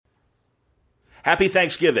Happy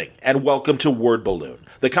Thanksgiving, and welcome to Word Balloon,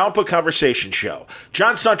 the comic book conversation show.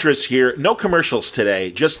 John Suntress here. No commercials today,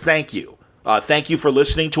 just thank you. Thank you for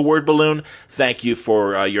listening to Word Balloon. Thank you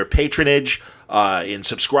for your patronage in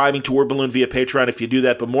subscribing to Word Balloon via Patreon if you do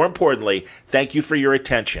that. But more importantly, thank you for your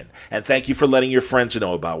attention, and thank you for letting your friends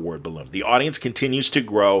know about Word Balloon. The audience continues to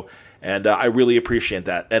grow, and I really appreciate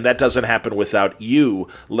that. And that doesn't happen without you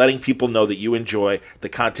letting people know that you enjoy the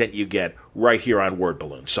content you get right here on Word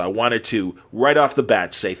Balloon. So I wanted to, right off the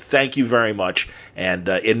bat, say thank you very much, and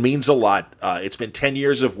it means a lot. It's been 10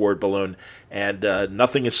 years of Word Balloon, and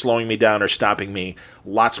nothing is slowing me down or stopping me.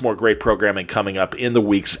 Lots more great programming coming up in the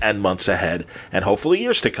weeks and months ahead, and hopefully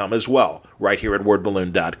years to come as well, right here at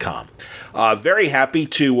wordballoon.com. Very happy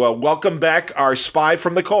to welcome back our spy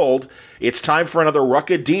from the cold. It's time for another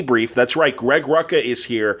Rucka Debrief. That's right, Greg Rucka is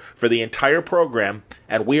here for the entire program,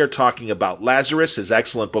 and we are talking about Lazarus, his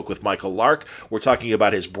excellent book with Michael Lark. We're talking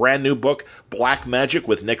about his brand new book, Black Magick,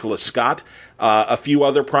 with Nicholas Scott. A few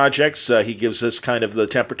other projects. He gives us kind of the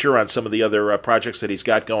temperature on some of the other projects that he's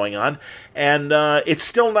got going on, and it's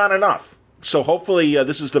still not enough. So hopefully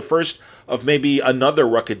this is the first of maybe another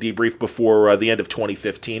Rucka Debrief before the end of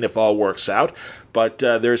 2015, if all works out. But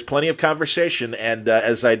there's plenty of conversation, and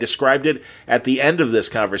as I described it at the end of this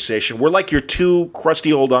conversation, we're like your two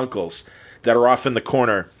crusty old uncles that are off in the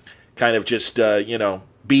corner, kind of just,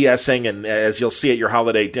 BSing, and as you'll see at your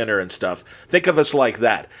holiday dinner and stuff. Think of us like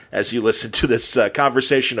that as you listen to this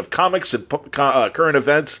conversation of comics and current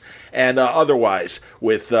events and otherwise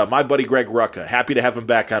with my buddy Greg Rucka. Happy to have him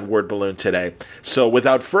back on Word Balloon today. So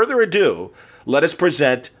without further ado, let us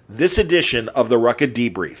present this edition of the Rucka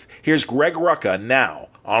Debrief. Here's Greg Rucka now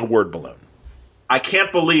on Word Balloon. I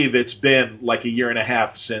can't believe it's been like a year and a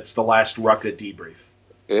half since the last Rucka Debrief.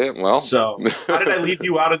 Yeah, well, so how did I leave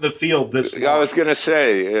you out in the field this long? I was going to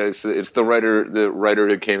say it's the writer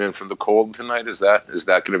who came in from the cold tonight. Is that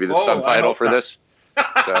going to be the subtitle for this?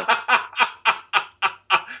 So.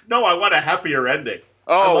 No, I want a happier ending.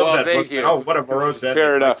 Oh, well, thank you. Oh, what a morose ending.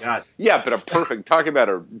 Fair enough. Yeah, but a perfect. Talk about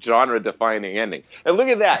a genre-defining ending. And look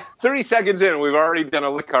at that. 30 seconds in, we've already done a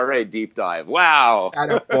Le Carré deep dive. Wow.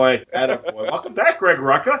 Attaboy. Welcome back, Greg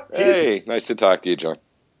Rucka. Hey, nice to talk to you, John.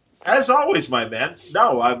 As always, my man.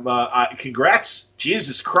 No, congrats.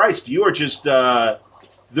 Jesus Christ, you are just.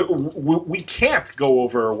 We can't go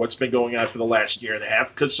over what's been going on for the last year and a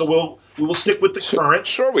half, we will stick with the current.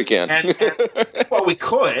 Sure, we can. Well, we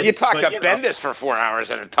could. You talk to Bendis for 4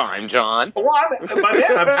 hours at a time, John. Well, my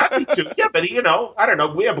man, I'm happy to. Yeah, but I don't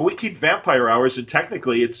know. But we keep vampire hours, and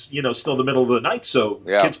technically, it's still the middle of the night, so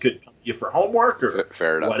kids could come to you for homework or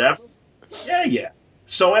fair enough. Whatever. Yeah.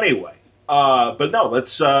 So anyway. But no,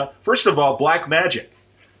 let's, first of all, Black Magick.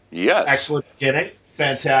 Yes. Excellent beginning.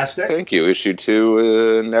 Fantastic. Thank you. Issue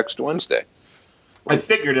 2 next Wednesday. I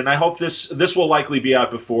figured, and I hope this will likely be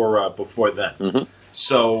out before then. Mm-hmm.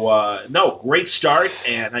 So, no, great start,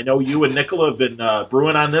 and I know you and Nicola have been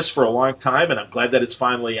brewing on this for a long time, and I'm glad that it's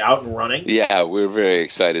finally out and running. Yeah, we're very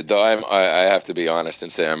excited, though I have to be honest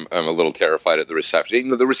and say I'm a little terrified at the reception.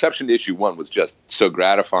 The reception to issue 1 was just so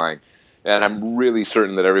gratifying. And I'm really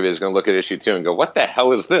certain that everybody's going to look at issue 2 and go, what the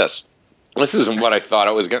hell is this? This isn't what I thought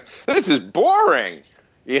it was going to. This is boring.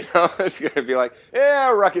 It's going to be like,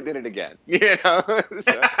 yeah, Rucka did it again.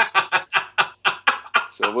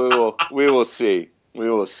 So we will see. We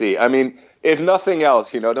will see. I mean, if nothing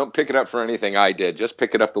else, don't pick it up for anything I did. Just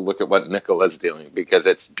pick it up to look at what Nicola's doing because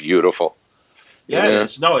it's beautiful. Yeah,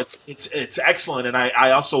 it's excellent. And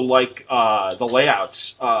I also like the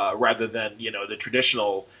layouts rather than, the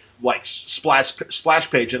traditional like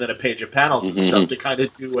splash page and then a page of panels and stuff to kind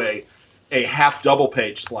of do a half double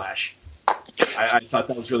page splash. I thought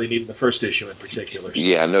that was really neat in the first issue in particular. So.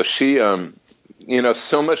 Yeah, no, she,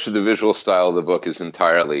 so much of the visual style of the book is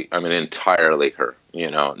entirely her.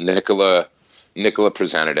 Nicola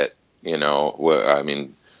presented it.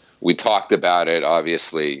 We talked about it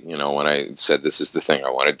obviously. When I said this is the thing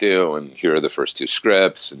I want to do, and here are the first 2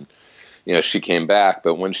 scripts, and she came back.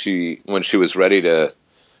 But when she was ready to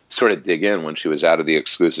sort of dig in, when she was out of the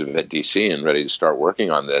exclusive at DC and ready to start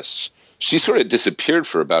working on this, she sort of disappeared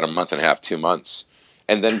for about a month and a half, 2 months,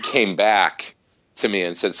 and then came back to me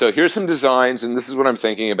and said, so here's some designs, and this is what I'm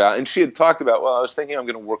thinking about. And she had talked about, well, I was thinking I'm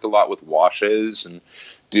going to work a lot with washes and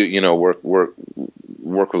do, work with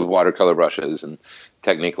watercolor brushes and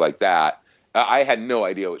technique like that. I had no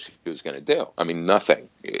idea what she was going to do. I mean, nothing.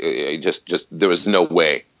 Just there was no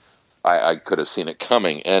way I could have seen it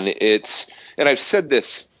coming. And I've said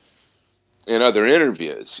this in other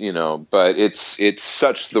interviews, but it's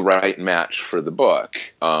such the right match for the book.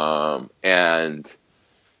 And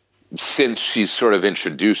since she's sort of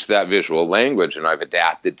introduced that visual language, and I've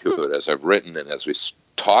adapted to it as I've written and as we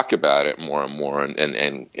talk about it more and more,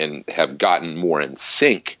 and have gotten more in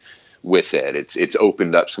sync with it, it's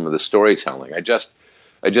opened up some of the storytelling. I just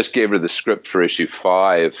gave her the script for issue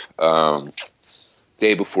 5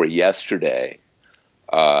 day before yesterday,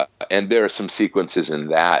 and there are some sequences in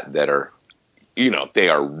that are, they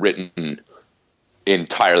are written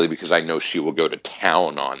entirely because I know she will go to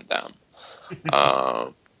town on them.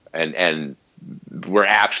 And we're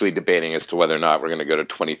actually debating as to whether or not we're going to go to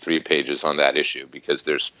 23 pages on that issue, because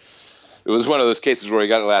it was one of those cases where we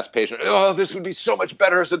got the last page, and, oh, this would be so much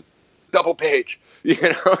better as a double page,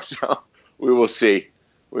 so we will see.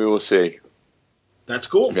 That's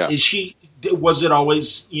cool. Yeah. Was it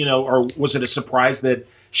always, or was it a surprise that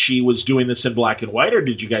she was doing this in black and white, or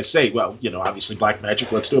did you guys say, well, obviously Black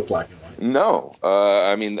Magic, let's do it black and white? No.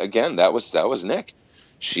 Again, that was Nick.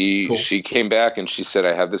 She came back and she said,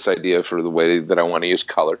 I have this idea for the way that I want to use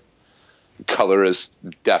color. Color is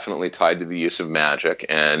definitely tied to the use of magic,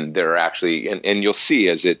 and there are actually, and you'll see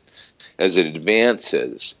as it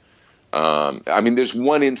advances. There's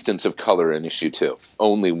one instance of color in issue 2,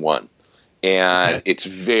 only one, and okay. It's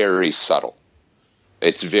very subtle.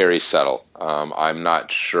 I'm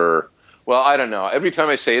not sure. Well, I don't know. Every time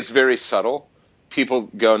I say it's very subtle, people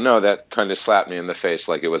go, no, that kind of slapped me in the face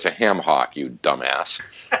like it was a ham hock, you dumbass.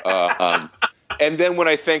 And then when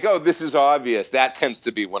I think, oh, this is obvious, that tends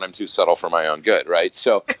to be when I'm too subtle for my own good, right?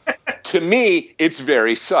 So to me, it's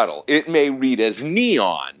very subtle. It may read as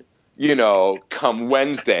neon, come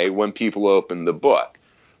Wednesday when people open the book.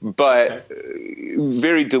 But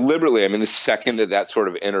very deliberately, the second that sort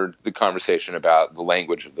of entered the conversation about the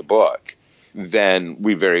language of the book, then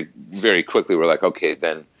we very, very quickly were like, okay,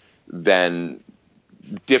 then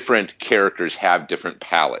different characters have different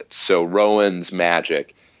palettes. So Rowan's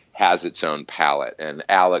magic has its own palette, and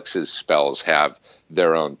Alex's spells have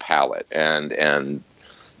their own palette. And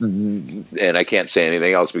I can't say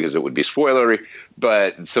anything else because it would be spoilery,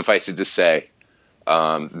 but suffice it to say,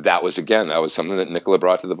 that was something that Nicola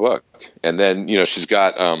brought to the book. And then, she's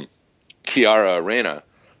got Chiara Arena,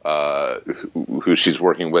 who she's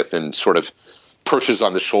working with and sort of perches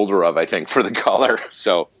on the shoulder of, I think, for the color.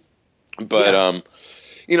 So, but,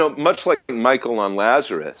 much like Michael on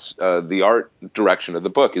Lazarus, the art direction of the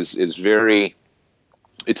book is very,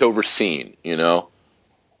 it's overseen,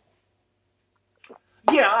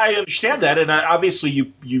 Yeah, I understand that, and obviously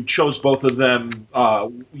you chose both of them.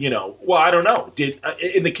 Well, I don't know.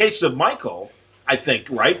 In the case of Michael, I think,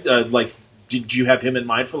 right? Did you have him in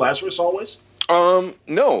mind for Lazarus always?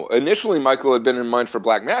 No. Initially, Michael had been in mind for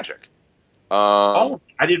Black Magic. I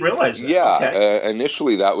didn't realize that. Yeah, okay.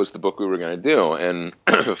 Initially that was the book we were going to do, and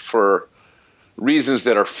for reasons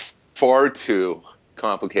that are far too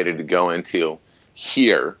complicated to go into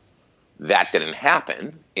here, that didn't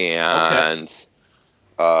happen, and. Okay.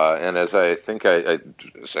 And as I think I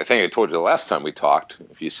told you the last time we talked,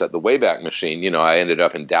 if you set the Wayback Machine, I ended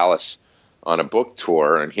up in Dallas on a book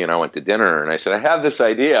tour, and he and I went to dinner, and I said, I have this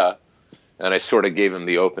idea, and I sort of gave him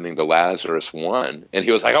the opening to Lazarus 1, and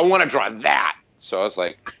he was like, I want to draw that. So I was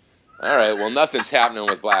like, all right, well, nothing's happening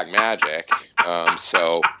with Black Magic,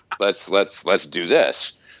 so let's do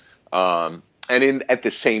this. And at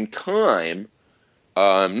the same time,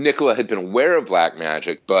 Nicola had been aware of Black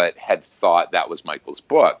Magic, but had thought that was Michael's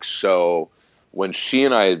book. So when she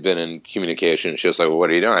and I had been in communication, she was like, well, what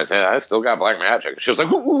are you doing? I said, I still got Black Magic. She was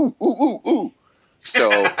like, ooh, ooh, ooh, ooh. So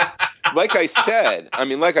like I said,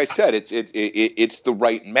 it's the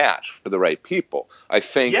right match for the right people. I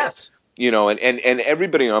think, yes. And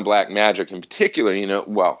everybody on Black Magic in particular,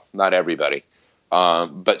 well, not everybody,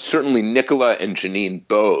 but certainly Nicola and Janine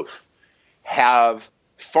both have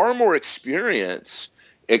far more experience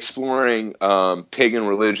exploring pagan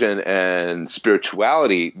religion and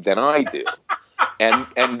spirituality than I do,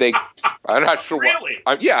 and they. I'm not sure. Really?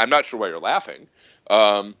 I'm not sure why you're laughing.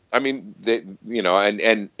 And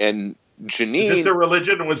Janine. Is this their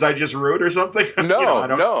religion? Was I just rude or something?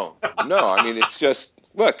 No. It's just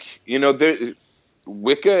look.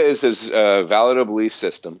 Wicca is as valid a belief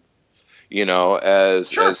system,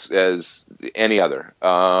 as any other.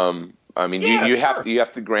 You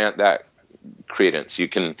have to grant that credence. You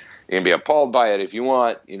can be appalled by it if you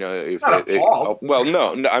want. Not appalled.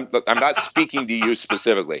 No, I'm not speaking to you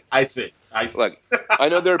specifically. I see. Look, I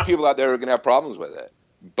know there are people out there who are going to have problems with it,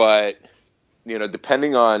 but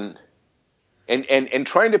depending on and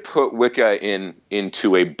trying to put Wicca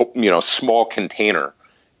into a small container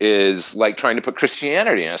is like trying to put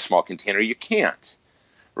Christianity in a small container. You can't,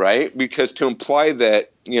 right? Because to imply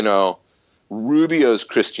that Rubio's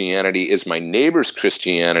Christianity is my neighbor's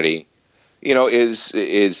Christianity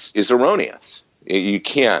is erroneous. You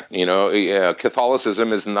can't,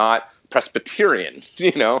 Catholicism is not Presbyterian,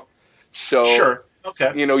 So, sure.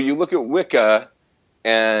 Okay. You look at Wicca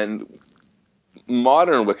and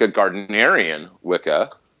modern Wicca, Gardnerian Wicca,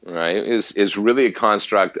 right, is really a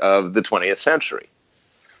construct of the 20th century.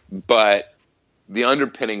 But the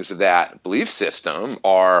underpinnings of that belief system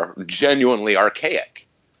are genuinely archaic.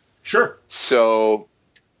 Sure. So,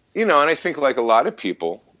 and I think like a lot of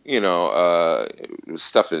people,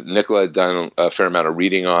 stuff that Nicola had done a fair amount of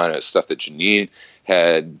reading on, stuff that Janine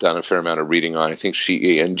had done a fair amount of reading on. I think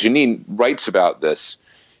Janine writes about this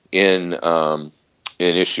in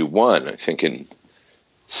issue 1. I think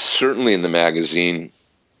certainly in the magazine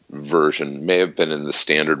version, may have been in the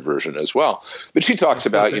standard version as well. But she talks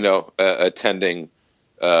about attending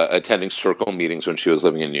circle meetings when she was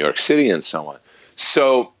living in New York City and so on.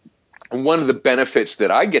 So one of the benefits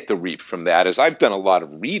that I get to reap from that is I've done a lot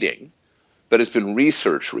of reading, but it's been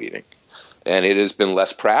research reading, and it has been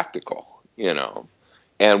less practical,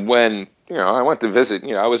 And when I went to visit,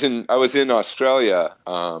 I was in Australia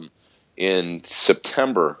in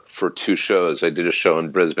September for 2 shows. I did a show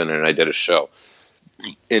in Brisbane and I did a show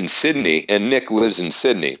in Sydney. And Nick lives in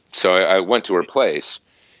Sydney, so I went to her place,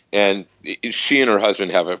 and she and her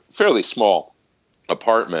husband have a fairly small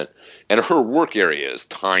apartment, and her work area is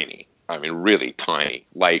tiny. I mean, really tiny,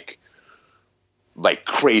 like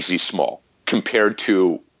crazy small compared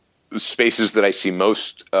to spaces that I see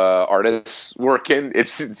most artists work in.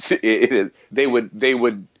 They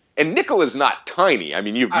would, and Nicola's not tiny. I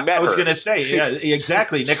mean, you've met her. I was going to say, yeah,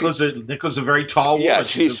 exactly. Nicola's a very tall woman. Yeah,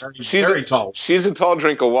 she's very tall. She's a tall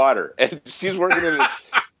drink of water, and she's working in this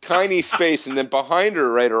tiny space, and then behind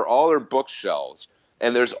her, right, are all her bookshelves,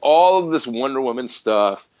 and there's all of this Wonder Woman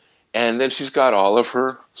stuff. And then she's got all of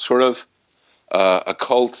her sort of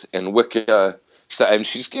occult and Wicca stuff. And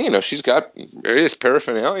she's got various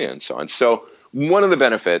paraphernalia and so on. So one of the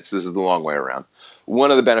benefits, this is the long way around, one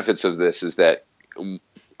of the benefits of this is that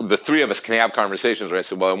the 3 of us can have conversations where I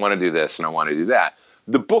said, well, I want to do this and I want to do that.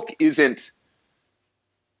 The book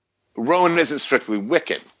Rowan isn't strictly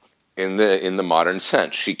Wiccan in the modern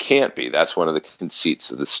sense. She can't be. That's one of the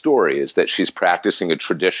conceits of the story, is that she's practicing a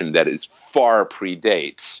tradition that is far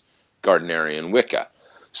predates Gardnerian Wicca.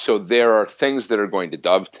 So there are things that are going to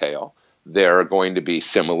dovetail. There are going to be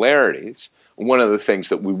similarities. One of the things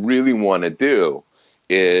that we really want to do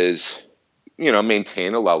is,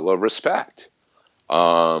 maintain a level of respect,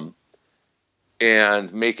 and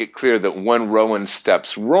make it clear that when Rowan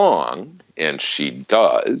steps wrong, and she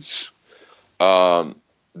does, that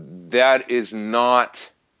is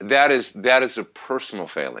a personal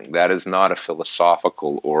failing. That is not a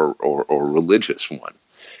philosophical or religious one,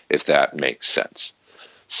 if that makes sense.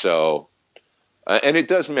 So, and it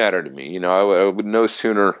does matter to me. I would no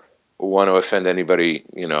sooner want to offend anybody,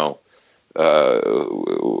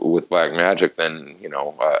 with black magic than,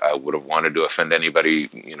 I would have wanted to offend anybody,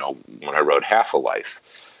 when I wrote Half a Life.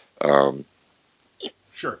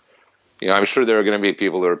 Sure. I'm sure there are going to be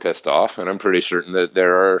people that are pissed off, and I'm pretty certain that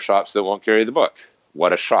there are shops that won't carry the book.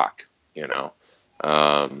 What a shock, It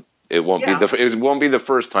won't be the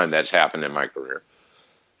first time that's happened in my career.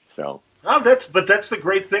 So. Oh, that's the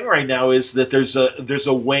great thing right now, is that there's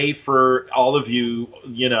a way for all of you,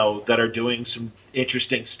 that are doing some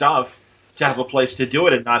interesting stuff, to have a place to do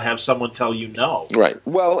it and not have someone tell you no. Right.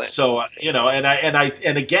 Well, so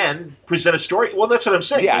and again, present a story. Well, that's what I'm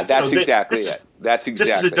saying. Yeah, that's exactly it. That's exactly.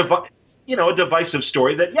 This is a divisive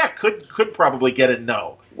story that could probably get a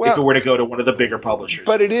no if it were to go to one of the bigger publishers.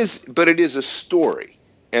 But it is a story,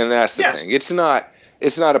 and that's the thing. It's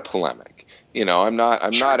not a polemic. I'm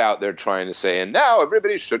not out there trying to say, and now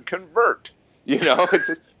everybody should convert.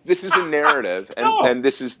 This is a narrative, and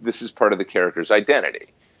this is part of the character's identity.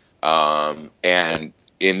 And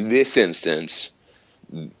in this instance,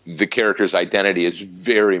 the character's identity is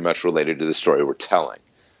very much related to the story we're telling.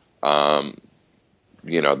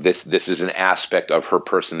 This is an aspect of her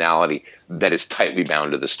personality that is tightly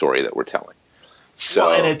bound to the story that we're telling.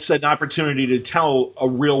 So, and it's an opportunity to tell a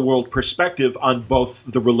real world perspective on both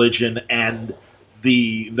the religion and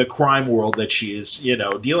the crime world that she is,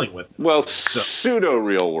 dealing with. Well, pseudo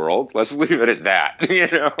real world. Let's leave it at that.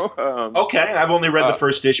 Okay, I've only read the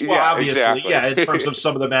first issue. Well, obviously, exactly. In terms of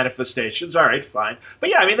some of the manifestations. All right, fine. But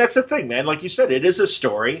yeah, that's the thing, man. Like you said, it is a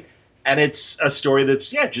story, and it's a story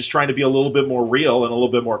that's just trying to be a little bit more real and a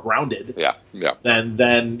little bit more grounded. Yeah. Than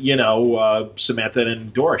Samantha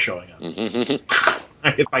and Dora showing up. Mm-hmm.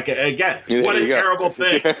 If I can, again, what a terrible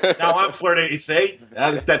thing. Now I'm flirting. You say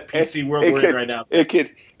it's that PC world we're in right now. It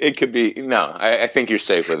could be. No, I think you're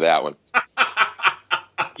safe with that one.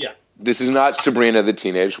 Yeah. This is not Sabrina the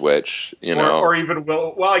Teenage Witch, or even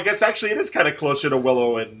Willow. Well, I guess actually it is kind of closer to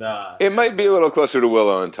Willow and. It might be a little closer to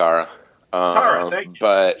Willow and Tara. Tara, thank you.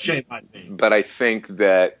 But shame on me. But I think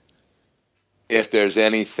that if there's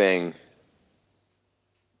anything,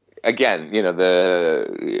 again, the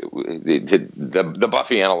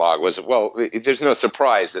Buffy analog was, well, there's no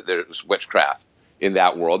surprise that there's witchcraft in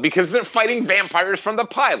that world because they're fighting vampires from the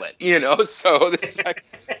pilot, So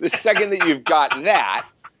the second that you've got that.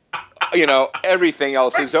 Everything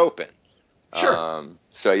else is open. Sure.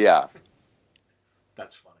 So yeah.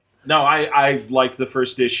 That's funny. No, I like the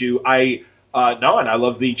first issue. And I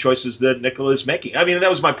love the choices that Nicola is making. I mean, that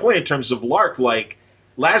was my point in terms of Lark. Like,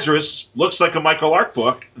 Lazarus looks like a Michael Lark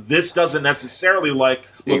book. This doesn't necessarily look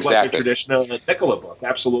like a traditional Nicola book.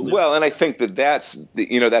 Absolutely. Well, and I think that's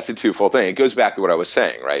a twofold thing. It goes back to what I was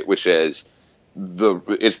saying, right? Which is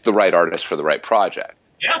it's the right artist for the right project.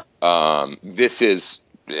 Yeah. This is.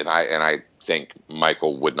 And I think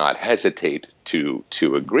Michael would not hesitate to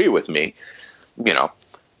agree with me.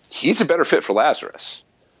 He's a better fit for Lazarus,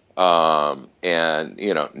 and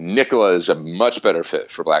Nicola is a much better fit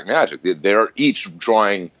for Black Magick. They're each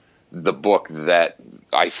drawing the book that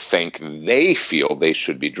I think they feel they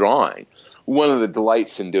should be drawing. One of the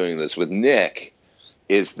delights in doing this with Nick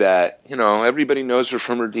is that everybody knows her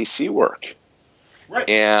from her DC work, right?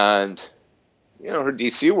 And her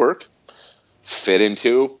DC work fit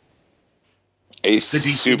into the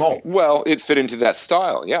DC mold. Well, it fit into that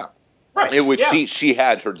style, yeah. Right. In which she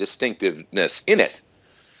had her distinctiveness in it.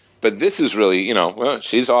 But this is really,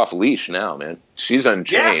 she's off leash now, man. She's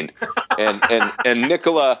unchained. Yeah. and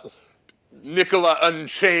Nicola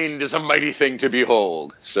unchained is a mighty thing to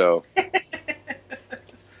behold. So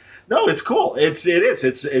no, it's cool. It's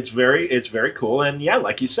very cool. And yeah,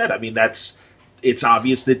 like you said, I mean it's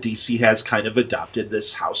obvious that DC has kind of adopted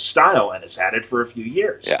this house style and has had it for a few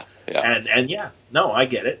years. Yeah. And no, I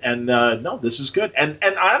get it. And no, this is good. And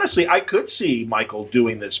honestly, I could see Michael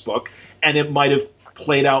doing this book, and it might have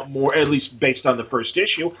played out more, at least based on the first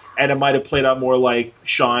issue, and it might have played out more like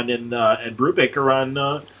Sean and Brubaker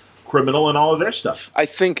on Criminal and all of their stuff. I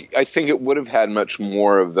think it would have had much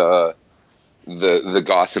more of the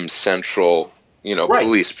Gotham Central. Right.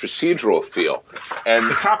 Police procedural feel. And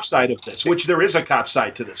the cop side of this, which there is a cop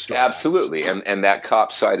side to this story. Absolutely. And that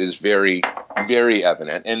cop side is very, very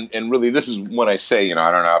evident. And really, this is when I say, I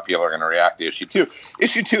don't know how people are going to react to issue 2.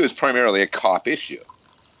 Issue 2 is primarily a cop issue.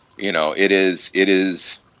 It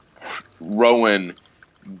is Rowan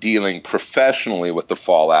dealing professionally with the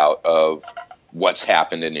fallout of what's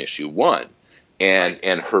happened in issue 1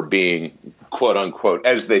 and her being, quote unquote,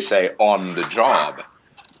 as they say, on the job.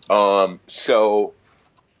 So,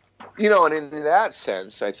 and in that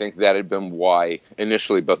sense, I think that had been why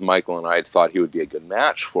initially both Michael and I had thought he would be a good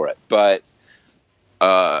match for it. But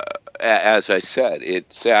as I said,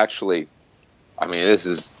 it's actually, this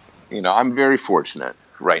is, I'm very fortunate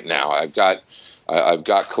right now. I've got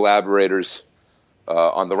collaborators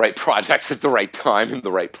on the right projects at the right time in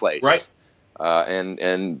the right place. Right.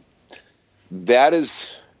 And that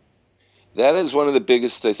is one of the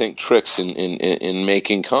biggest, I think, tricks in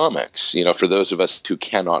making comics. For those of us who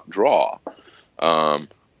cannot draw, and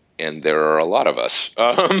there are a lot of us,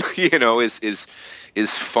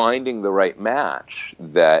 is finding the right match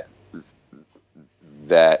that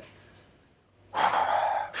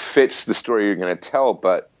fits the story you're going to tell.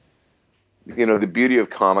 But the beauty of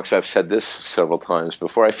comics, I've said this several times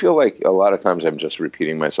before. I feel like a lot of times I'm just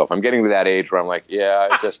repeating myself. I'm getting to that age where I'm like,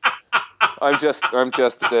 I'm just.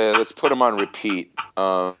 Let's put them on repeat.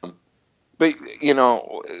 But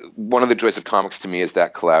one of the joys of comics to me is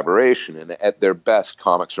that collaboration. And at their best,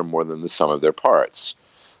 comics are more than the sum of their parts.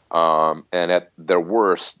 And at their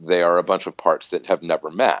worst, they are a bunch of parts that have never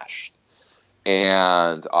meshed.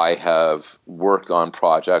 And I have worked on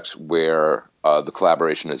projects where the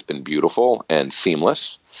collaboration has been beautiful and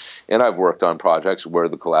seamless. And I've worked on projects where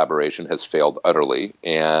the collaboration has failed utterly,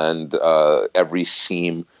 and every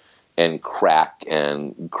seam and crack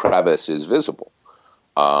and crevice is visible.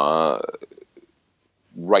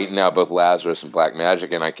 Right now, both Lazarus and Black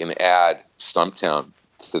Magick, and I can add Stumptown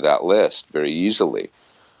to that list very easily,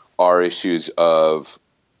 are issues of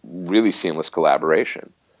really seamless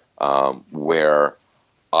collaboration, where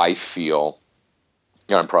I feel,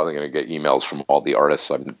 I'm probably going to get emails from all the artists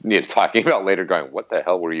I'm talking about later going, what the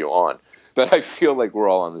hell were you on? But I feel like we're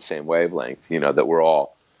all on the same wavelength,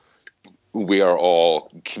 that we are all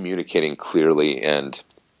communicating clearly and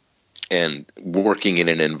working in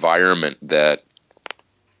an environment that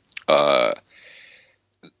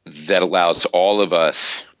allows all of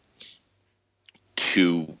us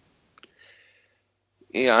to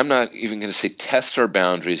Yeah, I'm not even going to say test our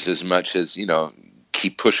boundaries as much as,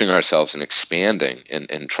 keep pushing ourselves and expanding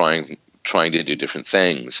and trying to do different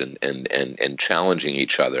things and challenging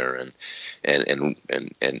each other and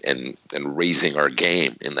raising our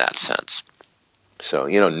game in that sense. So,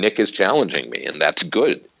 Nick is challenging me, and that's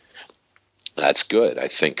good. That's good. I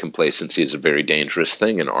think complacency is a very dangerous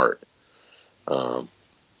thing in art.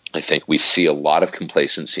 I think we see a lot of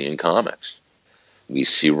complacency in comics. We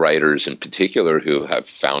see writers in particular who have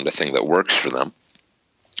found a thing that works for them,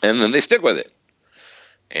 and then they stick with it.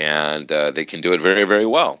 And they can do it very, very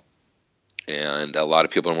well. And a lot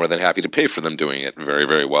of people are more than happy to pay for them doing it very,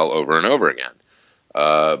 very well over and over again.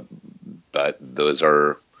 But those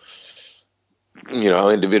are,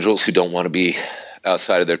 individuals who don't want to be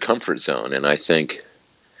outside of their comfort zone. And I think,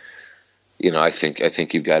 I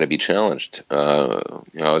think you've got to be challenged. I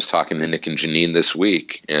was talking to Nick and Janine this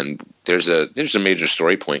week, and there's a major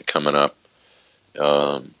story point coming up,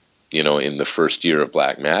 in the first year of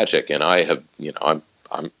Black Magick. And I have,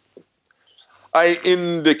 I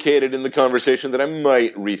indicated in the conversation that I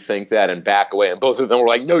might rethink that and back away, and both of them were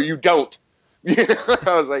like, "No, you don't." I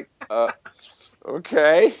was like,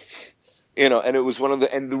 "Okay," and it was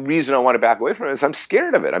and the reason I want to back away from it is I'm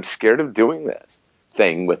scared of it. I'm scared of doing this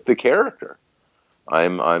thing with the character. I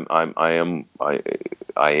am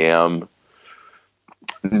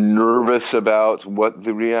nervous about what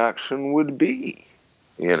the reaction would be,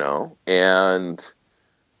 and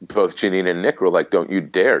both Janine and Nick were like, "Don't you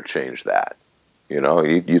dare change that."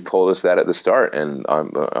 You told us that at the start, and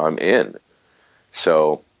I'm in.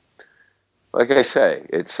 So, like I say,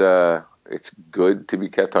 it's good to be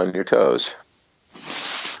kept on your toes.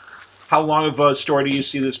 How long of a story do you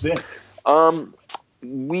see this being?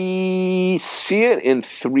 We see it in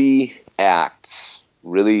 3 acts,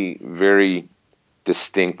 really very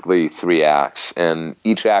distinctly 3 acts, and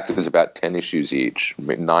each act is about 10 issues each,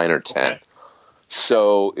 9 or 10. Okay.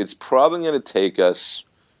 So it's probably going to take us,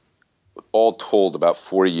 all told, about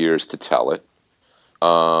 4 years to tell it.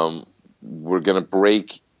 We're going to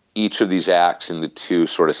break each of these acts into 2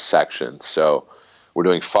 sort of sections. So we're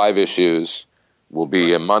doing 5 issues. We'll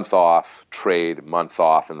be a month off, trade, month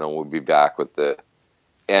off, and then we'll be back with the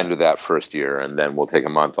end of that first year. And then we'll take a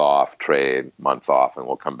month off, trade, month off, and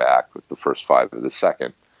we'll come back with the first 5 of the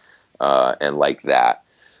second. And like that.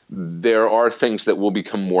 There are things that will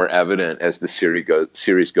become more evident as the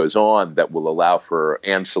series goes on that will allow for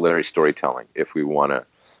ancillary storytelling if we want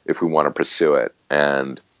to pursue it.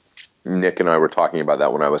 And Nick and I were talking about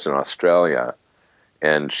that when I was in Australia.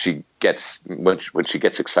 And she gets when she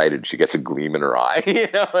gets excited, she gets a gleam in her eye,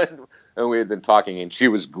 And we had been talking, and she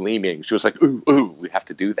was gleaming. She was like, "Ooh, we have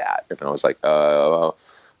to do that." And I was like,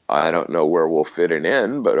 "I don't know where we'll fit it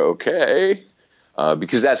in, but okay."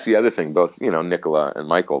 Because that's the other thing. Both, Nicola and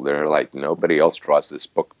Michael, they're like, nobody else draws this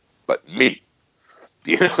book but me.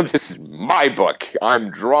 This is my book.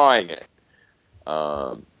 I'm drawing it.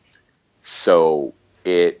 So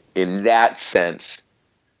it, in that sense,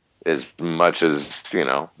 as much as,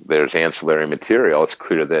 there's ancillary material, it's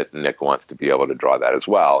clear that Nick wants to be able to draw that as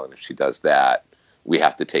well. And if she does that, we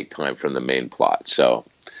have to take time from the main plot. So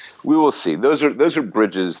we will see. Those are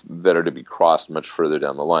bridges that are to be crossed much further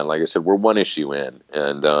down the line. Like I said, we're 1 issue in,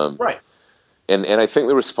 and right. And I think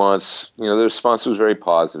the response was very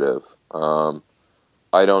positive.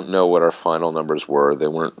 I don't know what our final numbers were. They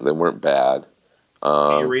weren't bad.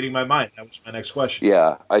 You're reading my mind. That was my next question.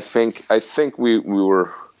 Yeah, I think we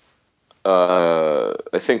were.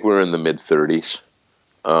 I think we're in the mid-30s.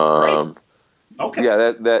 Right. Okay.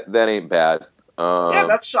 Yeah, that ain't bad. Yeah,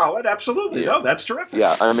 that's solid. Absolutely. Yeah. No, that's terrific.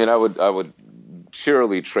 Yeah, I mean, I would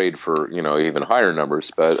surely trade for even higher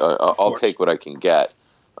numbers, but I'll take what I can get.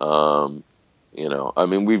 I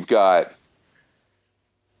mean, we've got,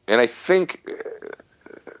 and I think,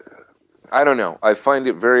 I don't know. I find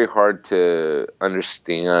it very hard to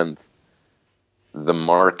understand the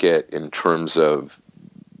market in terms of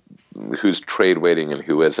who's trade waiting and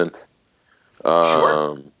who isn't.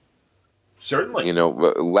 Sure. Certainly.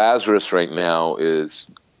 Lazarus right now is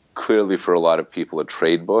clearly for a lot of people a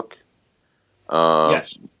trade book.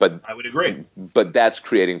 Yes, but I would agree. But that's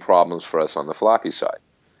creating problems for us on the floppy side.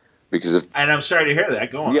 And I'm sorry to hear that.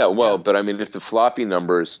 Go on. Yeah, well, but I mean, if the floppy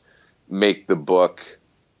numbers make the book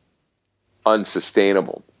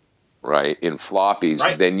unsustainable, right, in floppies,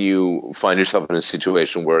 right, then you find yourself in a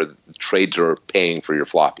situation where trades are paying for your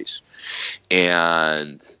floppies.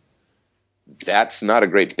 And that's not a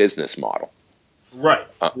great business model. Right.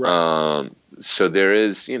 So there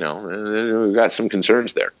is, we've got some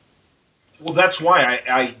concerns there. Well, that's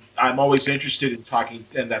why I'm always interested in talking,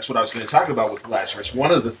 and that's what I was going to talk about with Lazarus.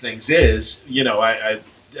 One of the things is,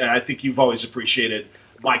 I think you've always appreciated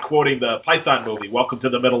my quoting the Python movie, "Welcome to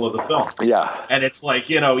the Middle of the Film." Yeah. And it's like,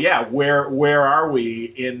 where are we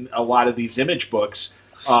in a lot of these image books?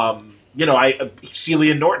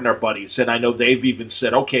 Celia and Norton are buddies, and I know they've even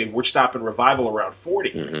said, okay, we're stopping Revival around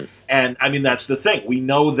 40. Mm-hmm. And I mean, that's the thing. We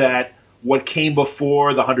know that what came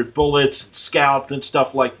before, the 100 Bullets, and Scalped and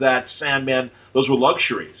stuff like that, Sandman, those were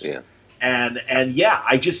luxuries. Yeah. And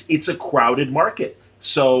it's a crowded market.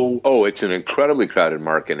 So it's an incredibly crowded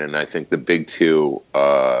market, and I think the big two,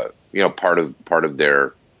 part of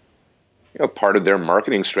their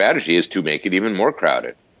marketing strategy is to make it even more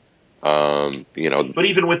crowded. But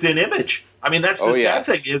even within Image, I mean, that's the sad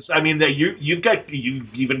thing is, I mean, that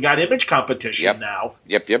you've even got Image competition now.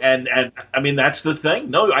 Yep. And I mean, that's the thing.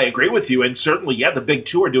 No, I agree with you. And certainly, the big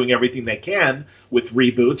two are doing everything they can with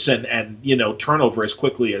reboots and turnover as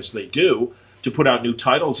quickly as they do to put out new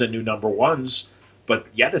titles and new number ones. But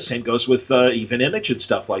the same goes with even Image and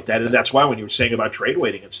stuff like that. And that's why when you were saying about trade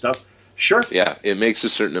waiting and stuff, sure. Yeah, it makes a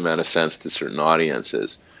certain amount of sense to certain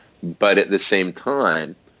audiences. But at the same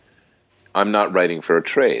time, I'm not writing for a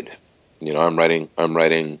trade. I'm writing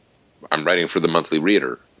for the monthly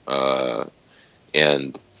reader.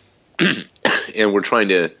 And and we're trying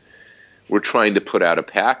to put out a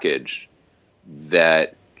package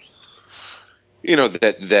that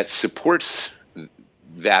that supports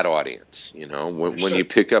that audience. When you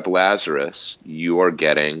pick up Lazarus, you are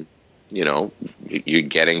getting, you're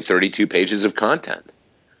getting 32 pages of content.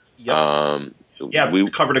 Yep.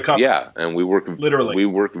 Cover to cover. Yeah, and we work literally. We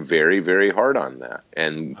work very, very hard on that,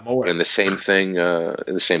 and the same thing.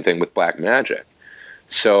 The same thing with Black Magick.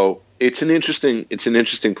 So it's an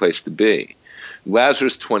interesting place to be.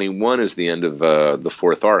 Lazarus 21 is the end of the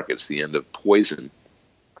fourth arc. It's the end of Poison,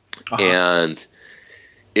 and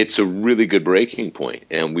it's a really good breaking point.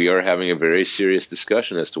 And we are having a very serious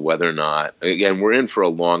discussion as to whether or not. Again, we're in for a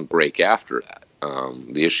long break after that.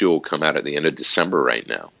 The issue will come out at the end of December right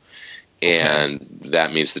now. And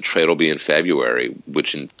that means the trade will be in February,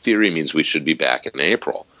 which in theory means we should be back in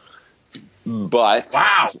April. But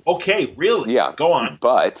wow, okay, really? Yeah, go on.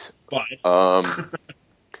 But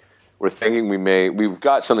we're thinking we've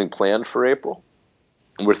got something planned for April.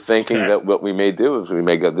 We're thinking that what we may do is we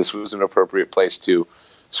may go, this was an appropriate place to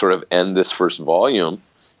sort of end this first volume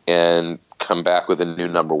and come back with a new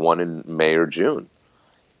number one in May or June.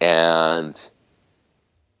 And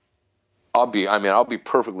I'll be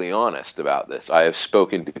perfectly honest about this. I have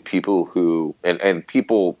spoken to people who, and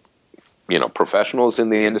people, professionals in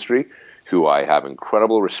the industry who I have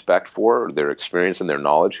incredible respect for, their experience and their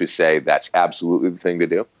knowledge, who say that's absolutely the thing to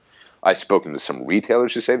do. I've spoken to some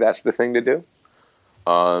retailers who say that's the thing to do.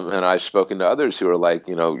 And I've spoken to others who are like,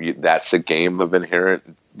 that's a game of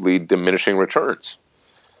inherently diminishing returns.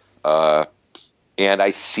 And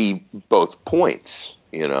I see both points,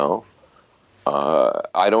 I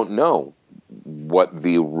don't know what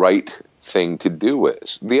the right thing to do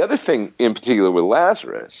is. The other thing in particular with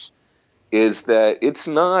Lazarus is that it's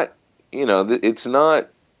not the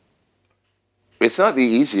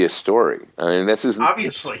easiest story. I mean, this is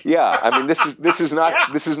obviously. Yeah, I mean, this is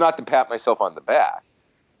not to pat myself on the back,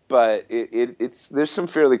 but it's there's some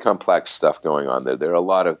fairly complex stuff going on there. There are a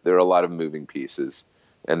lot of moving pieces,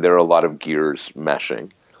 and there are a lot of gears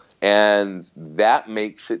meshing, and that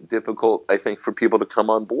makes it difficult, I think, for people to come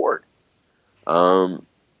on board.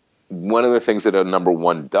 One of the things that a number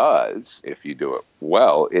one does, if you do it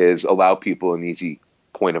well, is allow people an easy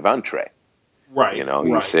point of entree. Right.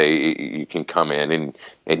 You say you can come in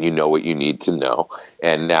and you know what you need to know.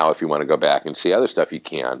 And now if you want to go back and see other stuff, you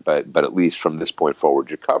can. But at least from this point forward,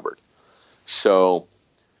 you're covered. So,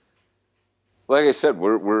 like I said,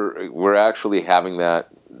 we're actually having that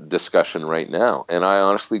discussion right now. And I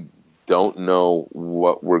honestly don't know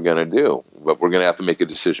what we're going to do. But we're going to have to make a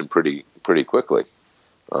decision pretty quickly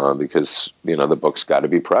because, the book's got to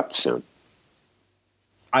be prepped soon.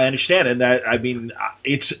 I understand, and that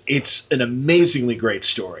it's an amazingly great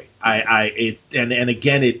story.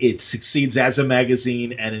 It succeeds as a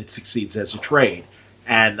magazine and it succeeds as a trade,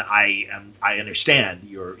 and I understand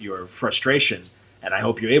your frustration, and I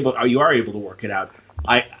hope you are able to work it out.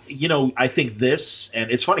 I think this, and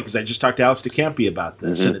it's funny because I just talked to Alex DeCampi about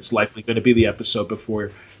this, and it's likely going to be the episode before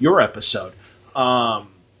your episode.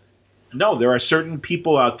 No, there are certain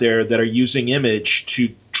people out there that are using Image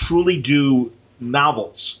to truly do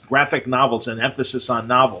novels, graphic novels, and emphasis on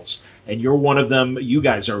novels. And you're one of them. You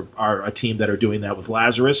guys are a team that are doing that with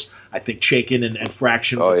Lazarus. I think Chaikin and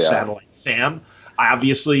Fraction with Satellite Sam.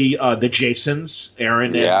 Obviously, the Jasons,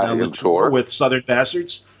 Aaron and Latour with Southern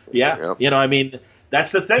Bastards. Yeah.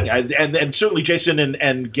 That's the thing, and certainly Jason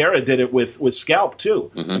and Guerra did it with Scalp too.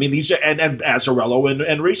 Mm-hmm. I mean, these are and Azzarello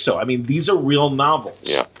and Riso. I mean, these are real novels.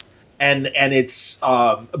 Yeah, and it's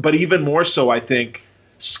but even more so, I think,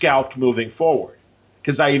 Scalped moving forward,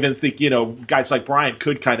 because I even think guys like Brian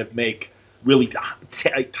could kind of make really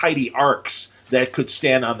tidy arcs that could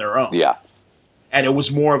stand on their own. Yeah, and it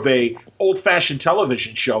was more of a old-fashioned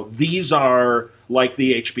television show. These are like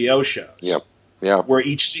the HBO shows. Yep. Yeah. Where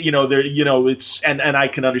each, it's, and I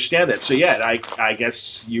can understand that. So, yeah, I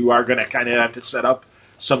guess you are going to kind of have to set up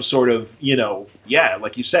some sort of,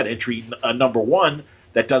 like you said, entry number one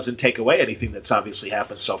that doesn't take away anything that's obviously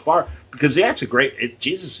happened so far. Because, yeah, it's a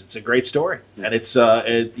great story. And it's,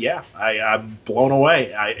 I'm blown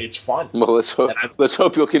away. It's fun. Well, let's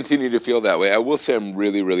hope you'll continue to feel that way. I will say I'm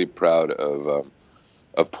really, really proud of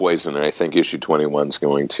Poison, and I think issue 21 is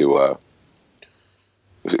going to...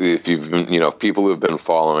 if you've been, people who have been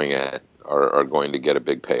following it are going to get a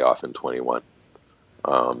big payoff in 21.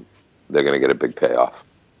 They're going to get a big payoff.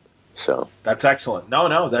 So that's excellent.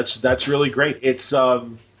 No, that's really great. It's I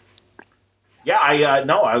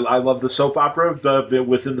love the soap opera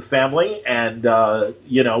within the family, and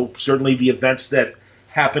certainly the events that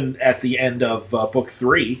happened at the end of book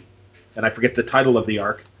 3, and I forget the title of the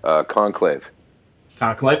arc. Conclave.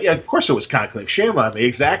 Conclave. Yeah, of course it was Conclave. Shame on me.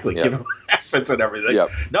 Exactly. Yep. Given what happens and everything. Yep.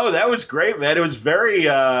 No, that was great, man. It was very.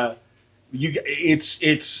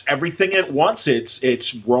 It's everything at once.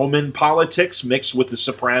 It's Roman politics mixed with the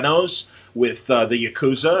Sopranos, with the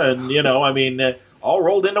Yakuza, and all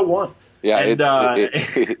rolled into one. Yeah, and,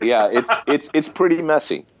 it's pretty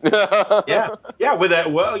messy. yeah, with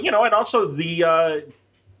that. Well, and also the.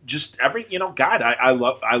 Just every God, I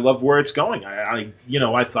love where it's going.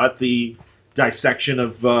 I thought the dissection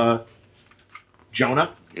of Jonah.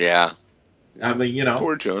 Yeah. I mean,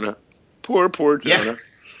 poor Jonah. Poor Jonah.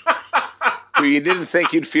 Yeah. Who you didn't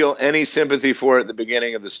think you'd feel any sympathy for at the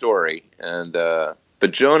beginning of the story. And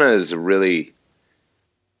but Jonah is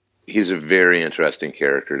he's a very interesting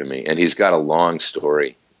character to me. And he's got a long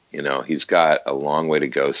story. He's got a long way to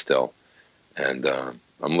go still. And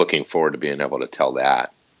I'm looking forward to being able to tell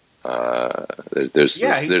that.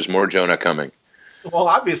 There's more Jonah coming. Well,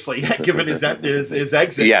 obviously, given his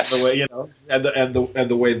exit, yes. The way and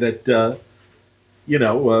the way that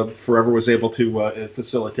Forever was able to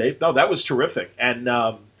facilitate. No, that was terrific, and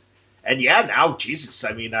now Jesus.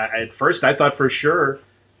 I mean, at first I thought for sure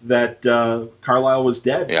that Carlisle was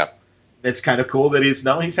dead. Yeah, it's kind of cool that he's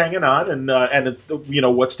hanging on, and it's,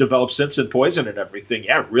 what's developed since in Poison and everything.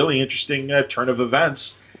 Yeah, really interesting turn of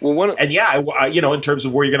events. Well, in terms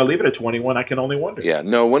of where you're going to leave it at 21, I can only wonder. Yeah,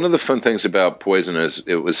 no. One of the fun things about Poison is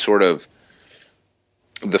it was sort of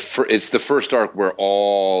it's the first arc where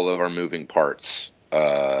all of our moving parts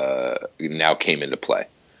now came into play.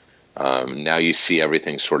 Now you see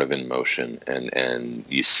everything sort of in motion, and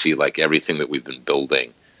you see like everything that we've been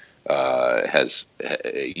building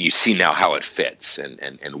you see now how it fits and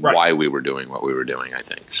right. Why we were doing what we were doing. I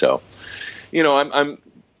think so.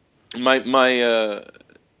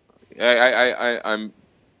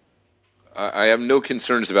 I have no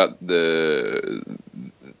concerns about the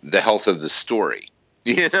health of the story.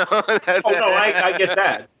 I get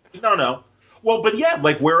that. No. Well, but yeah,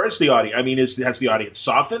 like, where is the audience? I mean, has the audience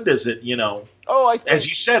softened? Is it, I think, as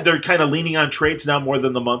you said, they're kind of leaning on trades now more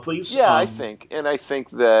than the monthlies? Yeah, I think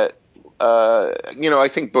that, I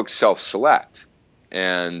think books self-select.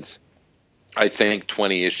 And I think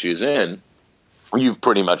 20 issues in, you've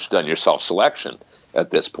pretty much done your self-selection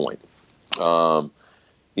at this point. At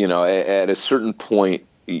a certain point,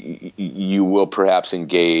 you will perhaps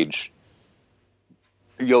engage.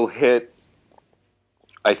 You'll hit.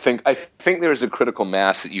 I think there's a critical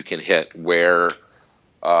mass that you can hit where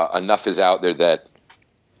enough is out there that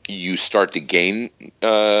you start to gain.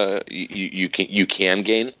 You can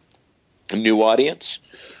gain a new audience,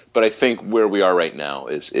 but I think where we are right now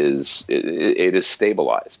it is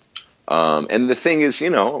stabilized. And the thing is,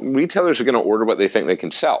 retailers are going to order what they think they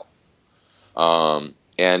can sell. And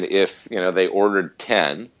if, they ordered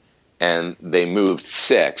 10 and they moved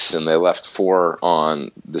 6 and they left 4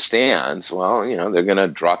 on the stands, well, they're going to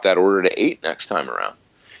drop that order to 8 next time around.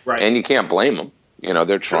 Right. And you can't blame them.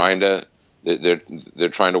 They're trying to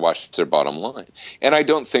watch their bottom line. And I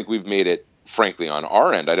don't think we've made it, frankly, on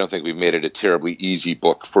our end, I don't think we've made it a terribly easy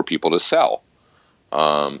book for people to sell.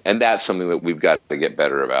 And that's something that we've got to get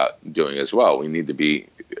better about doing as well. We need to be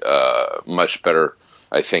much better,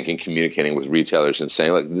 I think, in communicating with retailers and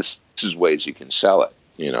saying, look, this is ways you can sell it.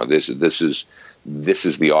 This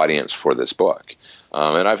is the audience for this book.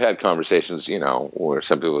 And I've had conversations, where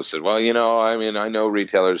some people have said, well, I know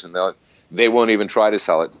retailers and they won't even try to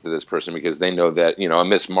sell it to this person because they know that, a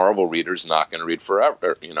Miss Marvel reader's not going to read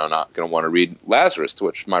forever, not going to want to read Lazarus, to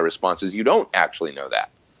which my response is, you don't actually know that.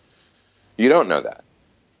 You don't know that.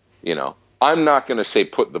 I'm not going to say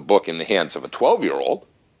put the book in the hands of a 12-year-old.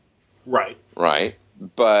 Right. Right.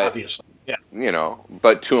 But obviously, yeah.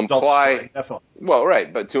 But to imply,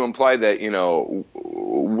 right, but to imply that,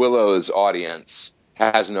 Willow's audience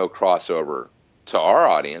has no crossover to our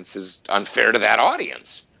audience is unfair to that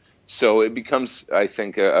audience. So it becomes, I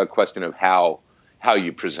think, a question of how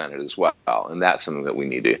you present it as well, and that's something that we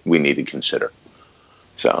need to consider.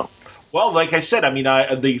 So, well, like I said, I mean,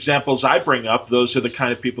 the examples I bring up, those are the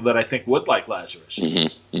kind of people that I think would like Lazarus.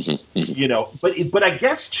 Mm-hmm, mm-hmm, mm-hmm. But I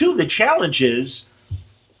guess too the challenge is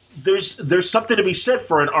there's something to be said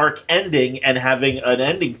for an arc ending and having an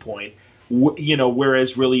ending point.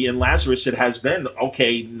 Whereas really in Lazarus it has been,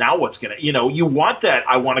 okay, now what's gonna, you want that,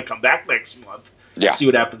 I want to come back next month. Yeah. See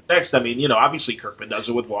what happens next. I mean, obviously Kirkman does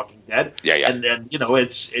it with Walking Dead. Yeah. And then,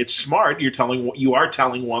 it's smart. You are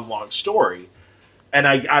telling one long story. And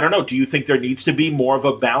I don't know, do you think there needs to be more of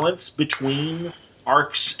a balance between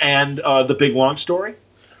arcs and the big long story?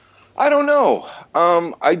 I don't know.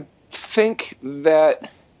 I think that,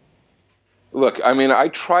 look, I mean, I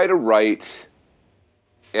try to write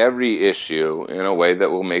every issue in a way that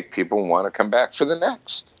will make people want to come back for the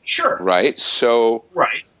next. Sure. Right? So,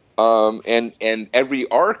 right. And every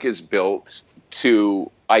arc is built to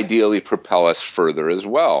ideally propel us further as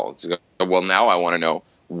well. Well, now I want to know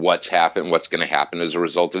what's going to happen as a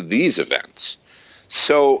result of these events.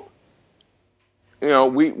 So,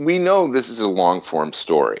 we know this is a long form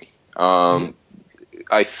story.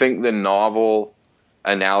 I think the novel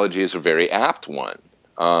analogy is a very apt one.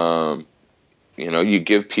 You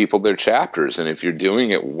give people their chapters, and if you're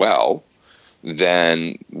doing it well,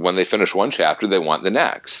 then when they finish one chapter, they want the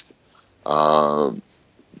next. When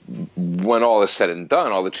all is said and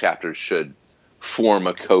done, all the chapters should form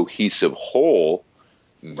a cohesive whole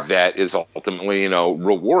that is ultimately,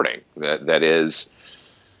 rewarding. That is,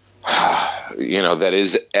 that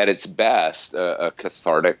is at its best a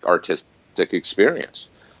cathartic artistic experience.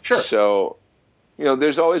 Sure. So,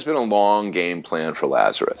 there's always been a long game plan for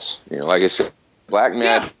Lazarus. Like I said, Black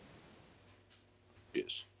Magick. Yeah.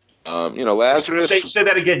 Lazarus. Say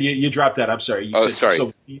that again. You dropped that. I'm sorry. Sorry.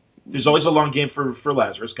 So there's always a long game for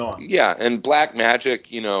Lazarus. Go on. Yeah, and Black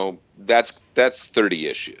Magick, that's 30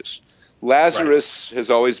 issues. Lazarus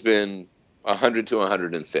has always been 100 to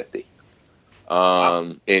 150.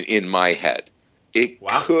 In my head, it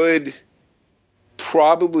could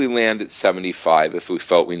probably land at 75 if we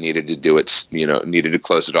felt we needed to do it. Needed to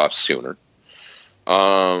close it off sooner.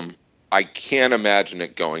 I can't imagine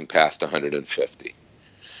it going past 150.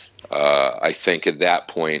 I think at that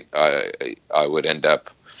point I would end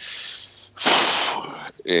up,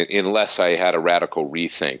 unless I had a radical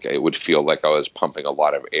rethink, it would feel like I was pumping a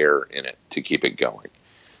lot of air in it to keep it going.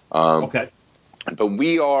 Okay. But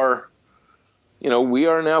we are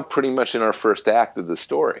now pretty much in our first act of the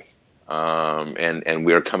story. And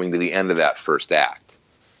we are coming to the end of that first act.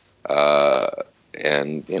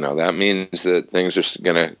 And that means that things are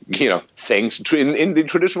going to, things in the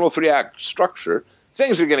traditional 3-act structure,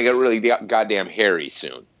 things are going to get really goddamn hairy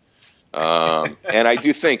soon. And I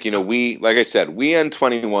do think, like I said, we end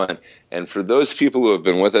 21, and for those people who have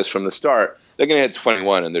been with us from the start, they're going to hit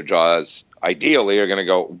 21 and their jaws ideally are going to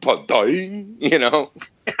go, but dying,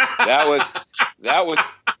 that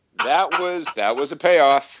was a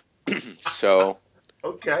payoff. So,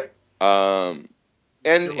 okay. And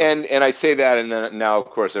I say that, and then now, of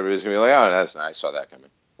course, everybody's going to be like, oh, that's nice. I saw that coming.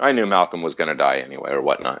 I knew Malcolm was going to die anyway or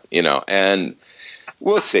whatnot, and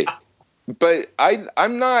we'll see. But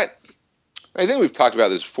I'm not, I think we've talked about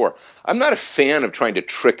this before, I'm not a fan of trying to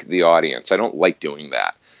trick the audience. I don't like doing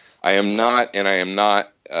that. I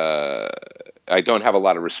don't have a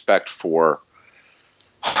lot of respect for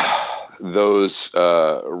those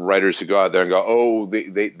writers who go out there and go, oh,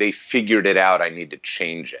 they figured it out, I need to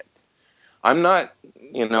change it. I'm not,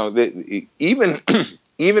 even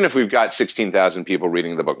if we've got 16,000 people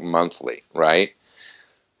reading the book monthly, right?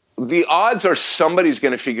 The odds are somebody's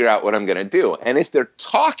going to figure out what I'm going to do. And if they're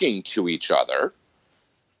talking to each other,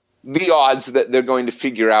 the odds that they're going to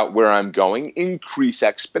figure out where I'm going increase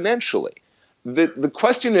exponentially. The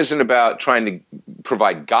question isn't about trying to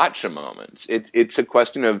provide gotcha moments. It's a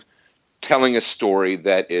question of telling a story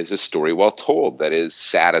that is a story well told, that is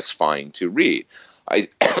satisfying to read.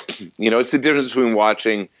 It's the difference between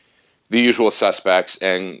watching The Usual Suspects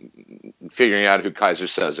and figuring out who Kaiser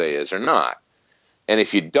Soze is or not. And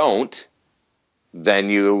if you don't, then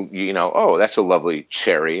oh, that's a lovely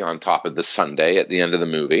cherry on top of the sundae at the end of the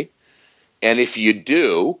movie. And if you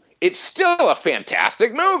do, it's still a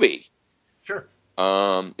fantastic movie. Sure.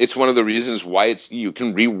 It's one of the reasons why you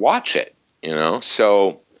can rewatch it, you know?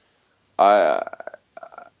 So, I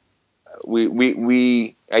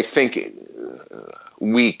think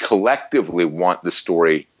we collectively want the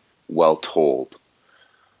story well told.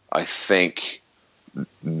 I think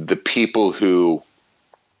the people who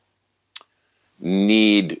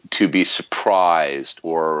need to be surprised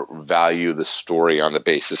or value the story on the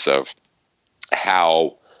basis of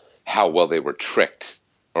how well they were tricked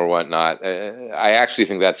or whatnot, I actually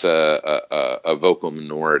think that's a vocal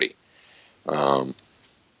minority.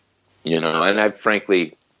 You know, and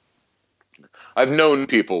I've known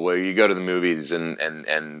people where you go to the movies and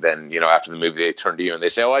then, you know, after the movie they turn to you and they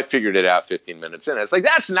say, "Oh, I figured it out 15 minutes in." It's like,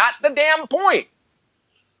 that's not the damn point.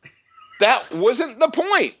 That wasn't the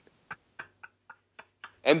point.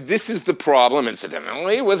 And this is the problem,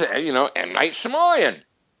 incidentally, with, you know, M. Night Shyamalan.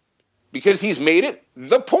 Because he's made it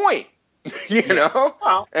the point, you know?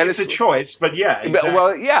 Well, and it's a choice, but yeah. Exactly.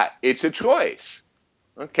 Well, yeah, it's a choice.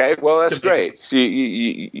 Okay, well, that's great. So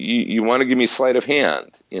you want to give me sleight of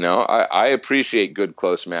hand, you know? I appreciate good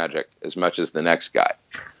close magic as much as the next guy.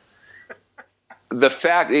 The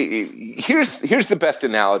fact, here's the best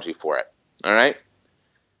analogy for it, all right?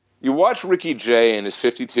 You watch Ricky Jay and his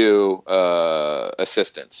 52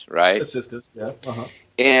 assistants, right? Assistants, yeah. Uh-huh.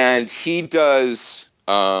 And he does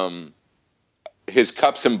his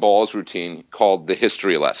cups and balls routine called the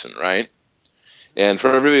history lesson, right? And for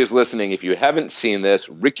everybody who's listening, if you haven't seen this,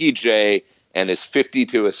 Ricky Jay and his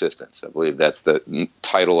 52 assistants, I believe that's the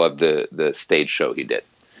title of the stage show he did.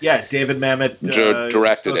 Yeah, David Mamet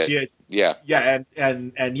directed it. Yeah. Yeah,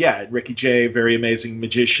 and yeah, Ricky Jay, very amazing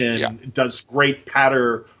magician, does great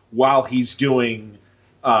patter while he's doing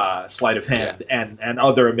sleight of hand and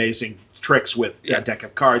other amazing tricks with a deck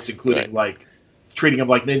of cards, including like treating them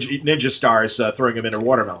like ninja stars, throwing them in a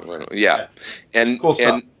watermelon. Yeah. And cool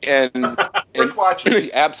stuff. And worth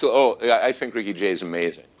watching. Absolutely. Oh, I think Ricky Jay is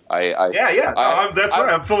amazing. That's right.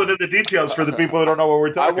 I'm filling in the details for the people who don't know what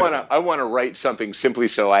we're talking about. I want to write something simply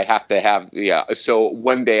so I have to have so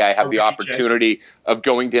one day I have the opportunity of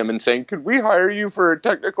going to him and saying, "Could we hire you for a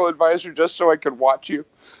technical advisor just so I could watch you?"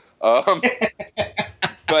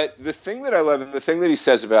 But the thing that I love, and the thing that he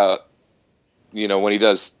says about, you know, when he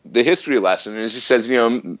does the history lesson, is he says, you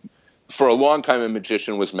know, for a long time a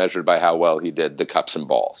magician was measured by how well he did the cups and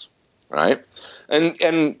balls, right?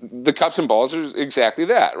 And the cups and balls are exactly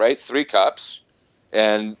that, right? 3 cups,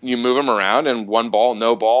 and you move them around, and 1 ball,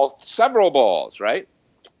 no ball, several balls, right?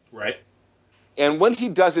 Right. And when he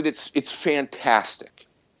does it, it's fantastic.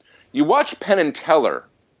 You watch Penn and Teller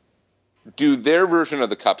do their version of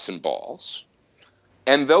the cups and balls,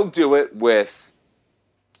 and they'll do it with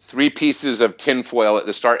 3 pieces of tinfoil at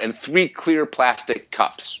the start and 3 clear plastic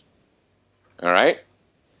cups. All right?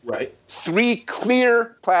 Right. 3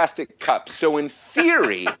 clear plastic cups. So in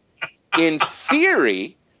theory,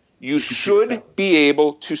 you should be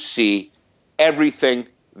able to see everything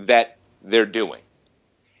that they're doing.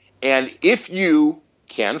 And if you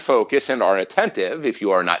can focus and are attentive, if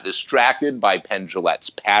you are not distracted by Penn Jillette's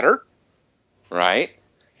patter, right?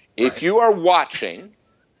 If you are watching,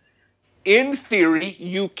 in theory,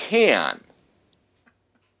 you can.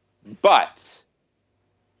 But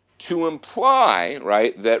to imply,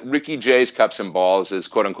 right, that Ricky Jay's cups and balls is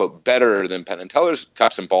quote unquote better than Penn and Teller's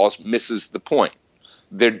cups and balls misses the point.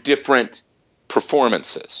 They're different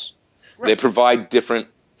performances. Right. They provide different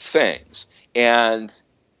things. And,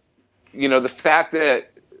 you know, the fact that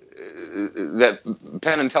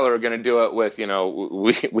Penn and Teller are going to do it with, you know,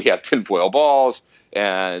 we have tinfoil balls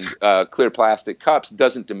and clear plastic cups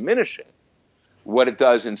doesn't diminish it. What it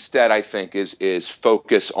does instead, I think, is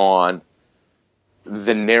focus on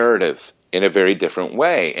the narrative in a very different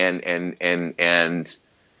way, and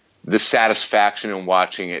the satisfaction in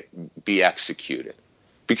watching it be executed.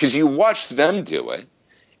 Because you watch them do it,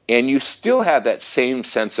 and you still have that same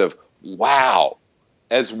sense of wow,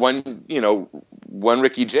 as when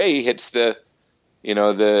Ricky Jay hits the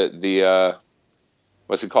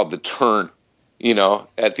what's it called, the turn, you know,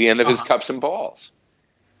 at the end of his cups and balls,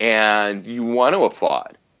 and you want to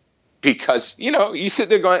applaud. Because, you know, you sit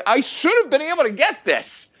there going, I should have been able to get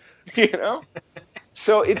this, you know?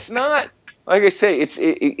 So it's not, like I say,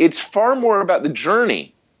 it's far more about the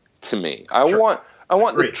journey to me. I want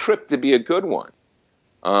the trip to be a good one.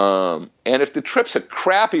 And if the trip's a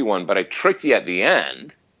crappy one, but I tricked you at the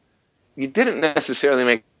end, you didn't necessarily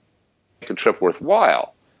make the trip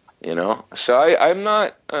worthwhile, you know? So I'm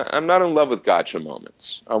not in love with gotcha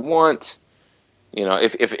moments. I want... You know,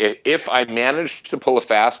 if I manage to pull a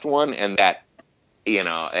fast one and that, you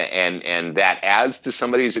know, and that adds to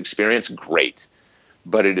somebody's experience, great.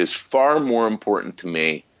 but it is far more important to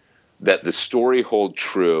me that the story hold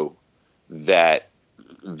true, that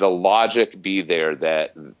the logic be there,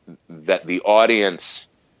 that the audience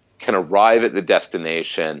can arrive at the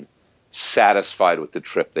destination satisfied with the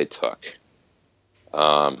trip they took,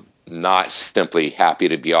 not simply happy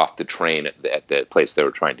to be off the train at the place they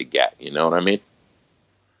were trying to get. You know what I mean?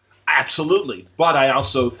 Absolutely. But I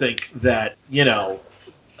also think that,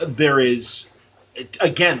 there is,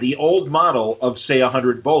 again, the old model of, say,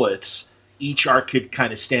 100 bullets, each arc could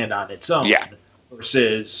kind of stand on its own. Yeah.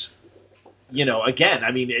 Versus, again,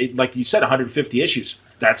 I mean, like you said, 150 issues.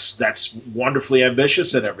 That's wonderfully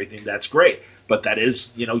ambitious and everything. That's great. But that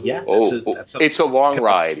is, it's a long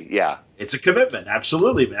ride. Yeah. It's a commitment.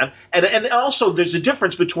 Absolutely, man. And also there's a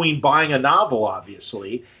difference between buying a novel,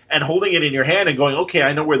 obviously, and holding it in your hand and going, okay,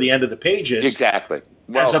 I know where the end of the page is. Exactly.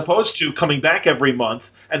 Well, as opposed to coming back every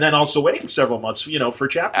month and then also waiting several months, for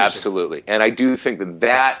chapters. Absolutely. And I do think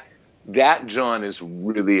that, John, is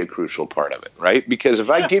really a crucial part of it, right? Because if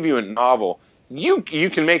I give you a novel, you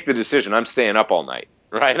can make the decision, I'm staying up all night.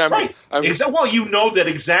 Right. Well, you know that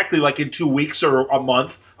exactly, like in 2 weeks or a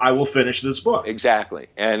month, I will finish this book. Exactly.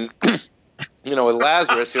 And with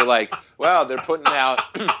Lazarus, you're like, well, they're putting out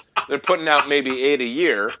maybe 8 a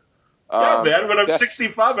year. Yeah, man. When I'm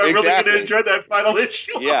 65, I'm really going to enjoy that final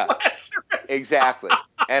issue of Lazarus. Exactly.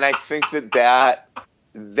 And I think that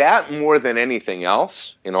more than anything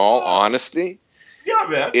else, in all honesty,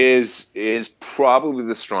 man, is probably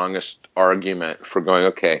the strongest argument for going,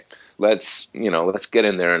 okay, let's get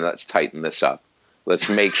in there and let's tighten this up. Let's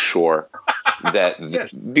make sure that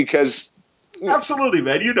because absolutely,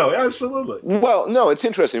 man, absolutely. Well, no, it's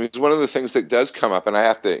interesting because one of the things that does come up, and I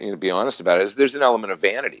have to be honest about it, is there's an element of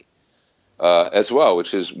vanity as well,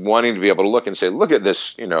 which is wanting to be able to look and say, look at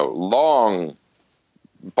this, long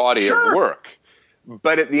body of work.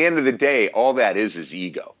 But at the end of the day, all that is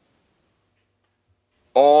ego.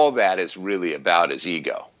 All that is really about is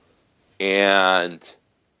ego, and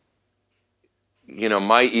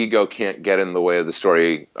my ego can't get in the way of the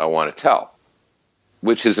story I want to tell,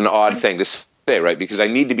 which is an odd thing to say, right? Because I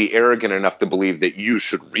need to be arrogant enough to believe that you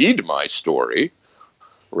should read my story,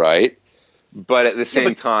 right? But at the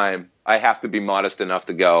same time, I have to be modest enough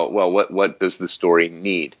to go, well, what does the story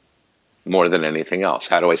need more than anything else?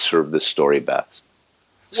 How do I serve this story best?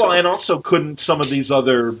 Well, and also couldn't some of these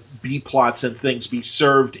other B plots and things be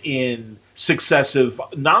served in successive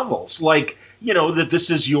novels? Like, that this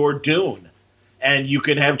is your Dune. And you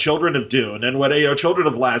can have Children of Dune and Children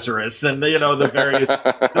of Lazarus and the various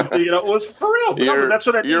it was for real. But that's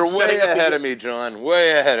what I mean. You're way ahead of me, John.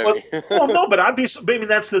 Way ahead of me. Well, no, but obviously,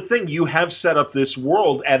 that's the thing. You have set up this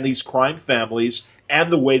world and these crime families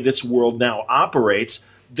and the way this world now operates.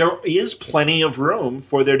 There is plenty of room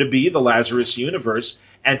for there to be the Lazarus universe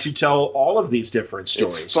and to tell all of these different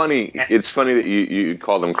stories. It's funny that you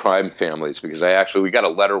call them crime families because we got a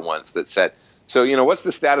letter once that said, so, what's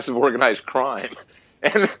the status of organized crime?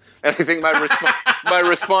 And I think my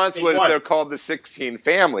response was they're called the 16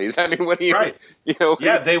 families. I mean, what do you, right.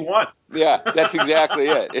 Yeah, they won. Yeah, that's exactly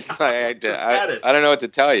it. It's like, I don't know what to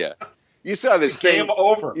tell you. You saw this thing. Game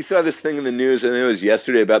over. You saw this thing in the news, and it was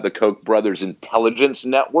yesterday about the Koch brothers intelligence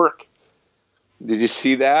network. Did you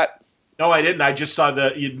see that? No, I didn't. I just saw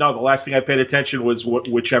the last thing I paid attention was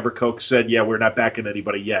whichever Koch said, yeah, we're not backing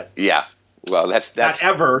anybody yet. Yeah. Well, that's not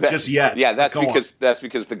ever, just yet. Yeah, that's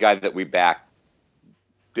because the guy that we backed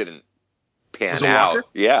didn't pan out. Walker?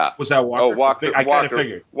 Yeah, was that Walker? Oh, Walker. I kind of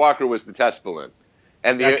figured Walker was the test balloon,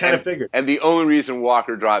 and I kind of figured. And the only reason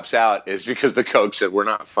Walker drops out is because the Koch said we're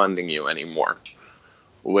not funding you anymore,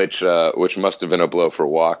 which must have been a blow for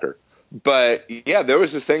Walker. But yeah, there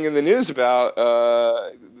was this thing in the news about.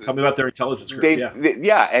 Tell me about their intelligence group. And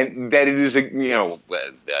that it is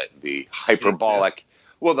the hyperbolic.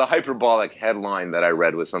 Well, the hyperbolic headline that I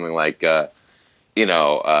read was something like, their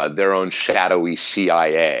own shadowy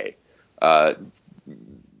CIA. But,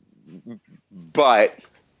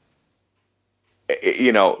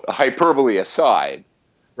 hyperbole aside,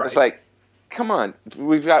 right. It's like, come on,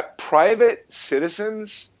 we've got private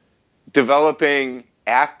citizens developing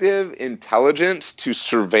active intelligence to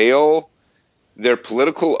surveil their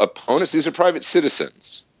political opponents. These are private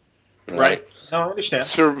citizens. Right. No, I understand.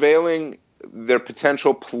 Surveilling their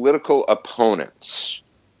potential political opponents.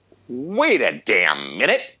 Wait a damn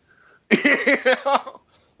minute.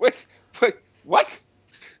 What?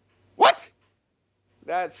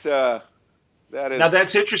 That is. Now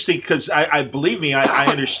that's interesting because I believe me, I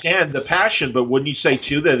understand the passion, but wouldn't you say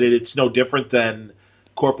too that it's no different than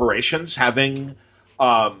corporations having?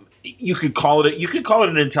 You could call it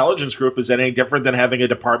an intelligence group. Is that any different than having a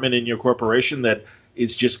department in your corporation that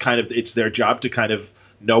is just kind of, it's their job to kind of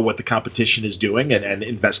know what the competition is doing and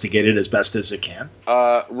investigate it as best as it can.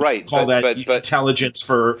 Right. Call that intelligence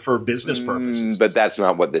for business purposes. But that's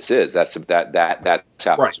not what this is. That's apples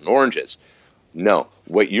Right. and oranges. No,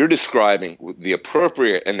 what you're describing, the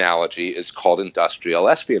appropriate analogy is called industrial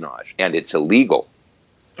espionage, and it's illegal.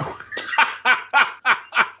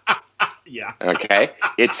 Yeah. Okay?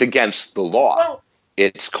 It's against the law. Well,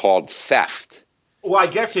 it's called theft. Well, I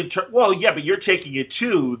guess but you're taking it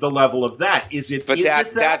to the level of that. Is it? But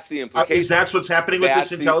that's the implication. Is that what's happening with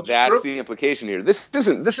this intelligence group? That's the implication here. This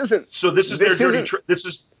isn't. So this is their dirty trick. This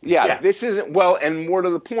is. Yeah, this isn't. Well, and more to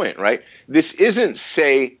the point, right? This isn't,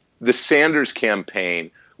 say, the Sanders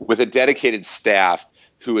campaign with a dedicated staff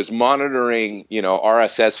who is monitoring,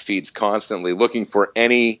 RSS feeds constantly, looking for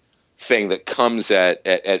anything that comes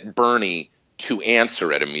at Bernie to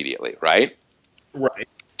answer it immediately, right? Right.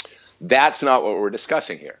 That's not what we're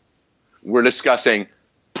discussing here. We're discussing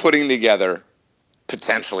putting together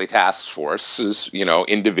potentially task forces,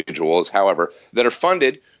 individuals, however, that are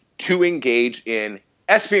funded to engage in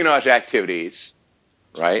espionage activities,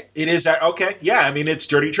 right? It is okay. Yeah, I mean, it's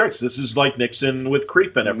dirty tricks. This is like Nixon with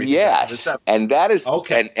creep and everything. Yes, and that is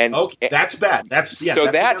okay. Okay, that's bad. That is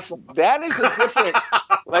a different.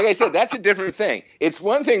 Like I said, that's a different thing. It's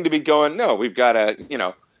one thing to be going, no, we've got to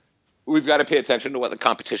pay attention to what the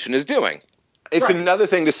competition is doing. It's right. Another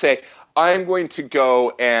thing to say, I'm going to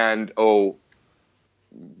go and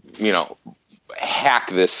hack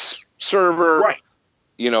this server, right.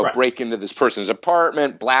 break into this person's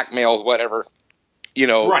apartment, blackmail, whatever.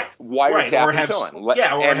 Right. Wiretap Or and have, so on.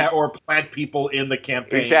 Yeah, or plant people in the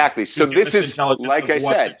campaign. Exactly. So this is, like I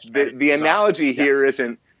said, the analogy here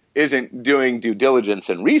isn't doing due diligence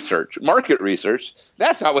and research, market research.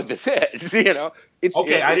 That's not what this is. It's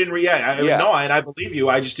okay. I didn't read. No, and I believe you.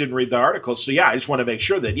 I just didn't read the article. So I just want to make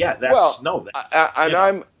sure that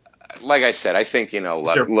I'm like I said. I think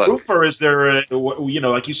Is there proof, or is there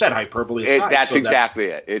like you said, hyperbole aside? That's exactly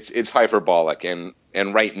it. It's hyperbolic, and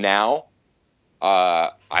right now.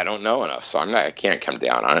 I don't know enough, so I can't come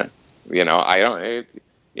down on it. I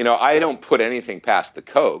don't put anything past the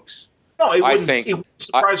Kochs. No, it wouldn't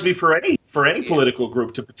surprise me for any political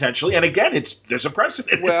group to potentially. And again, there's a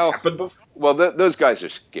precedent. It's happened before. Well, those guys are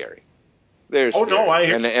scary. They're scary. No, I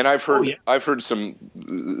hear. And I've heard some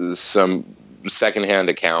secondhand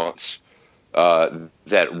accounts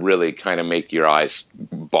that really kind of make your eyes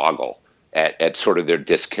boggle at sort of their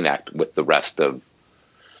disconnect with the rest of.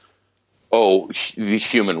 The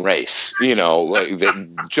human race,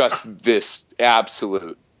 just this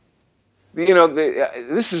absolute,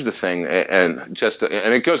 this is the thing. And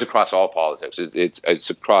it goes across all politics. It's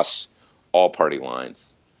across all party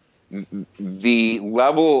lines. The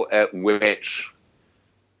level at which,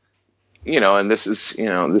 and this is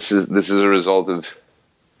a result of,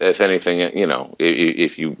 if anything,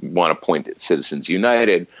 if you want to point at Citizens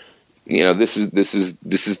United, this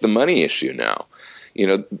is the money issue now.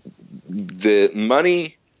 The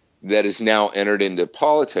money that is now entered into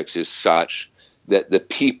politics is such that the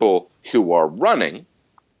people who are running,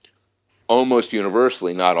 almost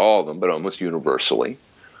universally, not all of them, but almost universally,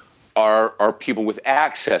 are people with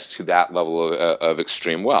access to that level of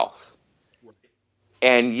extreme wealth.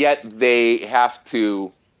 And yet they have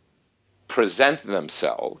to present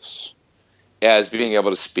themselves as being able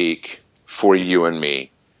to speak for you and me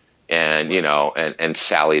and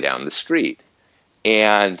Sally down the street.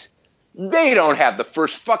 And they don't have the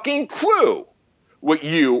first fucking clue what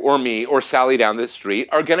you or me or Sally down the street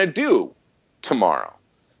are going to do tomorrow.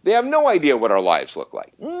 They have no idea what our lives look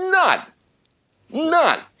like. None.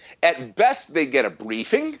 At best, they get a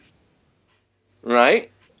briefing,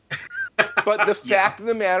 right? But the fact of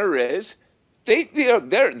the matter is,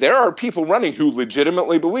 there are people running who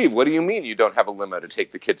legitimately believe, what do you mean you don't have a limo to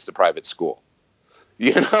take the kids to private school?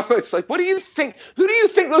 It's like, what do you think? Who do you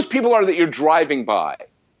think those people are that you're driving by?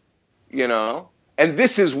 And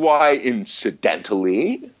this is why,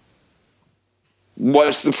 incidentally,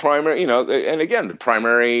 was the primary, and again, the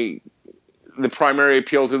primary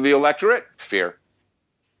appeal to the electorate, fear.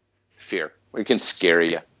 We can scare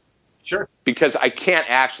you. Sure. Because I can't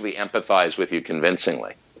actually empathize with you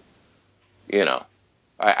convincingly. That's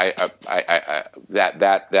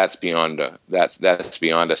beyond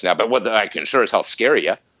us now. But what I can sure as hell scare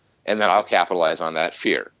you, and then I'll capitalize on that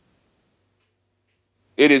fear.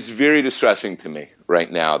 It is very distressing to me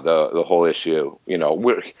right now, the whole issue.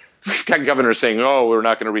 We've got governors saying, we're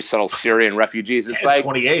not going to resettle Syrian refugees. It's like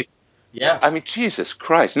 28. Yeah. I mean, Jesus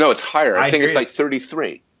Christ. No, it's higher. I think it's like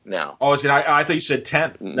 33. now. Oh, is it? I thought you said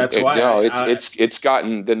 10. That's why. No, it's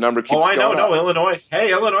gotten, the number keeps going up. No, Illinois.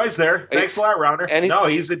 Hey, Illinois is there. Thanks a lot, Rounder. And no,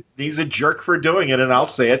 he's a jerk for doing it, and I'll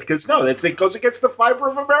say it because it goes against the fiber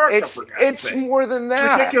of America. It's more than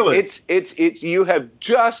that. It's ridiculous. It's you have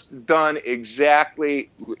just done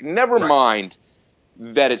exactly. Never mind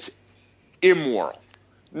that it's immoral.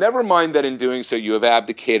 Never mind that in doing so you have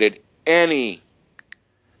abdicated any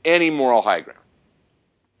moral high ground.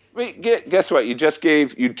 Wait, guess what? You just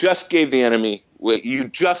gave the enemy. You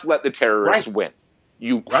just let the terrorists win.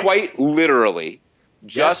 You quite literally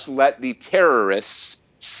just let the terrorists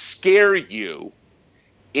scare you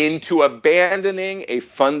into abandoning a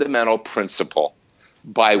fundamental principle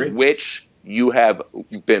by which you have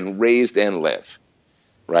been raised and live,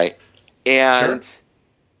 right? And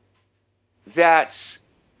that's,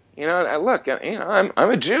 look, I'm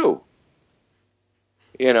a Jew,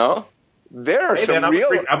 There are some real.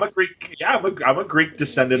 I'm a Greek. Yeah, I'm a Greek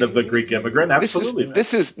descendant of a Greek immigrant. Absolutely.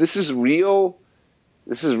 This is real.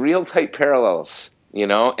 This is real tight parallels,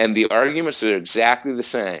 and the arguments are exactly the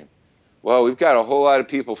same. Well, we've got a whole lot of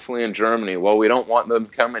people fleeing Germany. Well, we don't want them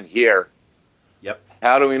coming here. Yep.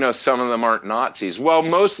 How do we know some of them aren't Nazis? Well,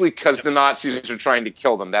 mostly because the Nazis are trying to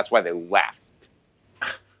kill them. That's why they left.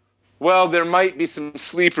 Well, there might be some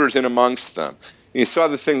sleepers in amongst them. You saw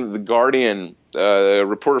the thing that The Guardian, a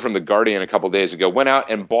reporter from The Guardian a couple days ago, went out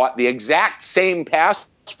and bought the exact same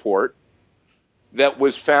passport that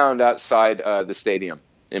was found outside the stadium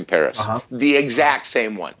in Paris. The exact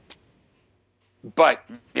same one. But,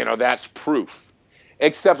 that's proof.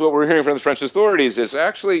 Except what we're hearing from the French authorities is,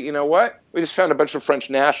 actually, you know what? We just found a bunch of French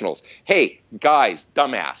nationals. Hey, guys,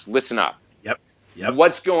 dumbass, listen up. Yep.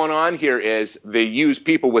 What's going on here is they use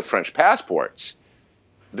people with French passports.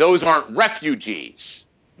 Those aren't refugees.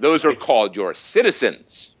 Those are called your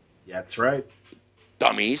citizens. That's right.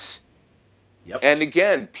 Dummies. Yep. And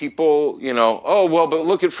again, people, but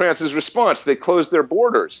look at France's response. They closed their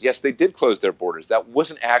borders. Yes, they did close their borders. That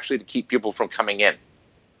wasn't actually to keep people from coming in.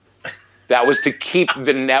 That was to keep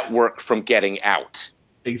the network from getting out.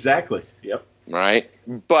 Exactly. Yep. Right?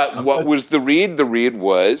 But what was the read? The read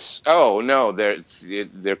was, oh, no,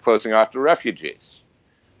 they're closing off the refugees.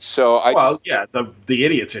 So the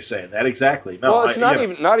idiots are saying that exactly. No, well, it's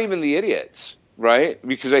not even the idiots, right?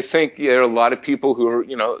 Because I think there are a lot of people who are,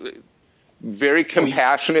 very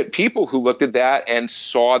compassionate people who looked at that and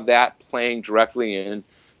saw that playing directly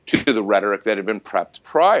into the rhetoric that had been prepped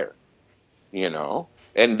prior, and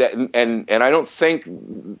I don't think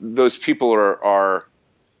those people are.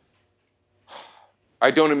 I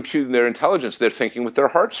don't impugn their intelligence. They're thinking with their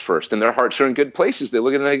hearts first, and their hearts are in good places. They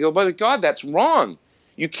look at it and they go, "By God, that's wrong.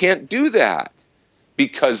 You can't do that,"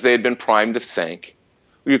 because they had been primed to think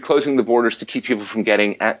you're closing the borders to keep people from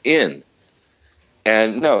getting in.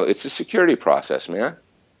 And no, it's a security process, man.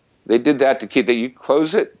 They did that to keep that you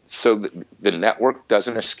close it so that the network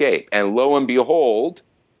doesn't escape. And lo and behold,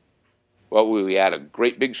 we had a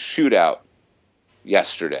great big shootout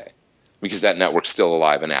yesterday because that network's still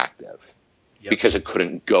alive and active. Yep. Because it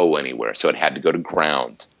couldn't go anywhere, so it had to go to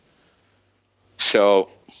ground.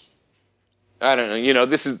 So I don't know.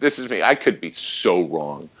 This is me. I could be so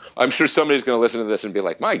wrong. I'm sure somebody's going to listen to this and be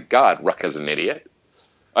like, "My God, Rucka's an idiot."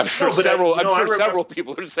 I'm sure several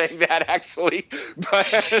people are saying that actually,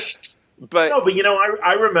 but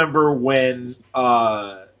I remember when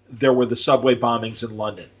there were the subway bombings in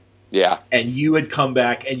London. Yeah, and you had come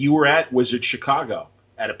back, and you were was it Chicago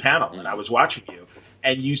at a panel, and I was watching you,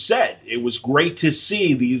 and you said it was great to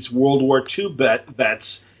see these World War II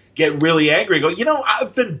vets get really angry. Go,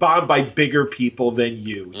 I've been bombed by bigger people than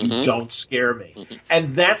you. You don't scare me,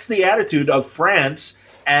 and that's the attitude of France.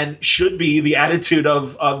 And should be the attitude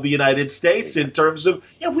of the United States in terms of,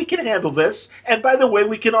 we can handle this. And by the way,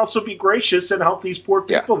 we can also be gracious and help these poor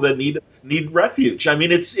people that need refuge. I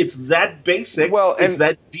mean, it's that basic. Well, it's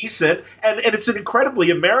that decent. And it's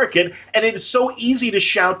incredibly American. And it is so easy to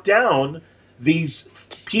shout down these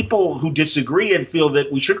people who disagree and feel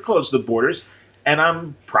that we should close the borders. And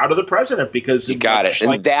I'm proud of the president because you got it.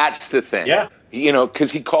 And that's the thing. Yeah.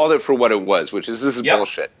 Because he called it for what it was, which is this is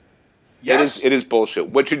bullshit. Yes. It is bullshit.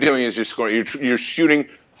 What you're doing is you're shooting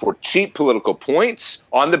for cheap political points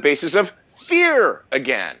on the basis of fear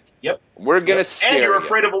again. Yep. We're gonna scare you. And you're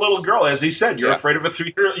afraid of a little girl, as he said. You're afraid of a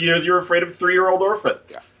 3-year-old orphan.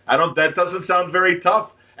 Yeah. That doesn't sound very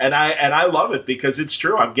tough. And I love it because it's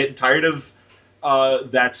true. I'm getting tired of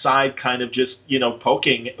that side kind of just,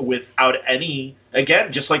 poking without any,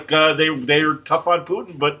 again, just like they're tough on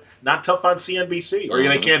Putin, but not tough on CNBC, or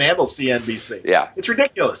they can't handle CNBC. Yeah. It's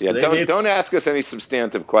ridiculous. Yeah, don't ask us any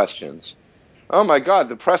substantive questions. Oh my God,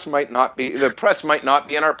 the press might not be in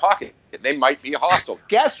our pocket. They might be hostile.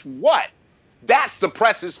 Guess what? That's the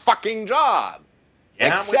press's fucking job.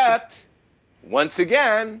 Yeah, except, once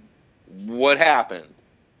again, what happened?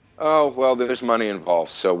 Oh, well, there's money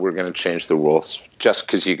involved, so we're going to change the rules just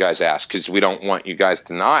because you guys asked, because we don't want you guys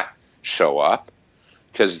to not show up,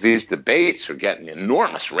 because these debates are getting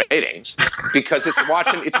enormous ratings, because it's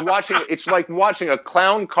like watching a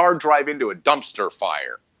clown car drive into a dumpster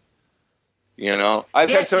fire. You know,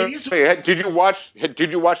 did you watch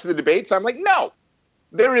the debates? I'm like, no.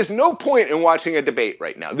 There is no point in watching a debate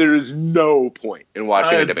right now. There is no point in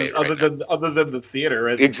watching a debate other than the theater.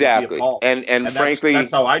 Exactly. And frankly,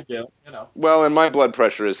 that's how I do. You know. Well, and my blood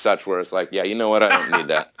pressure is such where it's like, yeah, you know what? I don't need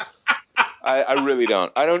that. I really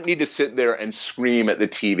don't. I don't need to sit there and scream at the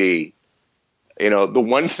TV. You know, the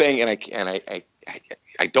one thing, and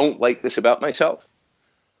I don't like this about myself,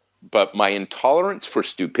 but my intolerance for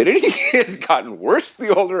stupidity has gotten worse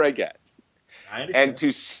the older I get. And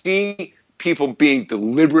to see people being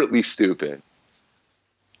deliberately stupid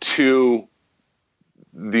to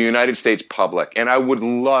the United States public. And I would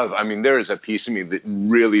love, there is a piece of me that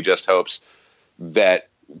really just hopes that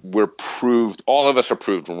all of us are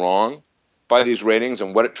proved wrong by these ratings.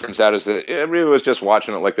 And what it turns out is that everybody was just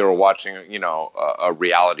watching it like they were watching, a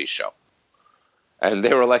reality show. And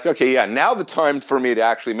they were like, okay, yeah, now the time for me to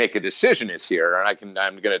actually make a decision is here. And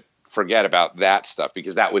I'm going to forget about that stuff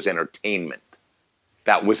because that was entertainment.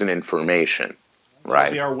 That wasn't information,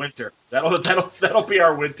 right? That'll be our winter. That'll be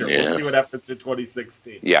our winter. Yeah. We'll see what happens in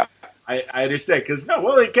 2016. Yeah, I understand because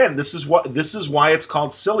again, this is why it's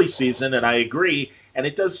called silly season, and I agree. And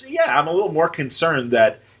it does. Yeah, I'm a little more concerned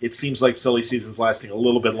that it seems like silly season's lasting a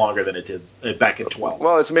little bit longer than it did back in 12.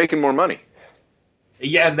 Well, it's making more money.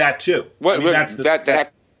 Yeah, and that too. Look,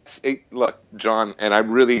 John,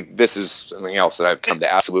 and this is something else that I've come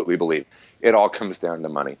to absolutely believe. It all comes down to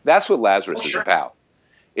money. That's what Lazarus is about.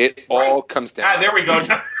 It all comes down. There we go.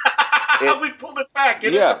 We pulled it back.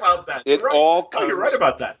 It is about that. You're right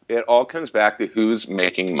about that. It all comes back to who's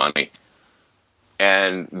making money.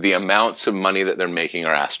 And the amounts of money that they're making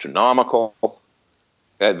are astronomical.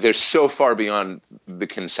 They're so far beyond the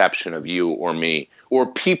conception of you or me or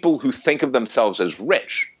people who think of themselves as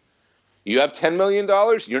rich. You have $10 million,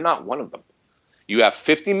 you're not one of them. You have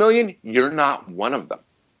 $50 million, you're not one of them.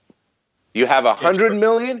 You have $100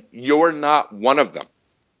 million, you're not one of them.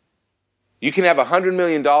 You can have $100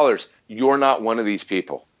 million, you're not one of these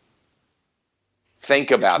people. Think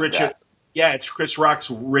about that. Yeah, it's Chris Rock's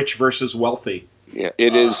rich versus wealthy. Yeah,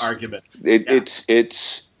 it is argument. It's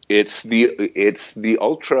the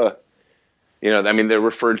ultra. They're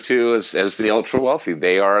referred to as the ultra wealthy.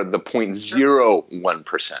 They are the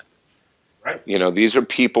 0.01%. Right. These are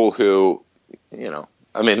people who, these are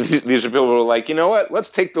people who are like, you know what? Let's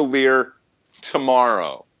take the Lear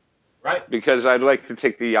tomorrow. Right. Because I'd like to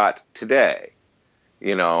take the yacht today.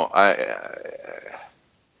 And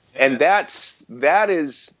that's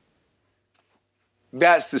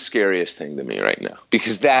the scariest thing to me right now,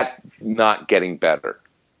 because that's not getting better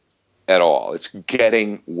at all. It's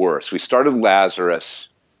getting worse. We started Lazarus,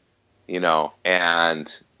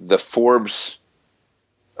 and the Forbes,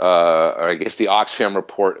 or I guess the Oxfam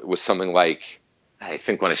report was something like, I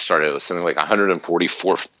think when I started, it was something like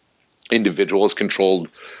 144 individuals controlled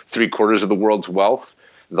 3/4 of the world's wealth.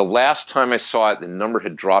 The last time I saw it, the number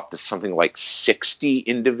had dropped to something like 60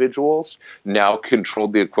 individuals now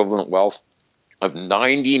controlled the equivalent wealth of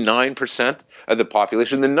 99% of the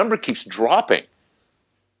population. The number keeps dropping.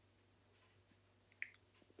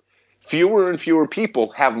 Fewer and fewer people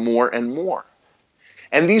have more and more.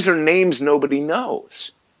 And these are names nobody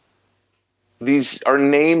knows. These are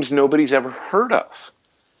names nobody's ever heard of.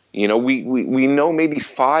 We know maybe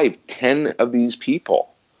 5, 10 of these people,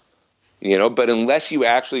 but unless you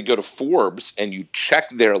actually go to Forbes and you check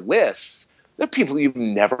their lists, they're people you've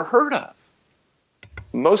never heard of.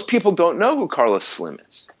 Most people don't know who Carlos Slim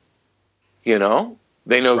is. They know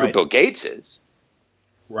who Bill Gates is.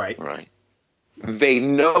 Right. They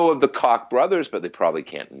know of the Koch brothers, but they probably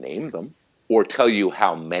can't name them or tell you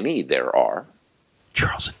how many there are.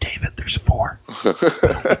 Charles and David, there's 4. But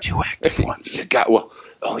only 2 active ones.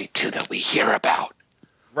 Only 2 that we hear about.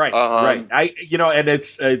 Right, right. And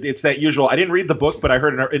it's that usual. I didn't read the book, but I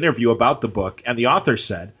heard an interview about the book, and the author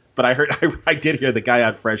said. But I did hear the guy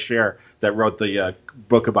on Fresh Air that wrote the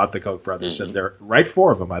book about the Koch brothers, and there are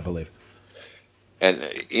 4 of them, I believe. And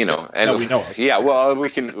that we know of. Yeah. Well,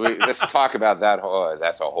 let's talk about that.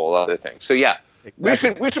 That's a whole other thing. So yeah,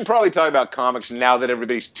 exactly. We should probably talk about comics now that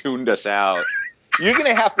everybody's tuned us out. You're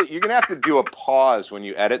gonna have to do a pause when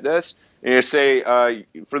you edit this, and you say,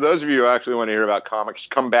 for those of you who actually want to hear about comics,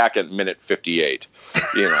 come back at minute 58.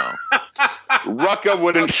 Rucka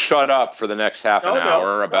wouldn't shut up for the next half an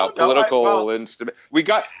hour about political instability.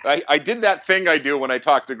 I did that thing I do when I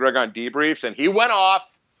talk to Greg on debriefs, and he went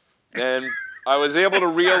off, and I was able to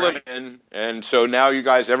reel him in. And so now you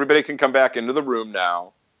guys, everybody can come back into the room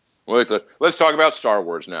now. Let's talk about Star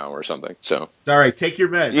Wars now or something. So it's all right. Take your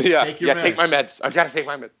meds. Yeah, take my meds. I've got to take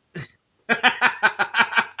my meds.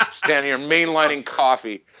 Standing here mainlining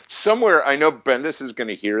coffee. Somewhere, I know Bendis is going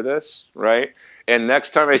to hear this, right? And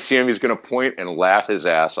next time I see him, he's going to point and laugh his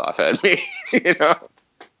ass off at me. You know?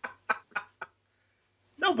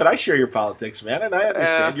 No, but I share your politics, man, and I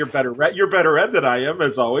understand you're better read than I am,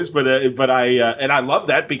 as always. But I love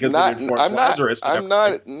that because it informs Lazarus. I'm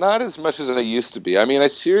not as much as I used to be. I mean, I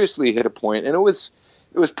seriously hit a point, and it was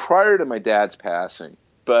prior to my dad's passing.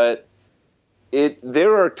 But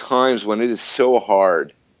there are times when it is so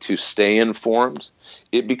hard to stay informed,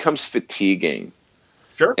 it becomes fatiguing.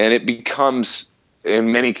 Sure. And it becomes,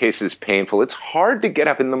 in many cases, painful. It's hard to get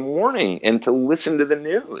up in the morning and to listen to the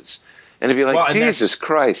news and to be like, Jesus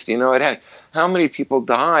Christ, how many people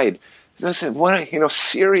died?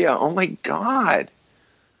 Syria, oh my God.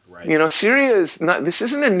 Right. Syria this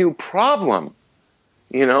isn't a new problem.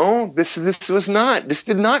 This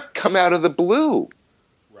did not come out of the blue.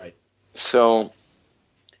 Right. So,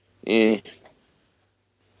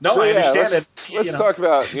 No, I understand it. Let's talk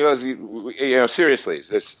about, seriously.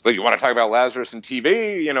 You want to talk about Lazarus and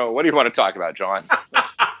TV? What do you want to talk about, John?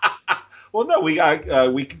 Well, no,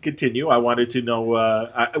 we can continue. I wanted to know.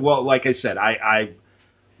 Like I said,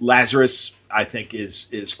 Lazarus I think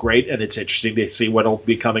is great, and it's interesting to see what'll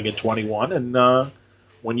be coming in 21. And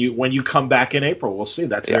when you come back in April, we'll see.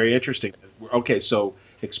 That's very interesting. Okay, so.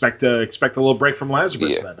 Expect a little break from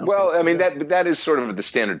Lazarus then. Okay. Well, I mean that is sort of the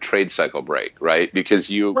standard trade cycle break, right?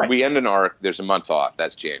 Because we end an arc, there's a month off,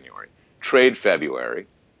 that's January. Trade February,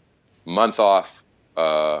 month off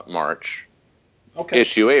March,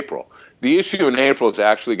 issue April. The issue in April is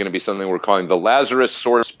actually going to be something we're calling the Lazarus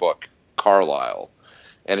Source Book, Carlisle.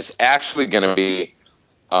 And it's actually going to be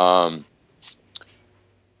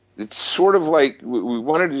it's sort of like we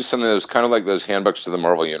wanted to do something that was kind of like those handbooks to the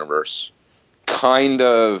Marvel Universe. Kind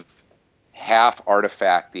of half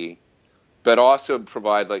artifacty, but also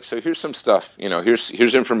provide so here's some stuff,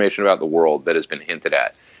 here's information about the world that has been hinted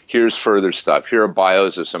at. Here's further stuff. Here are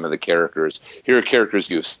bios of some of the characters. Here are characters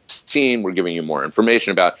you've seen. We're giving you more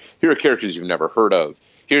information about. Here are characters you've never heard of.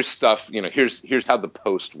 Here's stuff, here's how the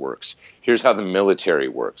Post works. Here's how the military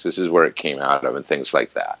works. This is where it came out of and things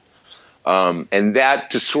like that. And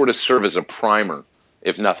that to sort of serve as a primer,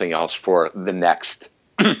 if nothing else, for the next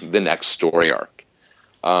story arc.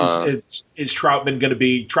 Is Troutman going to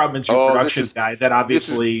be Troutman's your production guy? That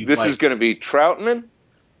obviously this is going to be Troutman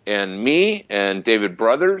and me and David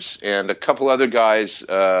Brothers and a couple other guys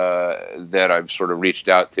that I've sort of reached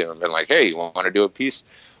out to and been like, hey, you want to do a piece?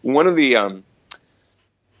 One of the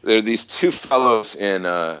there are these two fellows in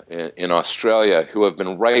Australia who have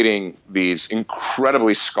been writing these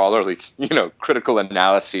incredibly scholarly, critical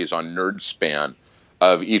analyses on Nerdspan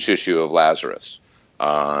of each issue of Lazarus.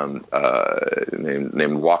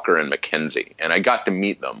 Named Walker and Mackenzie, and I got to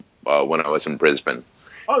meet them when I was in Brisbane.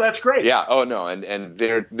 Oh, that's great. Yeah. Oh no, and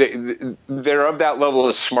they're of that level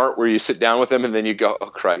of smart where you sit down with them and then you go, oh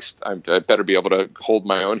Christ, I better be able to hold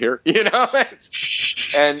my own here,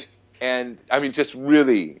 and I mean just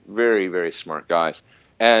really very very smart guys.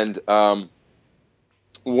 And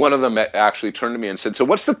one of them actually turned to me and said, "So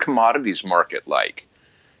what's the commodities market like?"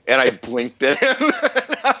 And I blinked at him.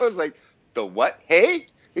 And I was like, the what? Hey?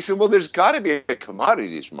 He said, well, there's got to be a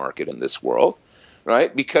commodities market in this world,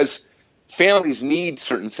 right? Because families need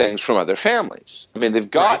certain things from other families. I mean, they've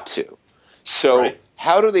got to. So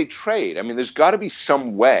how do they trade? I mean, there's got to be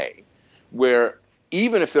some way where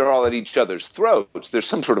even if they're all at each other's throats, there's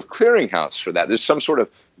some sort of clearinghouse for that. There's some sort of,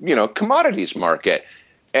 commodities market.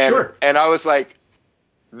 And, and I was like,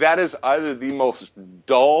 that is either the most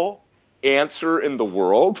dull answer in the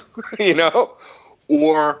world,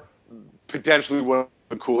 or potentially one of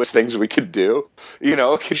the coolest things we could do. You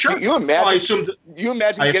imagine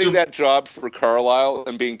getting that job for Carlisle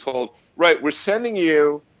and being told, right, we're sending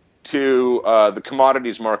you to the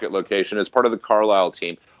commodities market location as part of the Carlisle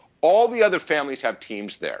team. All the other families have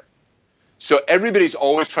teams there. So everybody's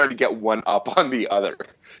always trying to get one up on the other.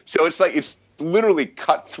 So it's literally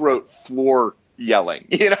cutthroat floor yelling,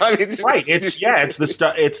 right? It's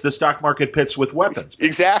the stock market pits with weapons.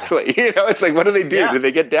 Exactly. It's like, what do they do? Yeah. Do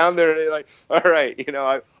they get down there and they're like, all right,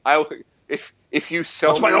 if you sell,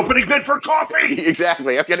 what's my opening bid for coffee?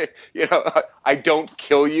 Exactly. I'm gonna, I don't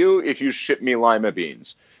kill you if you ship me lima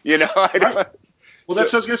beans. Well,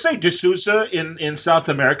 that's what I was gonna say. D'Souza in South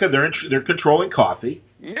America, they're controlling coffee.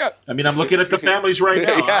 Yeah. I mean, I'm looking at the families right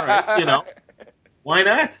now. Yeah. All right, why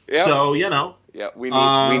not? Yeah. So, Yeah, we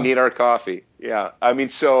need our coffee. Yeah. I mean,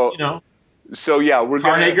 so yeah, we're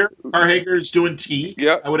Carhager's doing tea.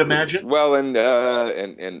 Yeah, I would imagine. Well, and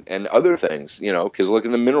other things, because look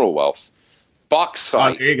at the mineral wealth,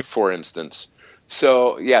 bauxite, for instance.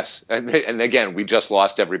 So yes, and again, we just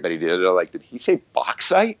lost everybody. They're like, did he say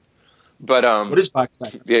bauxite? But what is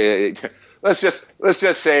bauxite? Let's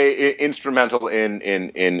just say instrumental in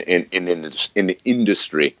the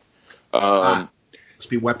industry. Must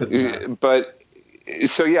be weapons. But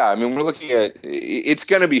so yeah, I mean, we're looking at it's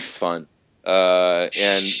going to be fun.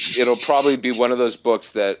 And it'll probably be one of those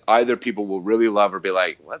books that either people will really love or be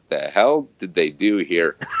like, what the hell did they do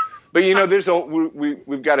here? But,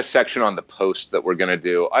 we've got a section on the Post that we're going to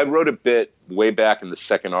do. I wrote a bit way back in the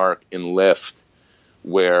second arc in Lift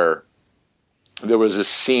where there was a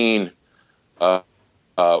scene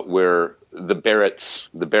where the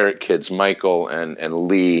Barrett kids, Michael and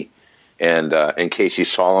Lee, and Casey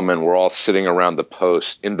Solomon were all sitting around the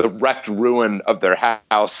Post in the wrecked ruin of their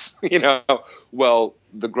house, Well,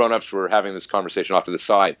 the grown-ups were having this conversation off to the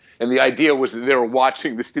side. And the idea was that they were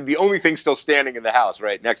watching this. The only thing still standing in the house,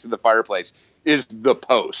 right next to the fireplace, is the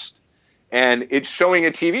Post. And it's showing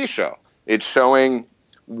a TV show. It's showing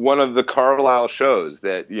one of the Carlisle shows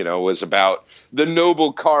that, was about the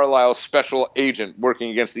noble Carlisle special agent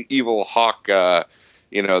working against the evil Hawk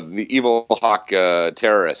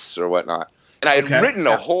terrorists or whatnot. And I had written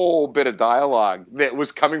a whole bit of dialogue that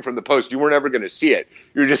was coming from the Post. You weren't ever going to see it.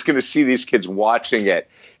 You were just going to see these kids watching it.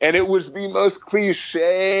 And it was the most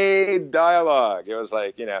cliched dialogue. It was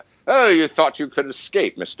like, oh, you thought you could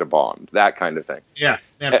escape, Mr. Bond, that kind of thing. Yeah,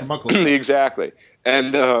 man from Uncle. Exactly.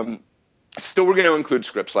 And still we're going to include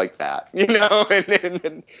scripts like that,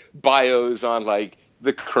 and bios on like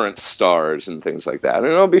the current stars and things like that. And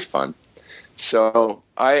it'll be fun. So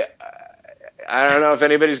I don't know if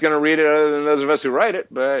anybody's going to read it other than those of us who write it,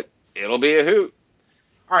 but it'll be a hoot.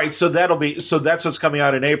 All right, so that's what's coming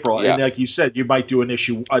out in April, yeah. And like you said, you might do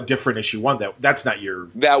a different issue 1. That's not your.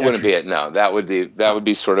 That wouldn't be it. No, that would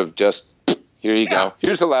be sort of just here you go.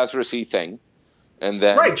 Here's a Lazarus-y thing, and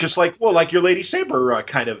then right, just like your Lady Saber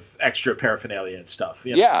kind of extra paraphernalia and stuff.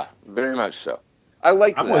 Yeah, very much so. I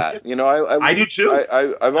like that. I do too.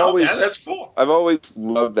 I've always that's cool. I've always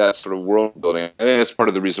loved that sort of world building. I think that's part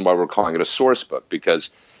of the reason why we're calling it a source book,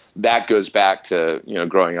 because that goes back to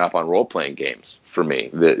growing up on role playing games for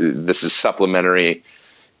me. This is supplemental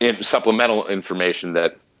information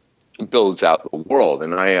that builds out the world,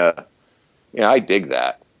 and I dig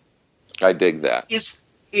that. I dig that.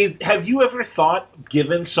 Have you ever thought,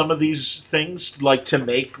 given some of these things, like to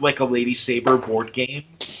make like a Lady Saber board game?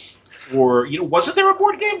 Or wasn't there a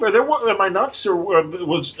board game? Or am I nuts? Or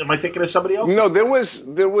am I thinking of somebody else? No, there was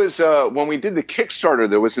when we did the Kickstarter,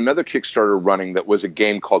 there was another Kickstarter running that was a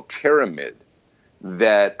game called Pyramid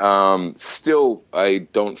that still I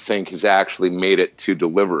don't think has actually made it to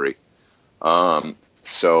delivery.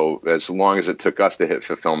 So as long as it took us to hit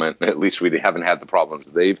fulfillment, at least we haven't had the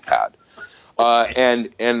problems they've had.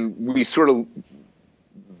 And we sort of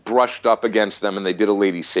brushed up against them, and they did a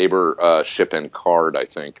Lady Saber ship-in card, I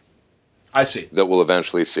think. I see. That we'll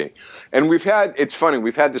eventually see. And it's funny,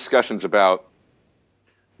 we've had discussions about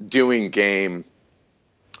doing game,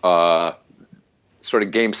 sort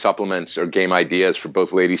of game supplements or game ideas for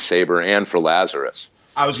both Lady Saber and for Lazarus.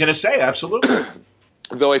 I was going to say, absolutely.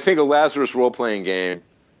 Though I think a Lazarus role-playing game,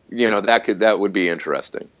 that would be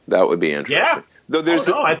interesting. That would be interesting. Yeah.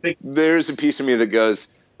 Though I think there's a piece of me that goes,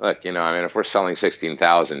 look, if we're selling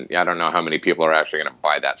 16,000, I don't know how many people are actually going to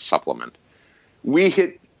buy that supplement. We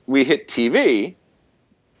hit TV,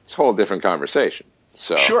 it's a whole different conversation.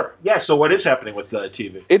 So sure. Yeah, so what is happening with the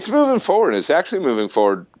TV? It's moving forward. It's actually moving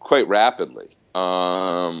forward quite rapidly.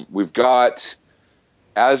 We've got,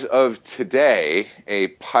 as of today, a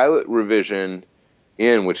pilot revision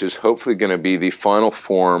which is hopefully going to be the final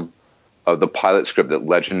form of the pilot script that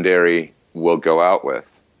Legendary will go out with.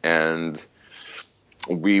 And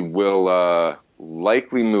we will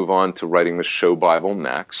likely move on to writing the show Bible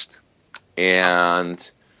next.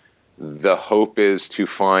 And the hope is to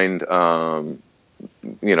find a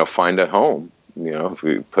home. If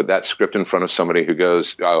we put that script in front of somebody who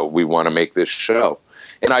goes, oh, we want to make this show.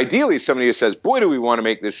 And ideally somebody who says, boy, do we want to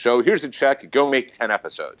make this show. Here's a check. Go make 10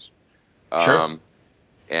 episodes. Sure.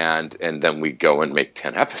 And then we go and make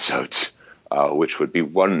 10 episodes, which would be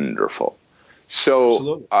wonderful.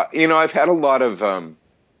 So, I've had a lot of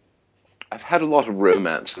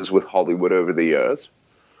romances with Hollywood over the years.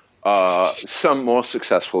 Some more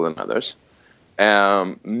successful than others.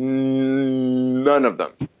 None of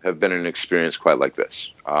them have been an experience quite like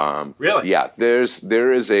this. Really? Yeah. There is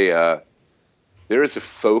a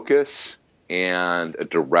focus and a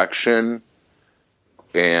direction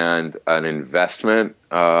and an investment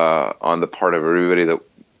on the part of everybody that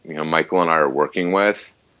Michael and I are working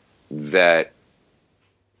with that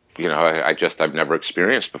I've never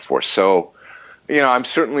experienced before. So I'm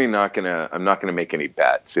certainly not gonna make any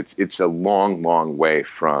bets. It's a long way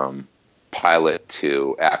from pilot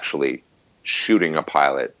to actually shooting a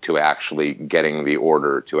pilot to actually getting the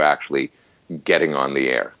order to actually getting on the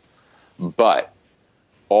air. But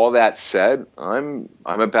all that said, I'm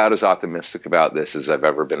about as optimistic about this as I've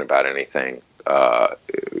ever been about anything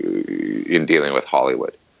in dealing with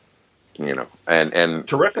Hollywood. And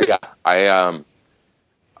terrific. Yeah,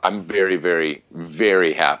 I'm very, very,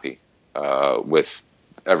 very happy with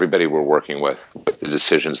everybody we're working with the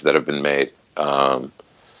decisions that have been made.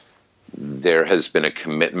 There has been a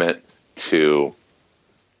commitment to,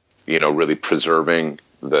 really preserving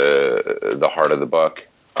the heart of the book,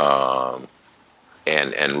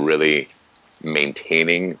 and really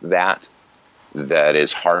maintaining that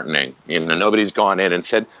is heartening. Nobody's gone in and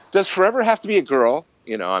said, "Does Forever have to be a girl?"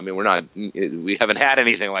 We haven't had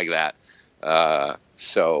anything like that.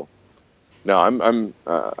 So, no, I'm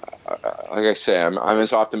like I say, I'm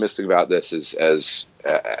as optimistic about this as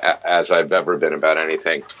I've ever been about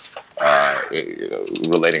anything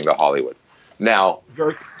relating to Hollywood. Now,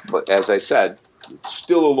 but as I said, it's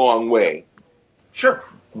still a long way. Sure.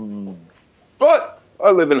 But I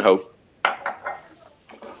live in hope.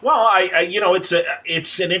 Well,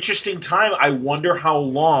 it's an interesting time. I wonder how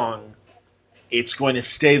long it's going to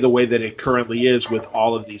stay the way that it currently is with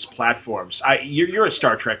all of these platforms. You're a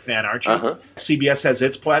Star Trek fan, aren't you? Uh-huh. CBS has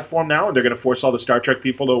its platform now, and they're going to force all the Star Trek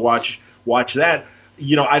people to watch that.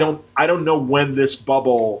 I don't know when this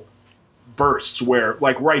bubble bursts. Where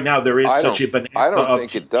right now there is such a bonanza of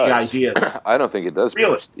TV ideas. I don't think it does.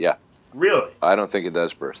 Really? Burst. Yeah. Really? I don't think it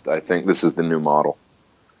does burst. I think this is the new model.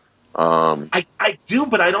 I do,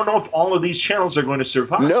 but I don't know if all of these channels are going to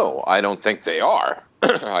survive. No, I don't think they are.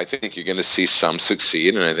 I think you're going to see some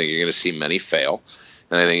succeed, and I think you're going to see many fail,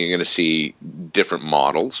 and I think you're going to see different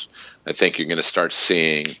models. I think you're going to start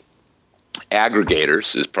seeing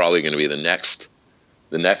aggregators is probably going to be the next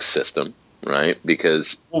system, right?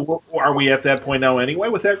 Because are we at that point now anyway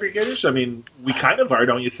with aggregators? I mean, we kind of are,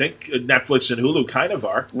 don't you think? Netflix and Hulu kind of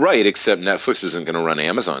are. Right, except Netflix isn't going to run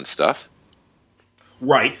Amazon stuff.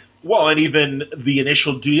 Right. Well, and even the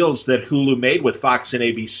initial deals that Hulu made with Fox and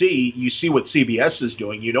ABC, you see what CBS is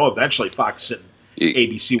doing. Eventually Fox and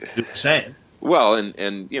ABC will do the same. Well,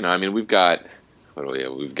 and we've got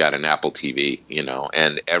we've got an Apple TV,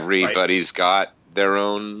 and everybody's got their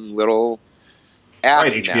own little app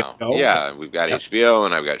now. HBO. Yeah, we've got HBO,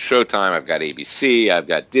 and I've got Showtime, I've got ABC, I've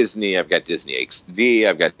got Disney, I've got Disney XD,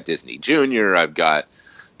 I've got Disney Junior, I've got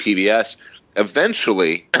PBS.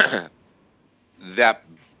 Eventually, that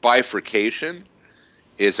bifurcation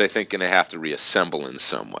is, I think, going to have to reassemble in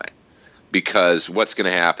some way, because what's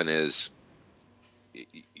going to happen is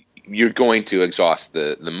you're going to exhaust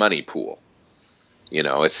the money pool.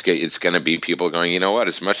 It's going to be people going,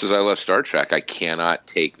 as much as I love Star Trek, I cannot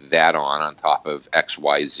take that on top of X,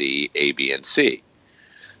 Y, Z, A, B, and C.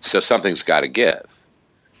 So something's got to give,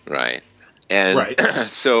 right? And right.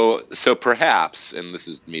 so perhaps, and this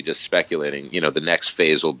is me just speculating, the next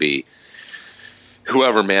phase will be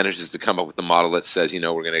whoever manages to come up with the model that says, we're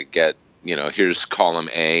going to get, here's column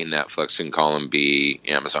A, Netflix, and column B,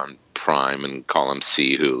 Amazon Prime, and column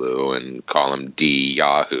C, Hulu, and column D,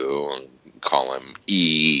 Yahoo, and column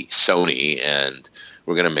E, Sony, and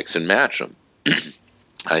we're going to mix and match them.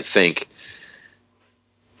 I think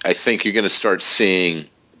you're going to start seeing,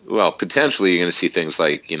 potentially you're going to see things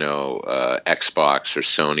like, Xbox or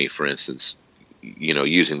Sony, for instance,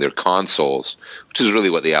 using their consoles, which is really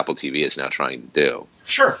what the Apple TV is now trying to do.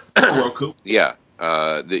 Sure. Roku. Yeah.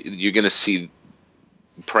 You're going to see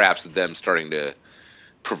perhaps them starting to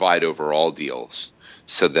provide overall deals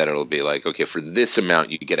so that it'll be like, okay, for this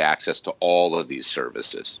amount, you get access to all of these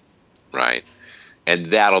services, right? And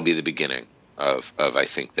that'll be the beginning of I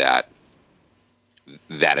think, that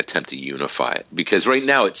attempt to unify it. Because right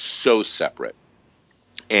now it's so separate,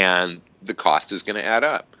 and the cost is going to add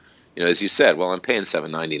up. As you said, I'm paying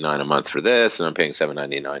 $7.99 a month for this, and I'm paying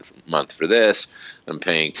 $7.99 a month for this. I'm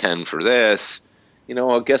paying $10 for this.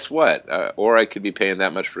 Guess what? Or I could be paying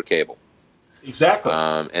that much for cable. Exactly.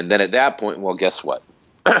 And then at that point, guess what?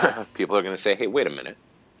 People are going to say, "Hey, wait a minute."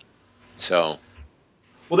 So,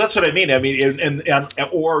 well, that's what I mean. I mean, and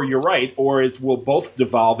or you're right, or it will both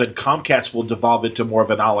devolve, and Comcast will devolve into more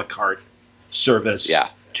of an a la carte service. Yeah.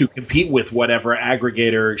 to compete with whatever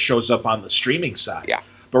aggregator shows up on the streaming side. Yeah.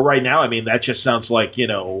 But right now, I mean, that just sounds like,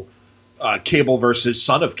 cable versus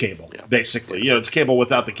son of cable, basically. It's cable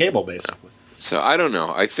without the cable, basically. So I don't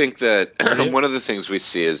know. I think that one of the things we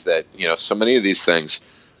see is that, so many of these things,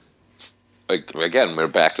 like, again, we're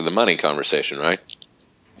back to the money conversation, right?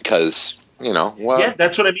 Because, Yeah,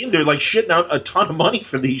 that's what I mean. They're like shitting out a ton of money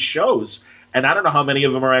for these shows. And I don't know how many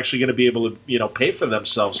of them are actually going to be able to, pay for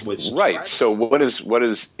themselves with subscribers. Right. So what does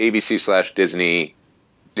ABC/Disney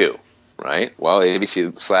do? Right. Well,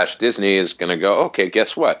 ABC/Disney is going to go, okay,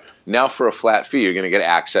 guess what? Now for a flat fee, you're going to get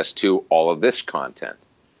access to all of this content.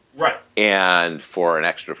 Right. And for an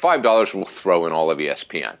extra $5, we'll throw in all of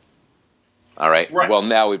ESPN. All right. Well,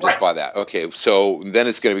 now we've just bought that. Okay. So then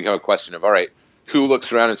it's going to become a question of, all right, who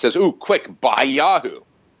looks around and says, ooh, quick, buy Yahoo,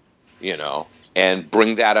 and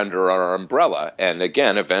bring that under our umbrella. And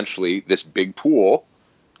again, eventually this big pool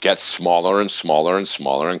gets smaller and smaller and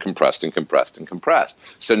smaller and compressed and compressed and compressed.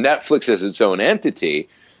 So Netflix as its own entity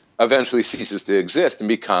eventually ceases to exist and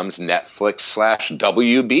becomes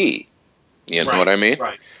Netflix/WB. You know what I mean?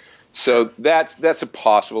 Right. So that's a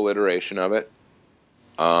possible iteration of it.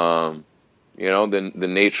 The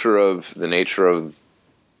nature of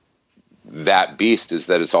that beast is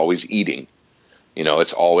that it's always eating.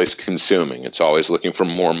 It's always consuming. It's always looking for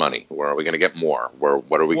more money. Where are we going to get more?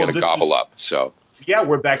 What are we going to gobble up? So yeah,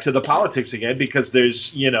 we're back to the politics again because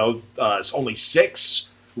there's only 6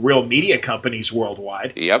 real media companies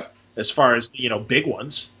worldwide. Yep. As far as big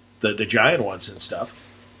ones, the giant ones and stuff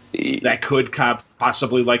that could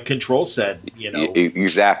possibly, like Control said,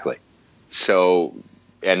 exactly. So.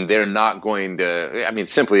 And they're not going to. I mean,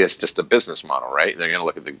 simply it's just a business model, right? They're going to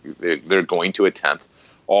look at they're going to attempt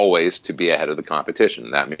always to be ahead of the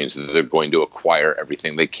competition. That means that they're going to acquire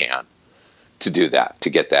everything they can to do that,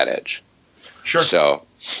 to get that edge. Sure. So,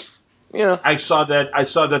 I saw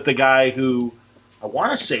that the guy who, I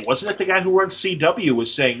want to say, wasn't it the guy who runs CW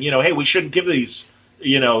was saying, hey, we shouldn't give these,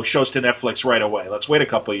 shows to Netflix right away. Let's wait a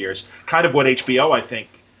couple of years. Kind of what HBO, I think,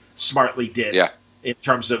 smartly did. Yeah. In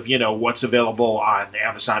terms of, what's available on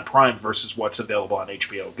Amazon Prime versus what's available on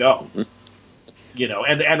HBO Go.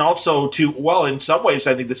 Mm-hmm. And also in some ways,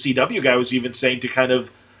 I think the CW guy was even saying to kind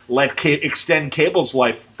of extend cable's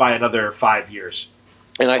life by another 5 years.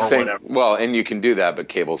 And I think, whatever. And you can do that, but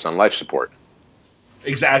cable's on life support.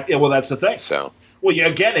 Exactly. Well, that's the thing. So. Well,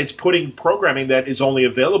 again, it's putting programming that is only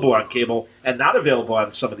available on cable and not available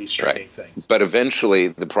on some of these streaming things. But eventually,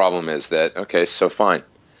 the problem is that, okay, so fine.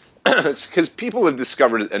 Because people have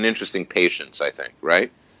discovered an interesting patience, I think,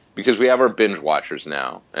 right? Because we have our binge watchers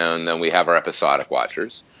now, and then we have our episodic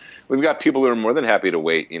watchers. We've got people who are more than happy to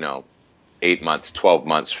wait, 8 months, 12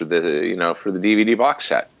 months for the, for the DVD box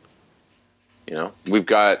set. We've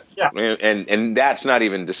got, and that's not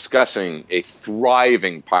even discussing a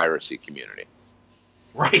thriving piracy community.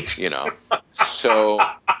 Right. So,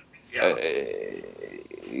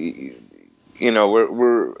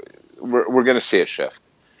 we're going to see a shift.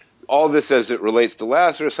 All this as it relates to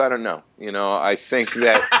Lazarus, I don't know. I think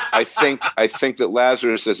that I think that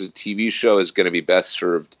Lazarus as a TV show is going to be best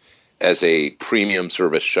served as a premium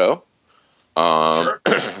service show. Sure.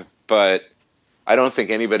 But I don't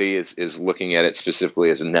think anybody is looking at it specifically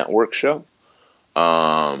as a network show.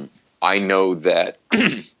 I know that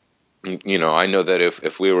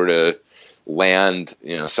if we were to land,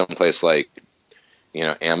 someplace like,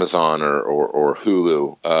 Amazon or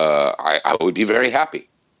Hulu, I would be very happy.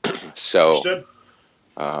 So, understood.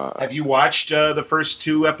 Have you watched the first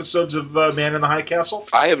 2 episodes of Man in the High Castle?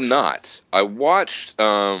 I have not. I watched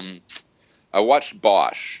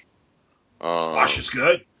Bosch. Bosch is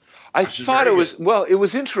good. I thought it was good. It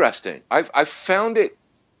was interesting. I found it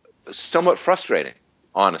somewhat frustrating,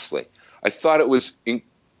 honestly. I thought it was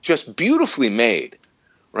just beautifully made.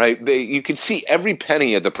 Right? You could see every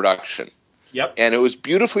penny of the production. Yep. And it was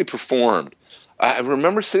beautifully performed. I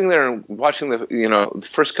remember sitting there and watching the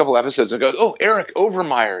first couple episodes and go, oh, Eric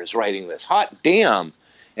Overmyer is writing this. Hot damn.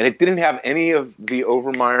 And it didn't have any of the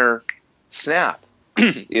Overmyer snap.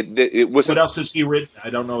 It wasn't. What else has he written? I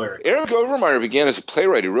don't know, Eric. Eric Overmyer began as a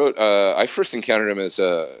playwright. He wrote, I first encountered him as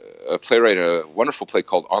a playwright, a wonderful play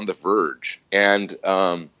called On the Verge. And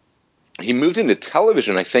he moved into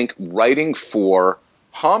television, I think, writing for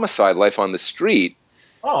Homicide, Life on the Street.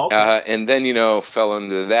 Oh, okay. And then, fell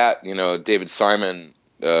into that, David Simon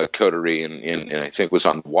coterie and I think was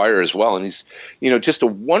on The Wire as well. And he's, just a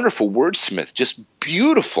wonderful wordsmith, just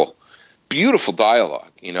beautiful, beautiful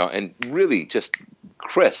dialogue, and really just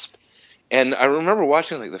crisp. And I remember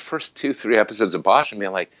watching like the first 2-3 episodes of Bosch and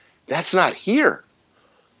being like, that's not here.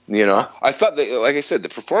 I thought that, like I said, the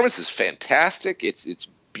performance is fantastic. It's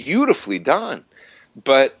beautifully done.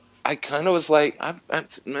 But I kind of was like, I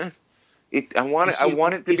want it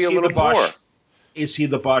to be a little more. Is he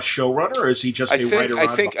the boss showrunner, or is he just a writer? I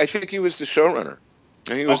think he was the showrunner. I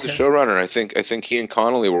think he was the showrunner. I think he and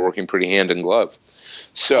Connolly were working pretty hand in glove.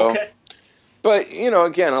 So, but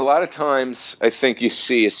again, a lot of times I think you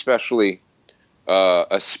see, especially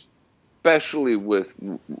with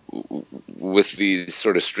these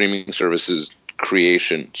sort of streaming services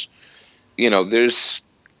creations, there's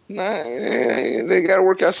they got to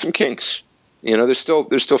work out some kinks. They're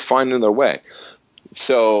still finding their way.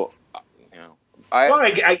 So.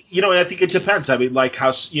 I think it depends. I mean, like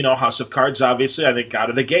House of Cards, obviously, I think out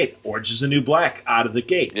of the gate. Orange is the New Black, out of the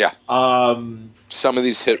gate. Yeah. Some of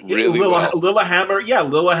these hit really well.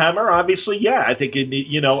 Lillehammer, obviously, yeah. I think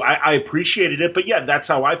I appreciated it, but yeah, that's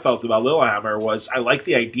how I felt about Lillehammer. Was I like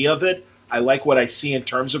the idea of it? I like what I see in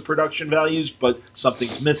terms of production values, but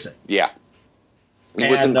something's missing. Yeah. It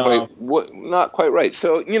wasn't not quite right.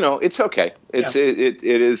 So it's okay. It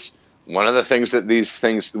is. One of the things that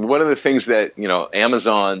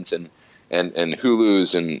Amazons and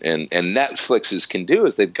Hulu's and Netflix's can do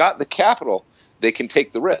is they've got the capital, they can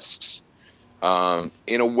take the risks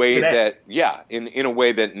in a way in a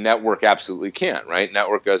way that network absolutely can't. Right?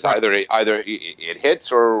 Network goes either it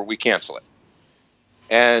hits or we cancel it.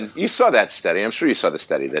 And you saw that study. I'm sure you saw the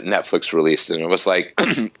study that Netflix released, and it was like,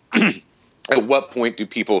 at what point do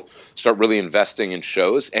people start really investing in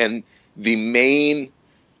shows? And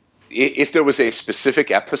if there was a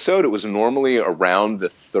specific episode, it was normally around the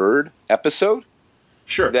third episode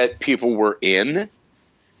that people were in.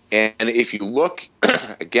 And if you look,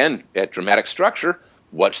 again, at dramatic structure,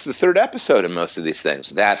 what's the third episode in most of these things?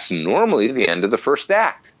 That's normally the end of the first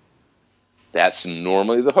act. That's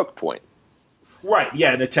normally the hook point. Right,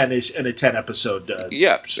 yeah, in a 10 episode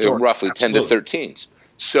story. Roughly 10 to 13.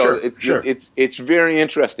 So it's very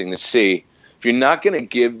interesting to see. If you're not going to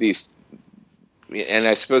give these, and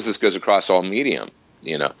I suppose this goes across all medium,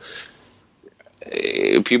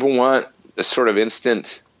 people want a sort of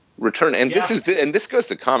instant return. And this goes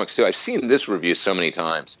to comics too. I've seen this review so many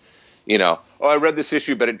times. I read this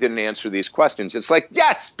issue, but it didn't answer these questions. It's like,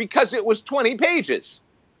 yes, because it was 20 pages.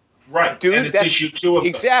 Right, dude. And it's issue 2 of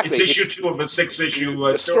exactly. It's issue 2 of a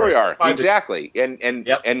 6-issue story arc. Exactly. And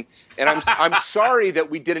I'm sorry that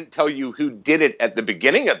we didn't tell you who did it at the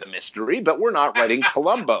beginning of the mystery, but we're not writing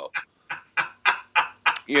Columbo.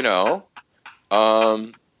 I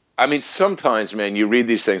mean, sometimes, man, you read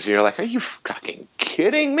these things and you're like, are you fucking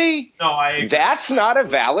kidding me? No, that's not a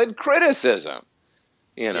valid criticism,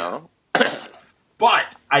 But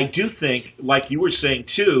I do think, like you were saying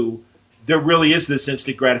too, there really is this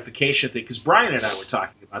instant gratification thing, because Brian and I were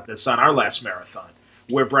talking about this on our last marathon,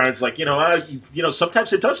 where Brian's like,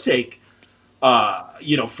 sometimes it does take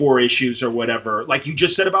 4 issues or whatever, like you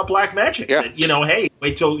just said about Black Magick. Yeah. That, hey,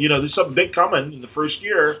 wait till there's something big coming in the first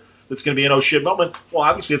year that's going to be an oh shit moment. Well,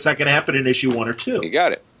 obviously it's not going to happen in issue 1 or 2. You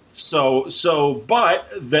got it. But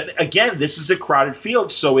then again, this is a crowded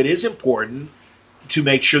field, so it is important to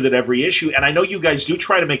make sure that every issue, and I know you guys do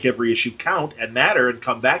try to make every issue count and matter and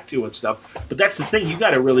come back to and stuff, but that's the thing, you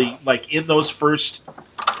got to really, like, in those first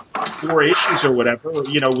 4 issues or whatever,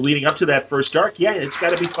 leading up to that first arc, it's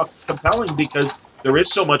got to be fucking compelling, because there is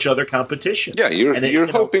so much other competition. Yeah, you're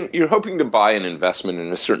hoping to buy an investment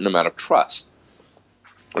in a certain amount of trust,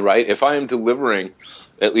 right? If I am delivering,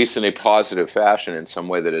 at least in a positive fashion, in some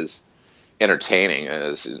way that is entertaining,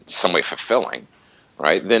 is in some way fulfilling,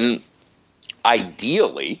 right? Then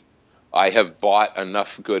ideally, I have bought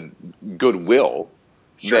enough goodwill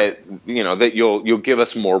that that you'll give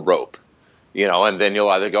us more rope, and then you'll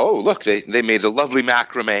either go, oh look, they made a lovely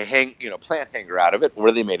macrame plant hanger out of it,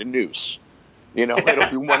 or they made a noose. It'll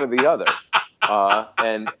be one or the other,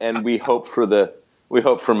 and we hope for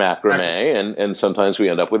macrame, and sometimes we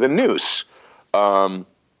end up with a noose. But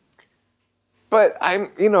I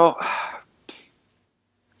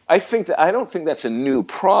don't think that's a new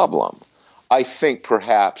problem. I think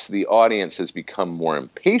perhaps the audience has become more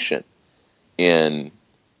impatient in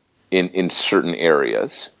certain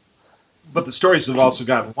areas. But the stories have also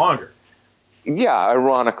gotten longer. Yeah,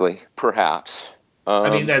 ironically, perhaps.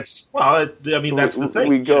 That's the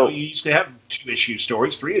thing. You used to have 2-issue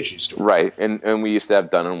stories, 3-issue stories. Right, and we used to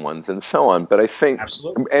have done-in-ones and so on. But I think,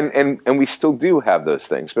 absolutely, and we still do have those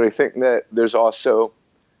things. But I think that there's also,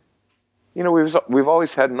 we've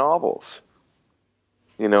always had novels.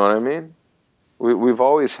 You know what I mean? We've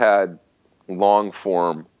always had long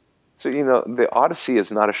form. So, the Odyssey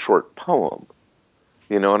is not a short poem.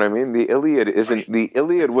 You know what I mean? The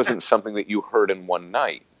Iliad wasn't something that you heard in one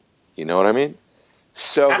night. You know what I mean?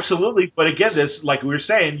 So absolutely, but again, this, like we were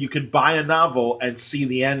saying, you could buy a novel and see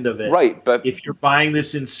the end of it. right, but if you're buying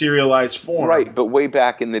this in serialized form, right, but way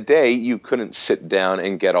back in the day, you couldn't sit down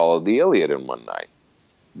and get all of the Iliad in one night.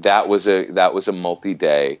 That was a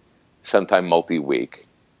multi-day, sometime multi-week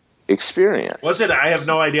experience. Was it? I have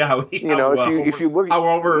no idea how if you look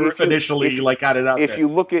initially got it out. If you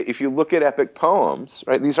look at epic poems,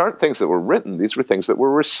 right? These aren't things that were written; these were things that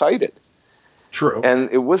were recited. True. And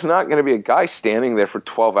it was not going to be a guy standing there for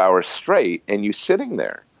 12 hours straight and you sitting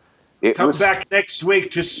there. Come back next week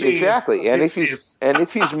to see exactly. And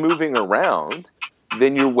if he's moving around,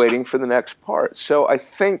 then you're waiting for the next part. So I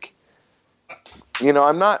think,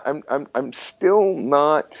 I'm still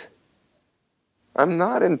not. I'm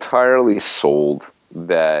not entirely sold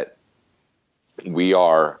that we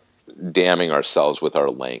are damning ourselves with our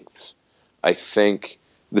lengths. I think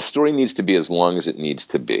the story needs to be as long as it needs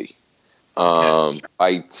to be.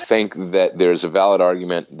 I think that there's a valid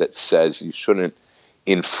argument that says you shouldn't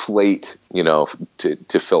inflate,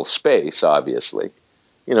 to fill space, obviously,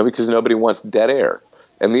 because nobody wants dead air.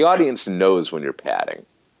 And the audience knows when you're padding.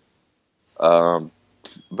 But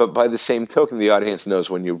by the same token, the audience knows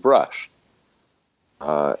when you've rushed.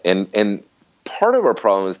 And part of our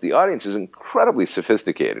problem is the audience is incredibly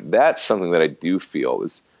sophisticated. That's something that I do feel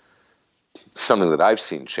is something that I've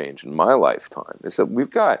seen change in my lifetime, is that we've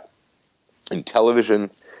got in television,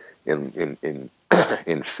 in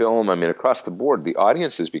film, I mean, across the board, the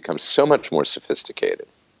audience has become so much more sophisticated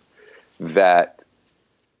that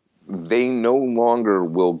they no longer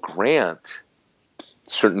will grant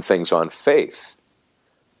certain things on faith.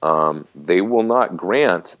 They will not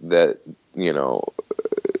grant that, a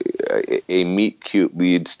meet cute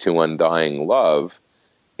leads to undying love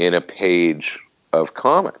in a page of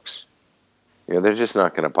comics. They're just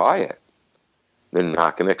not going to buy it. They're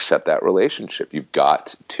not going to accept that relationship. You've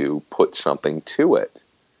got to put something to it,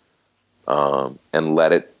 and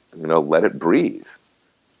let it breathe,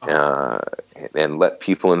 and let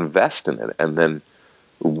people invest in it, and then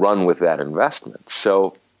run with that investment.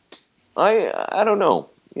 So, I don't know.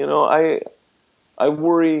 I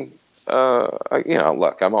worry.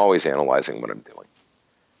 Look, I'm always analyzing what I'm doing.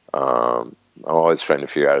 I'm always trying to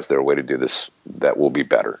figure out, is there a way to do this that will be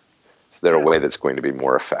better? Is there a way that's going to be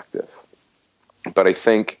more effective? But I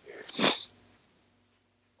think,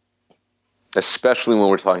 especially when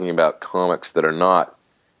we're talking about comics that are not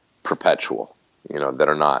perpetual, that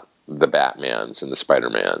are not the Batmans and the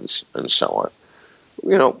Spider-Mans and so on,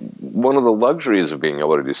 one of the luxuries of being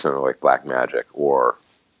able to do something like Black Magick or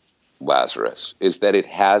Lazarus is that it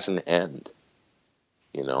has an end.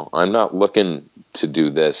 I'm not looking to do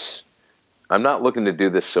this. I'm not looking to do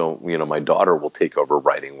this so, my daughter will take over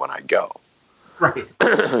writing when I go. Right.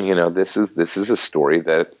 This is a story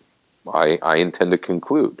that I intend to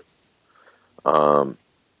conclude. And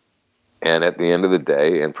at the end of the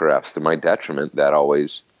day, and perhaps to my detriment, that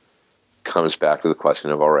always comes back to the question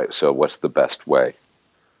of, all right, so what's the best way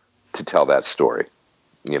to tell that story?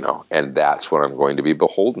 And that's what I'm going to be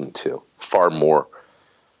beholden to, far more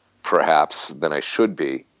perhaps than I should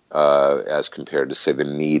be, as compared to, say, the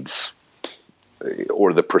needs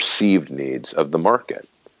or the perceived needs of the market.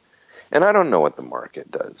 And I don't know what the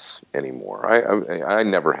market does anymore. I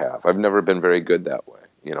never have. I've never been very good that way.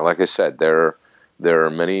 Like I said, there are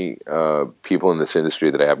many people in this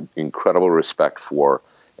industry that I have incredible respect for,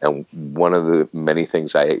 and one of the many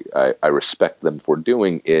things I respect them for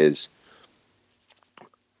doing is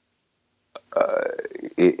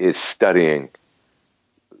studying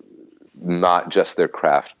not just their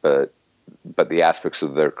craft, but the aspects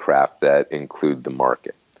of their craft that include the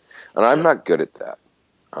market. And I'm not good at that.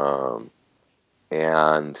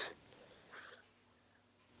 And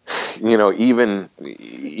even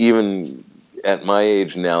at my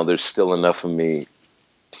age now, there's still enough of me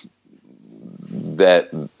that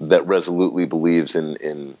resolutely believes in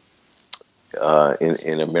a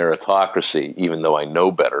meritocracy, even though I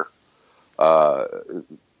know better,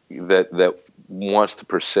 that wants to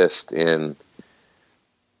persist in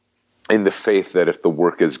the faith that if the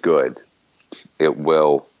work is good, it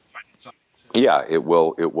will. Yeah, it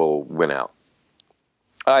will win out.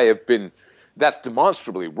 I have been. That's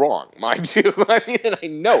demonstrably wrong, mind you. I mean, and I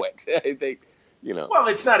know it. I think, Well,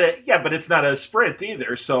 it's not but it's not a sprint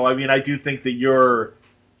either. So, I mean, I do think that you've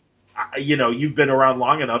been around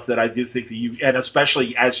long enough that I do think that and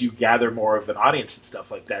especially as you gather more of an audience and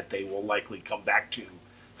stuff like that, they will likely come back to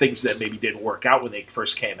things that maybe didn't work out when they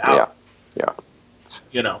first came out. Yeah.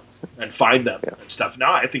 And find them and stuff.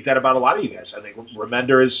 No, I think that about a lot of you guys. I think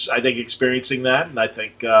Remender is, experiencing that, and I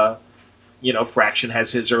think, Fraction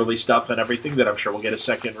has his early stuff and everything that I'm sure we'll get a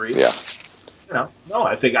second read. Yeah. No,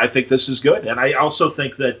 I think this is good, and I also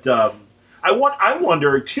think that I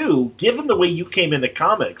wonder too, given the way you came into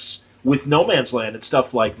comics with No Man's Land and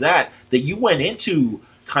stuff like that, that you went into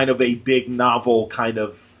kind of a big novel kind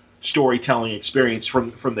of storytelling experience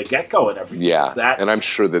from the get go and everything. Yeah, that, and I'm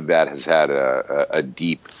sure that has had a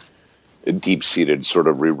deep seated sort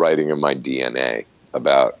of rewriting of my DNA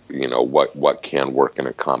about what can work in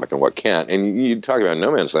a comic and what can't. And you talk about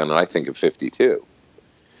No Man's Land, and I think of 52.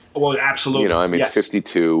 Well, absolutely. Yes.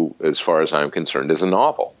 52, as far as I'm concerned, is a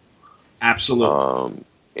novel. Absolutely.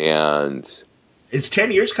 And is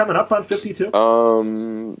 10 years coming up on 52?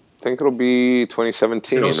 I think it'll be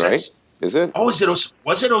 2017, right? Is it? Oh, was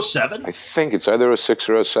it 07? I think it's either 06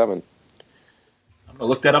 or 07. I'm gonna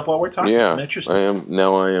look that up while we're talking. Yeah, I'm interested. I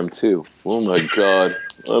am too. Oh my God,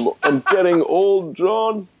 I'm getting old,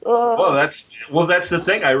 John. Well, that's the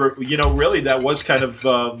thing. Really, that was kind of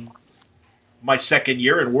my second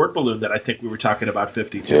year in Word Balloon that I think we were talking about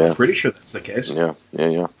 52. Yeah. I'm pretty sure that's the case. Yeah.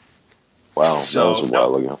 Wow, that was a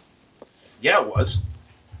while ago. Yeah, it was.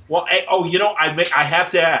 Well, I have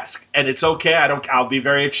to ask, and it's okay. I'll be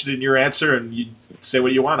very interested in your answer, and you say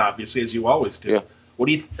what you want, obviously, as you always do. Yeah. What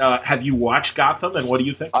do you have you watched Gotham, and what do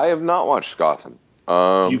you think? I have not watched Gotham.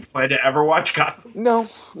 Do you plan to ever watch Gotham? No,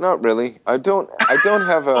 not really. I don't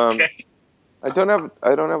have okay. I don't have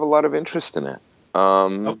a lot of interest in it.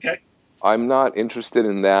 Okay. I'm not interested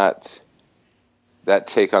in that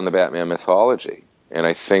take on the Batman mythology, and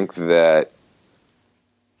I think that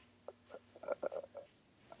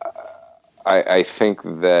I think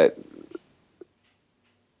that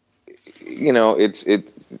it's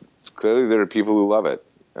clearly there are people who love it,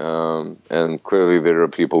 and clearly there are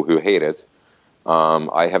people who hate it.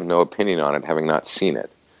 I have no opinion on it, having not seen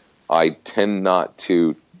it. I tend not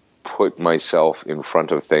to put myself in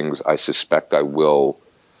front of things I suspect I will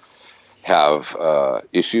have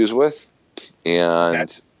issues with.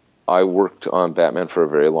 And I worked on Batman for a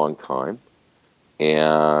very long time,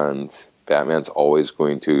 and Batman's always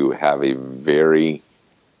going to have a very,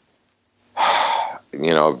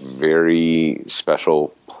 very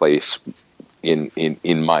special place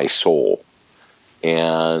in my soul.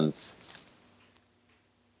 And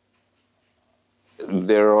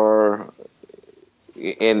there are,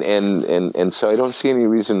 and so I don't see any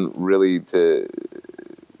reason really to,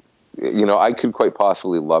 I could quite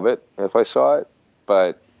possibly love it if I saw it,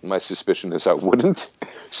 but my suspicion is I wouldn't.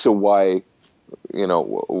 So why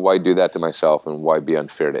do that to myself, and why be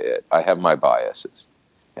unfair to it? I have my biases,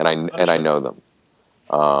 and I know them.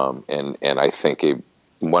 And I think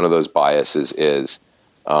one of those biases is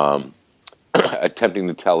attempting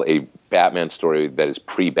to tell a Batman story that is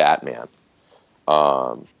pre-Batman,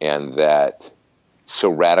 and that so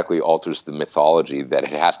radically alters the mythology that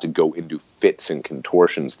it has to go into fits and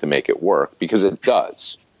contortions to make it work, because it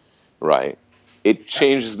does, right? It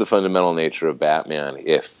changes the fundamental nature of Batman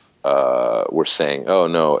if we're saying, oh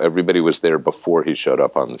no, everybody was there before he showed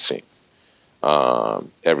up on the scene.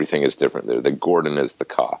 Everything is different there. That Gordon is the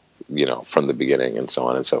cop, from the beginning, and so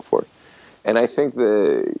on and so forth. And I think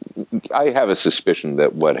I have a suspicion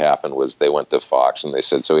that what happened was they went to Fox and they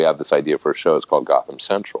said, so we have this idea for a show, it's called Gotham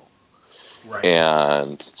Central. Right.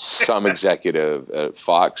 And some executive at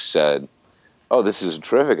Fox said, oh, this is a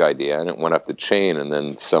terrific idea, and it went up the chain, and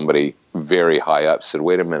then somebody very high up said,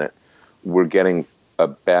 wait a minute, we're getting a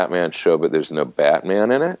Batman show, but there's no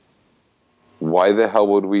Batman in it? Why the hell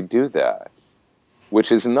would we do that?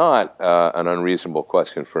 Which is not an unreasonable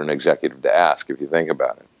question for an executive to ask, if you think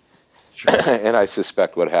about it. Sure. And I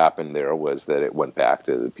suspect what happened there was that it went back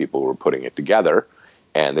to the people who were putting it together,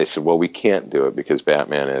 and they said, well, we can't do it because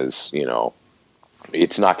Batman is,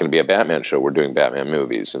 it's not going to be a Batman show. We're doing Batman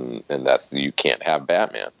movies, and you can't have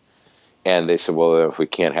Batman. And they said, well, if we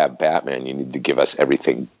can't have Batman, you need to give us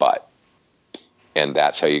everything but. And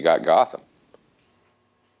that's how you got Gotham.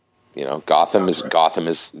 Gotham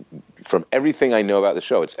is, from everything I know about the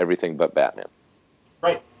show, it's everything but Batman.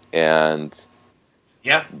 Right. And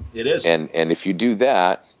yeah, it is. And if you do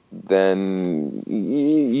that, then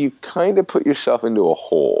you kind of put yourself into a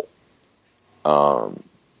hole,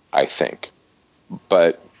 I think.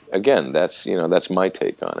 But again, that's my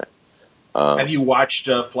take on it. Have you watched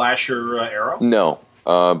Flash or Arrow? No,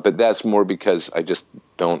 but that's more because I just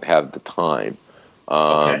don't have the time.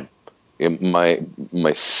 Okay.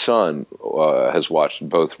 My son has watched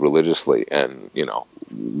both religiously and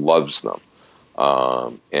loves them,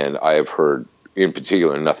 and I have heard in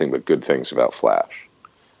particular nothing but good things about Flash.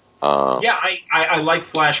 Yeah, I like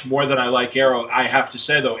Flash more than I like Arrow. I have to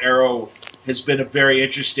say though, Arrow has been a very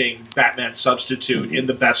interesting Batman substitute in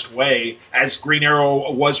the best way, as Green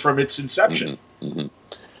Arrow was from its inception. Mm-hmm.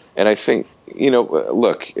 And I think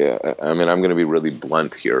look, I mean, I'm going to be really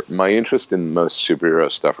blunt here. My interest in most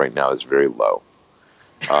superhero stuff right now is very low.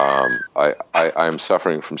 I'm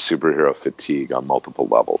suffering from superhero fatigue on multiple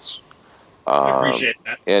levels. I appreciate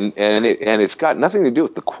that. And it's got nothing to do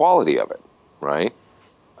with the quality of it, right?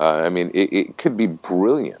 I mean, it could be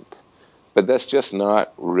brilliant, but that's just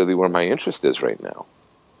not really where my interest is right now.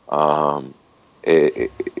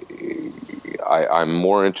 I'm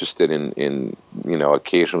more interested in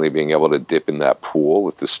occasionally being able to dip in that pool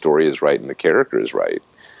if the story is right and the character is right.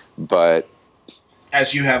 But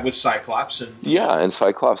as you have with Cyclops, and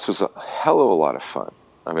Cyclops was a hell of a lot of fun.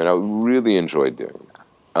 I mean, I really enjoyed doing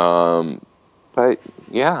that. But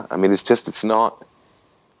yeah, I mean, it's not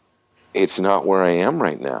where I am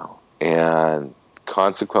right now, and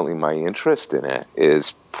consequently, my interest in it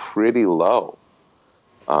is pretty low.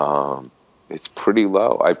 It's pretty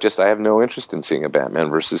low. I have no interest in seeing a Batman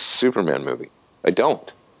versus Superman movie. I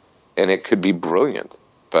don't, and it could be brilliant,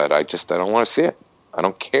 but I don't want to see it. I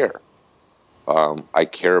don't care. I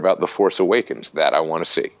care about The Force Awakens. That I want to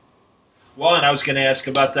see. Well, and I was going to ask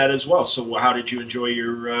about that as well. So, how did you enjoy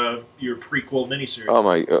your prequel miniseries? Oh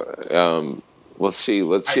my! Let's see.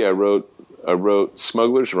 I wrote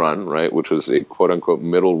Smuggler's Run, right, which was a quote unquote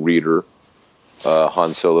middle reader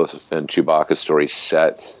Han Solo and Chewbacca story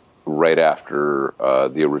set right after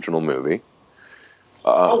the original movie.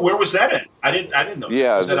 Where was that at? I didn't know.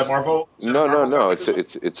 Yeah, was that a Marvel? No.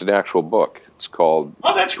 It's an actual book. It's called.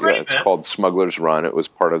 Oh, that's great. Yeah, it's called Smuggler's Run. It was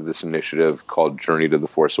part of this initiative called Journey to the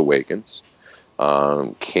Force Awakens.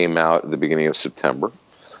 Came out at the beginning of September.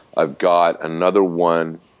 I've got another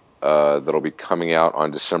one that'll be coming out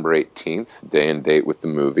on December 18th, day and date with the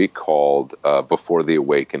movie, called Before the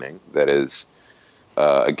Awakening. That is,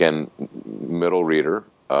 again, middle reader.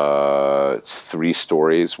 It's 3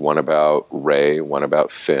 stories, one about Rey, one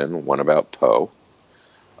about Finn, one about Poe.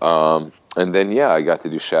 And then, I got to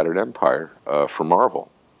do Shattered Empire for Marvel.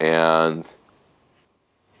 And,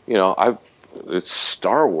 it's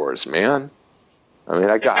Star Wars, man. I mean,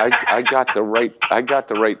 I got the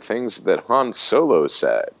right things that Han Solo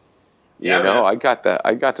said. I got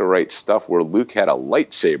the right stuff where Luke had a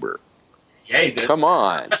lightsaber. Yeah, he did. Come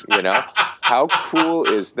on, how cool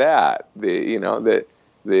is that? The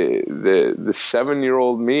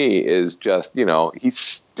 7-year-old me is just, he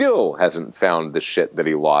still hasn't found the shit that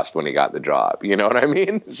he lost when he got the job. You know what I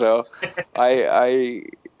mean? So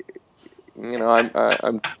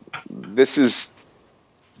this is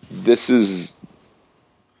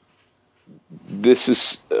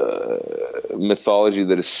mythology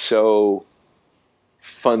that is so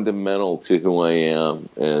fundamental to who I am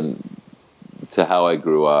and to how I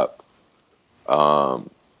grew up.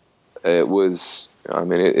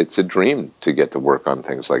 It's a dream to get to work on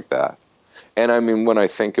things like that. And I mean, when I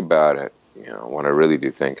think about it, when I really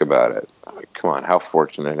do think about it, come on, how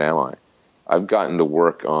fortunate am I? I've gotten to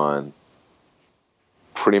work on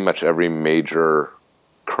pretty much every major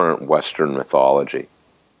current Western mythology.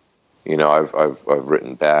 I've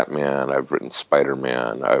written Batman, I've written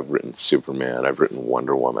Spider-Man, I've written Superman, I've written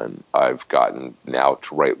Wonder Woman. I've gotten now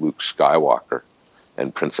to write Luke Skywalker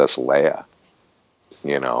and Princess Leia,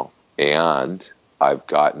 and I've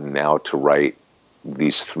gotten now to write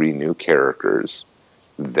these 3 new characters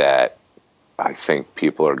that I think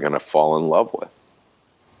people are going to fall in love with.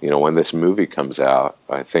 When this movie comes out,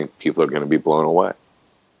 I think people are going to be blown away.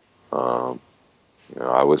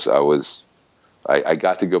 I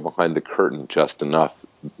got to go behind the curtain just enough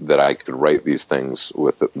that I could write these things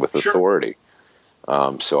with authority.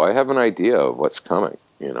 So I have an idea of what's coming.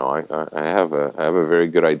 I have a very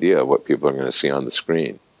good idea of what people are going to see on the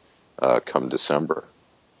screen come December,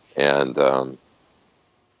 and I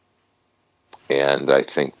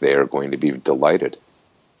think they are going to be delighted.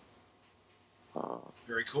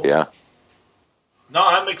 Very cool. Yeah. No,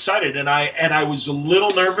 I'm excited, and I was a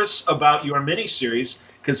little nervous about your miniseries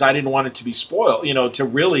because I didn't want it to be spoiled, to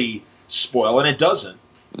really spoil, and it doesn't.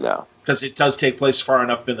 No. Because it does take place far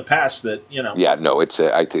enough in the past that, Yeah, no,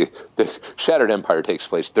 the Shattered Empire takes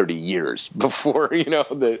place 30 years before,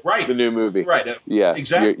 the new movie. Right. Yeah.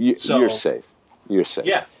 Exactly. You're safe. You're safe.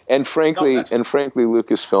 Yeah. And frankly,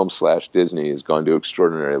 Lucasfilm / Disney has gone to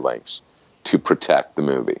extraordinary lengths to protect the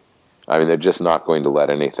movie. I mean, they're just not going to let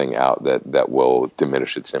anything out that will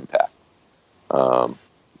diminish its impact.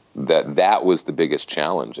 That was the biggest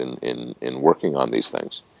challenge in working on these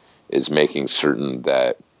things, is making certain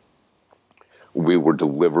that we were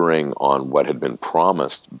delivering on what had been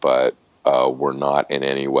promised, but were not in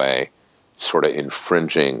any way sort of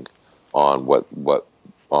infringing on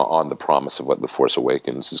on the promise of what The Force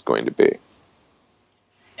Awakens is going to be.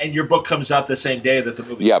 And your book comes out the same day that the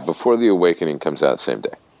movie. Yeah, Before the Awakening comes out the same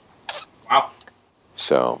day. Wow.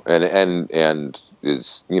 So, and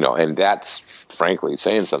is, and that's frankly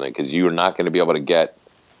saying something, because you're not going to be able to get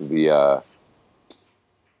the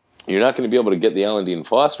Alan Dean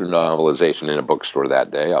Foster novelization in a bookstore that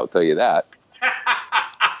day. I'll tell you that.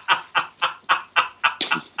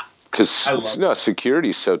 Because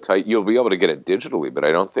security's so tight. You'll be able to get it digitally, but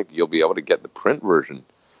I don't think you'll be able to get the print version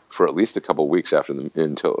for at least a couple weeks after the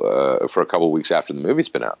movie's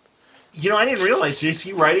been out. I didn't realize. Is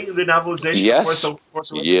he writing the novelization? Yes.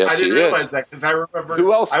 Yes, I didn't realize that, because I remember.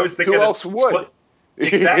 Who else? I was thinking who else would?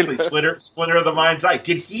 Exactly, Splinter of the Mind's Eye.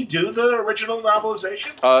 Did he do the original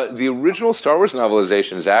novelization? The original Star Wars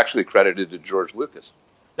novelization is actually credited to George Lucas.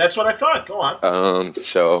 That's what I thought. Go on.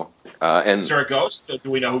 And is there a ghost?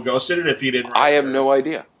 Do we know who ghosted it? If he didn't, I have no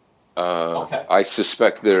idea. Okay. I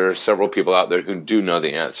suspect there are several people out there who do know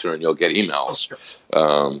the answer, and you'll get emails.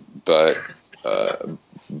 Oh, sure.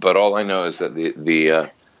 But all I know is that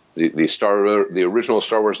the original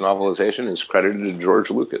Star Wars novelization is credited to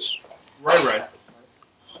George Lucas. Right.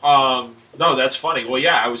 No, that's funny. Well,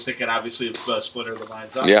 yeah, I was thinking obviously of Splinter of the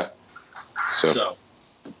Mind's Eye. Yeah. So.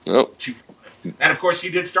 Nope. And of course,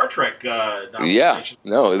 he did Star Trek. Yeah.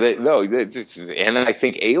 And I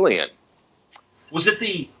think Alien. Was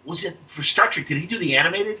it for Star Trek? Did he do the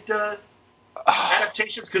animated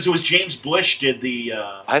adaptations? Because it was James Blish did the.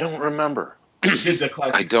 I don't remember. Did the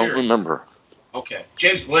classic I don't series. remember. Okay,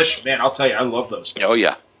 James Blish, man, I'll tell you, I love those things. Oh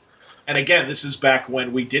yeah. And again, this is back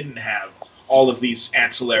when we didn't have all of these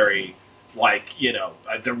ancillary,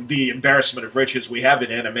 the embarrassment of riches we have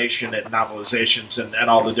in animation and novelizations and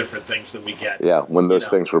all the different things that we get. Yeah, when those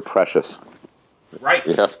things were precious. Right.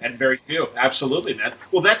 Yeah. And very few. Absolutely, man.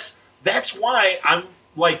 Well, that's why I'm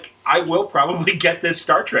I will probably get this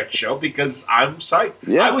Star Trek show, because I'm psyched.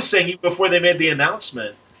 Yeah. I was saying even before they made the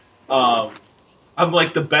announcement, I'm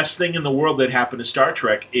like, the best thing in the world that happened to Star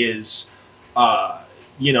Trek is, that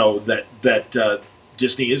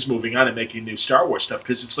Disney is moving on and making new Star Wars stuff,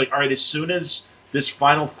 because it's like, all right, as soon as this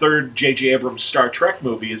final third J.J. Abrams Star Trek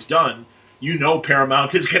movie is done,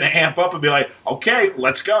 Paramount is going to amp up and be like, okay,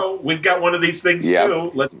 let's go. We've got one of these things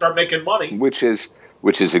too. Let's start making money. Which is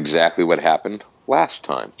exactly what happened last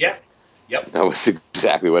time. Yeah. Yep. That was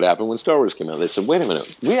exactly what happened when Star Wars came out. They said, wait a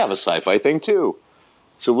minute, we have a sci-fi thing too.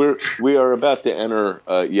 So we are about to enter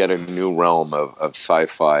yet a new realm of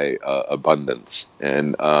sci-fi abundance,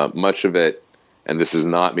 and much of it, and this is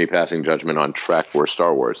not me passing judgment on Trek or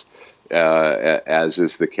Star Wars, as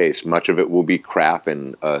is the case, much of it will be crap,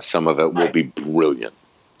 and some of it will be brilliant.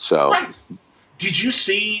 So, right. Did you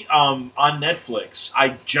see on Netflix?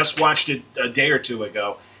 I just watched it a day or two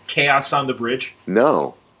ago. Chaos on the Bridge.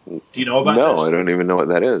 No. Do you know about this? No, I don't even know what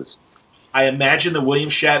that is. I imagine that William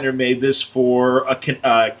Shatner made this for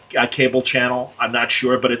a cable channel. I'm not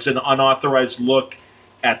sure, but it's an unauthorized look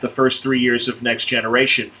at the first 3 years of Next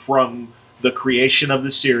Generation, from the creation of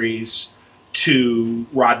the series to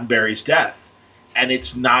Roddenberry's death. And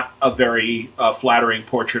it's not a very flattering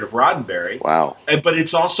portrait of Roddenberry. Wow. But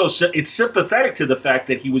it's also sympathetic to the fact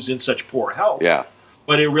that he was in such poor health. Yeah.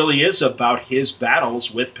 But it really is about his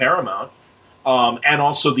battles with Paramount, and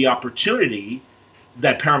also the opportunity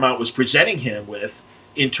that Paramount was presenting him with,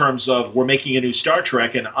 in terms of, we're making a new Star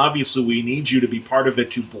Trek, and obviously we need you to be part of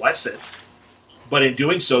it to bless it. But in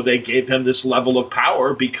doing so, they gave him this level of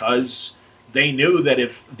power, because they knew that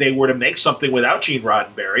if they were to make something without Gene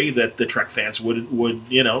Roddenberry, that the Trek fans would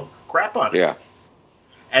crap on it. Yeah.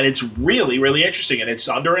 And it's really, really interesting. And it's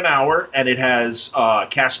under an hour, and it has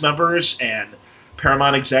cast members and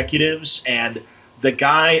Paramount executives, and the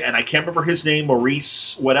guy, and I can't remember his name,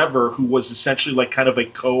 Maurice whatever, who was essentially like kind of a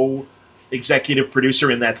co-executive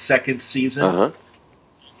producer in that second season. Uh-huh.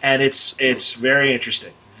 And it's very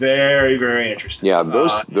interesting. Very, very interesting. Yeah,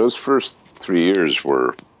 those first 3 years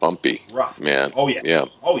were bumpy. Rough. Man. Oh, yeah. Yeah.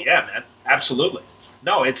 Oh, yeah, man. Absolutely.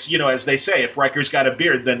 No, it's, as they say, if Riker's got a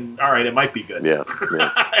beard, then, all right, it might be good. Yeah.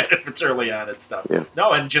 If it's early on and stuff. Yeah.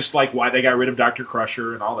 No, and just like why they got rid of Dr.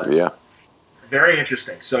 Crusher and all that stuff. Very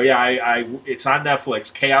interesting. So, yeah, it's on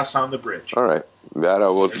Netflix, Chaos on the Bridge. All right. That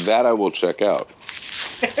I will check out.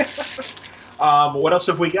 What else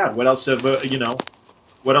have we got? What else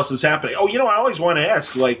what else is happening? Oh, I always want to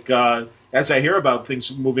ask, as I hear about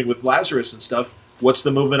things moving with Lazarus and stuff, what's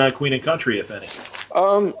the movement on Queen and Country, if any?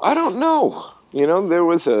 I don't know. There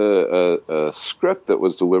was a script that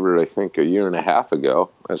was delivered, I think, a year and a half ago,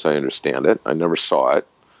 as I understand it. I never saw it.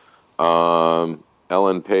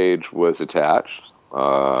 Ellen Page was attached.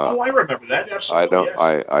 I remember that. Absolutely.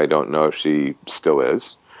 I don't know if she still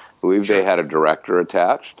is. I believe they had a director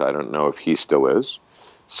attached. I don't know if he still is.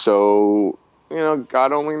 So,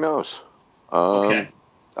 God only knows. Okay.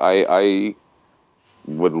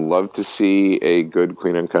 would love to see a good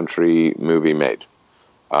Queen and Country movie made.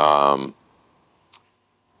 I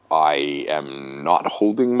am not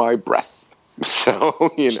holding my breath.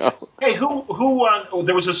 So, Hey,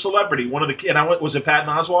 there was a celebrity, was it Patton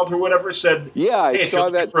Oswalt or whatever, said, yeah, I hey, saw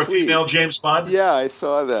that for tweet. A female James Bond? Yeah, I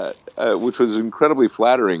saw that, which was incredibly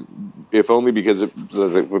flattering, if only because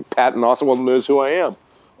Patton Oswalt knows who I am.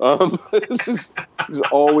 It's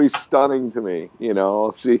always stunning to me.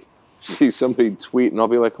 I'll see somebody tweet and I'll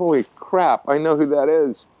be like, holy crap, I know who that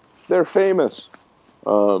is. They're famous.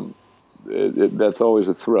 That's always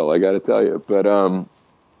a thrill, I got to tell you. But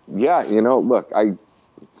yeah, look,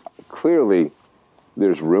 clearly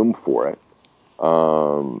there's room for it.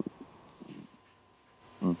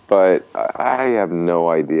 But I have no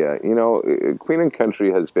idea. Queen and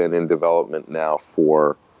Country has been in development now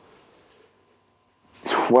for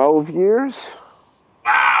 12 years.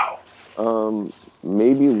 Wow.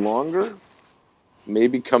 Maybe longer.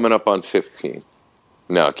 Maybe coming up on 15.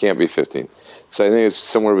 No, it can't be 15. So I think it's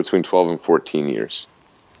somewhere between 12 and 14 years.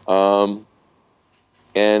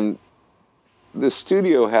 And the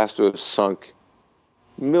studio has to have sunk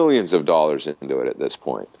millions of dollars into it at this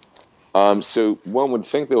point. So one would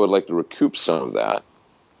think they would like to recoup some of that.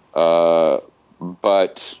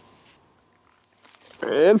 But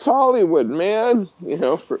it's Hollywood, man.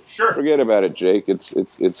 Sure. Forget about it, Jake.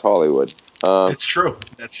 It's Hollywood. It's true.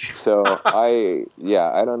 So I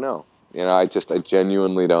don't know. I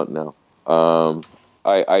genuinely don't know.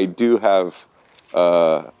 I do have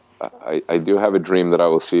I do have a dream that I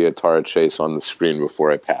will see a Tara Chase on the screen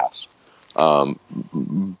before I pass.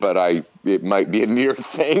 But it might be a near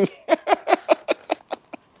thing.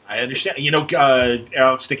 I understand.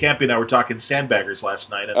 Alex DeCampi and I were talking Sandbaggers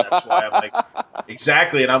last night, and that's why I'm like,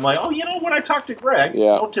 exactly. And I'm like, when I talked to Greg,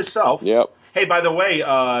 note to self. Yep. Hey, by the way,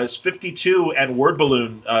 52 and Word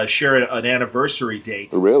Balloon share an anniversary date.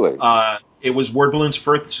 Really? It was Word Balloon's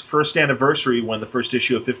first anniversary when the first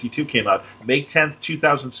issue of 52 came out, May 10th,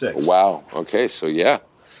 2006. Wow. Okay, so yeah,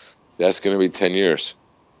 that's going to be 10 years.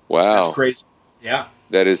 Wow. That's crazy. Yeah.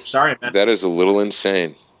 That is. Sorry, man. That is a little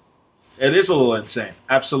insane. It is a little insane.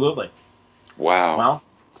 Absolutely. Wow. Well,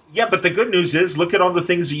 yeah, but the good news is, look at all the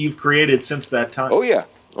things that you've created since that time. Oh yeah.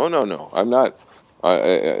 Oh no. I'm not.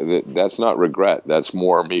 That's not regret. That's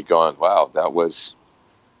more me going, wow, that was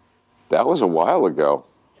a while ago.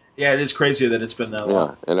 Yeah, it is crazy that it's been that long.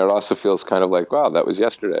 Yeah, and it also feels kind of like, wow, that was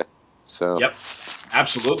yesterday. So. Yep.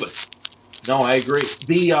 Absolutely. No, I agree.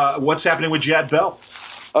 What's happening with Jad Bell?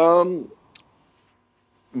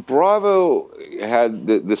 Bravo had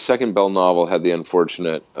the second Bell novel had the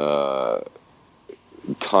unfortunate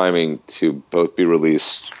timing to both be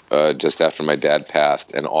released just after my dad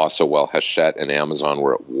passed, and also while Hachette and Amazon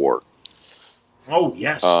were at war. Oh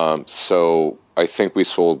yes. So I think we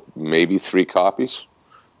sold maybe 3 copies,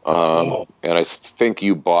 and I think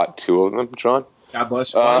you bought 2 of them, John. God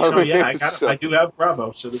bless you. I got it. I do have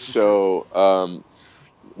Bravo. So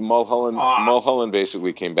Mulholland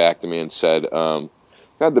basically came back to me and said,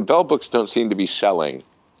 God, the Bell books don't seem to be selling.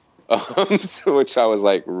 To which I was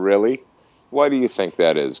like, really? Why do you think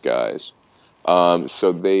that is, guys?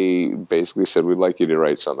 So they basically said, we'd like you to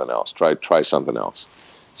write something else. Try something else.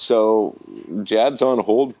 So Jad's on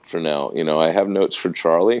hold for now. I have notes for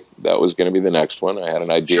Charlie. That was going to be the next one. I had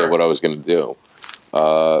an idea of what I was going to do.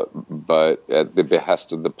 But at the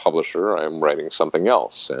behest of the publisher, I'm writing something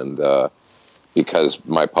else. And because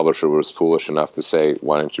my publisher was foolish enough to say,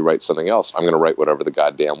 why don't you write something else? I'm going to write whatever the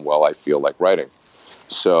goddamn well I feel like writing.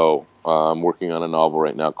 So I'm working on a novel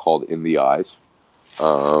right now called In the Eyes.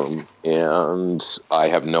 And I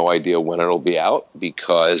have no idea when it'll be out,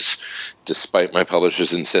 because despite my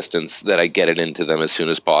publisher's insistence that I get it into them as soon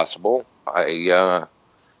as possible, I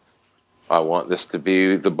want this to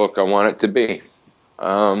be the book I want it to be.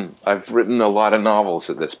 I've written a lot of novels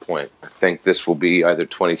at this point. I think this will be either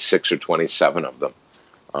 26 or 27 of them.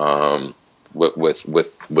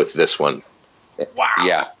 With this one. Wow.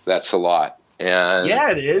 Yeah, that's a lot. And yeah,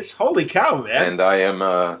 it is. Holy cow, man. And I am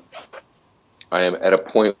at a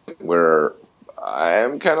point where I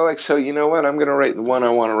am kind of like, so you know what? I'm going to write the one I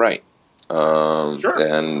want to write. Sure.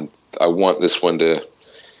 And I want this one to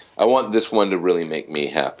really make me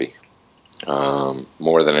happy.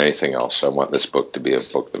 More than anything else, I want this book to be a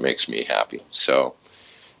book that makes me happy. So,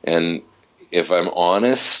 and if I'm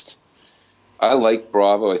honest, I like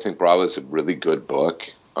Bravo. I think Bravo is a really good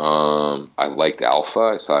book. I liked Alpha.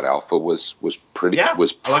 I thought Alpha was pretty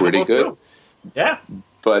good. Too. Yeah.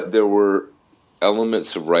 But there were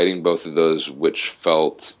elements of writing both of those which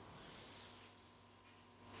felt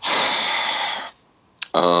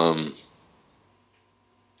I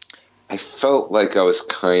felt like I was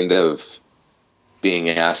kind of being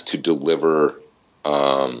asked to deliver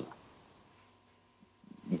what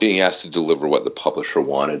the publisher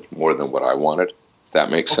wanted more than what I wanted, if that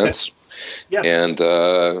makes sense. Yes. And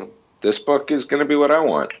this book is going to be what I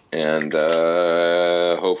want. And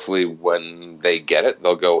hopefully when they get it,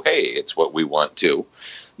 they'll go, hey, it's what we want too.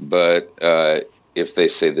 But if they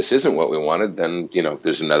say this isn't what we wanted, then,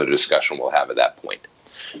 there's another discussion we'll have at that point.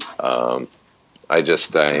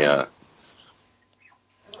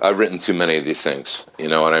 I've written too many of these things, you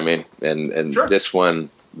know what I mean? And Sure. this one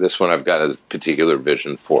I've got a particular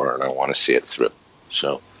vision for, and I want to see it through.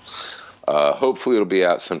 So hopefully it'll be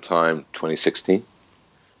out sometime 2016.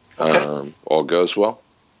 Okay. All goes well,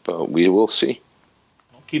 but we will see.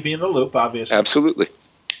 Keep me in the loop, obviously. Absolutely.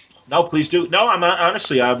 No, please do. No,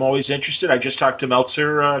 I'm always interested. I just talked to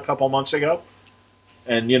Meltzer a couple months ago,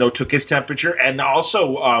 and took his temperature, and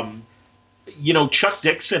also Chuck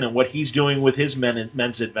Dixon and what he's doing with his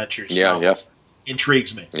men's adventures. Yeah.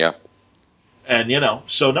 Intrigues me. Yeah. And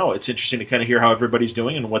so no, it's interesting to kind of hear how everybody's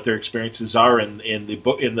doing and what their experiences are in the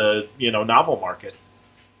book, in the novel market.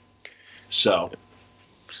 So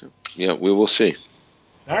yeah, we will see.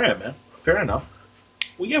 All right, man. Fair enough.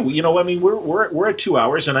 Well, yeah. We're at 2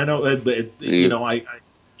 hours, and I know, I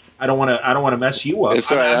don't want to mess you up.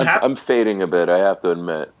 It's all right. I'm fading a bit, I have to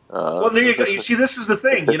admit. Well, there you go. You see, this is the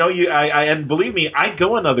thing. And believe me, I'd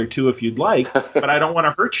go another 2 if you'd like, but I don't want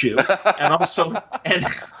to hurt you. And also,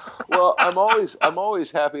 well, I'm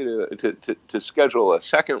always happy to schedule a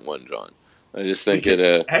second one, John. I just think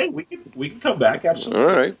hey, we can come back, absolutely.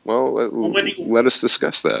 All right. Well, let us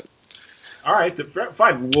discuss that. All right,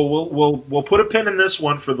 fine. We'll put a pin in this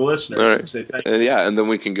one for the listeners. All right. And say thank you. Yeah, and then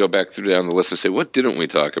we can go back down the list and say, what didn't we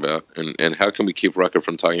talk about, and how can we keep Rucka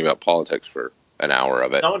from talking about politics for an hour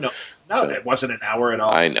of it? No, it wasn't an hour at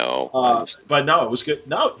all. I know. But no, it was good.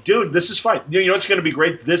 No, dude, this is fine. It's going to be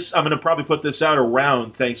great. I'm going to probably put this out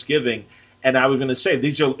around Thanksgiving, and I was going to say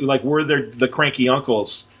these are we're the cranky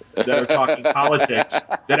uncles that are talking politics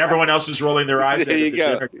that everyone else is rolling their eyes at. There you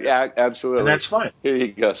go. Yeah, absolutely. And that's fine. Here you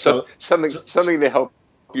go. So something to help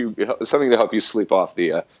you sleep off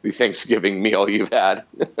the Thanksgiving meal you've had.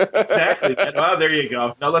 Exactly. Well, there you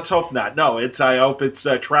go. No, let's hope not. No, I hope it's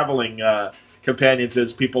traveling companions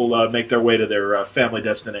as people make their way to their family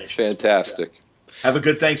destinations. Fantastic. Have a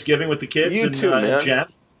good Thanksgiving with the kids. You too, man. And Jen.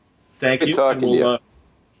 Thank good you. Talking to you.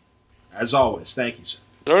 As always, thank you, sir.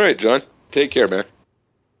 All right, John. Take care, man.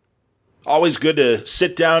 Always good to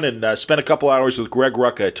sit down and spend a couple hours with Greg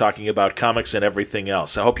Rucka talking about comics and everything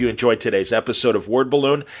else. I hope you enjoyed today's episode of Word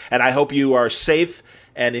Balloon, and I hope you are safe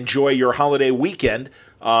and enjoy your holiday weekend.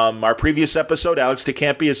 Our previous episode, Alex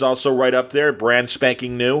DeCampi, is also right up there, brand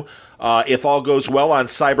spanking new. If all goes well on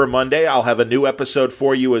Cyber Monday, I'll have a new episode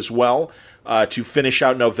for you as well to finish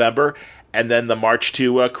out November. And then the march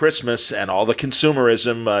to Christmas and all the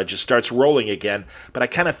consumerism just starts rolling again. But I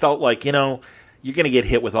kind of felt like, you're going to get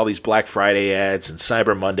hit with all these Black Friday ads and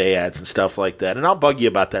Cyber Monday ads and stuff like that. And I'll bug you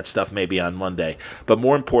about that stuff maybe on Monday. But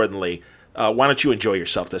more importantly, why don't you enjoy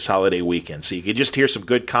yourself this holiday weekend so you can just hear some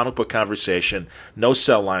good comic book conversation, no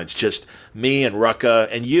cell lines, just me and Rucka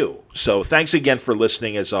and you. So thanks again for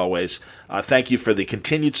listening as always. Thank you for the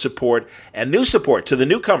continued support and new support to the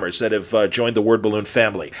newcomers that have joined the Word Balloon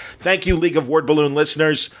family. Thank you, League of Word Balloon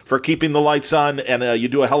listeners, for keeping the lights on, and you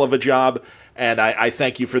do a hell of a job. And I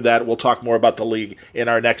thank you for that. We'll talk more about the League in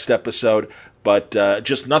our next episode. But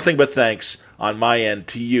just nothing but thanks on my end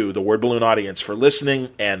to you, the Word Balloon audience, for listening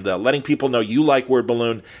and letting people know you like Word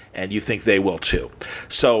Balloon and you think they will too.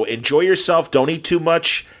 So enjoy yourself. Don't eat too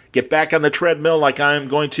much. Get back on the treadmill like I am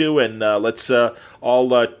going to. And let's all,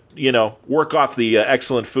 work off the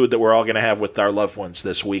excellent food that we're all going to have with our loved ones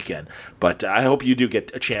this weekend. But I hope you do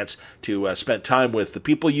get a chance to spend time with the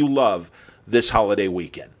people you love this holiday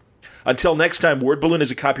weekend. Until next time, Word Balloon is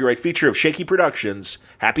a copyright feature of Shaky Productions.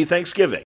 Happy Thanksgiving.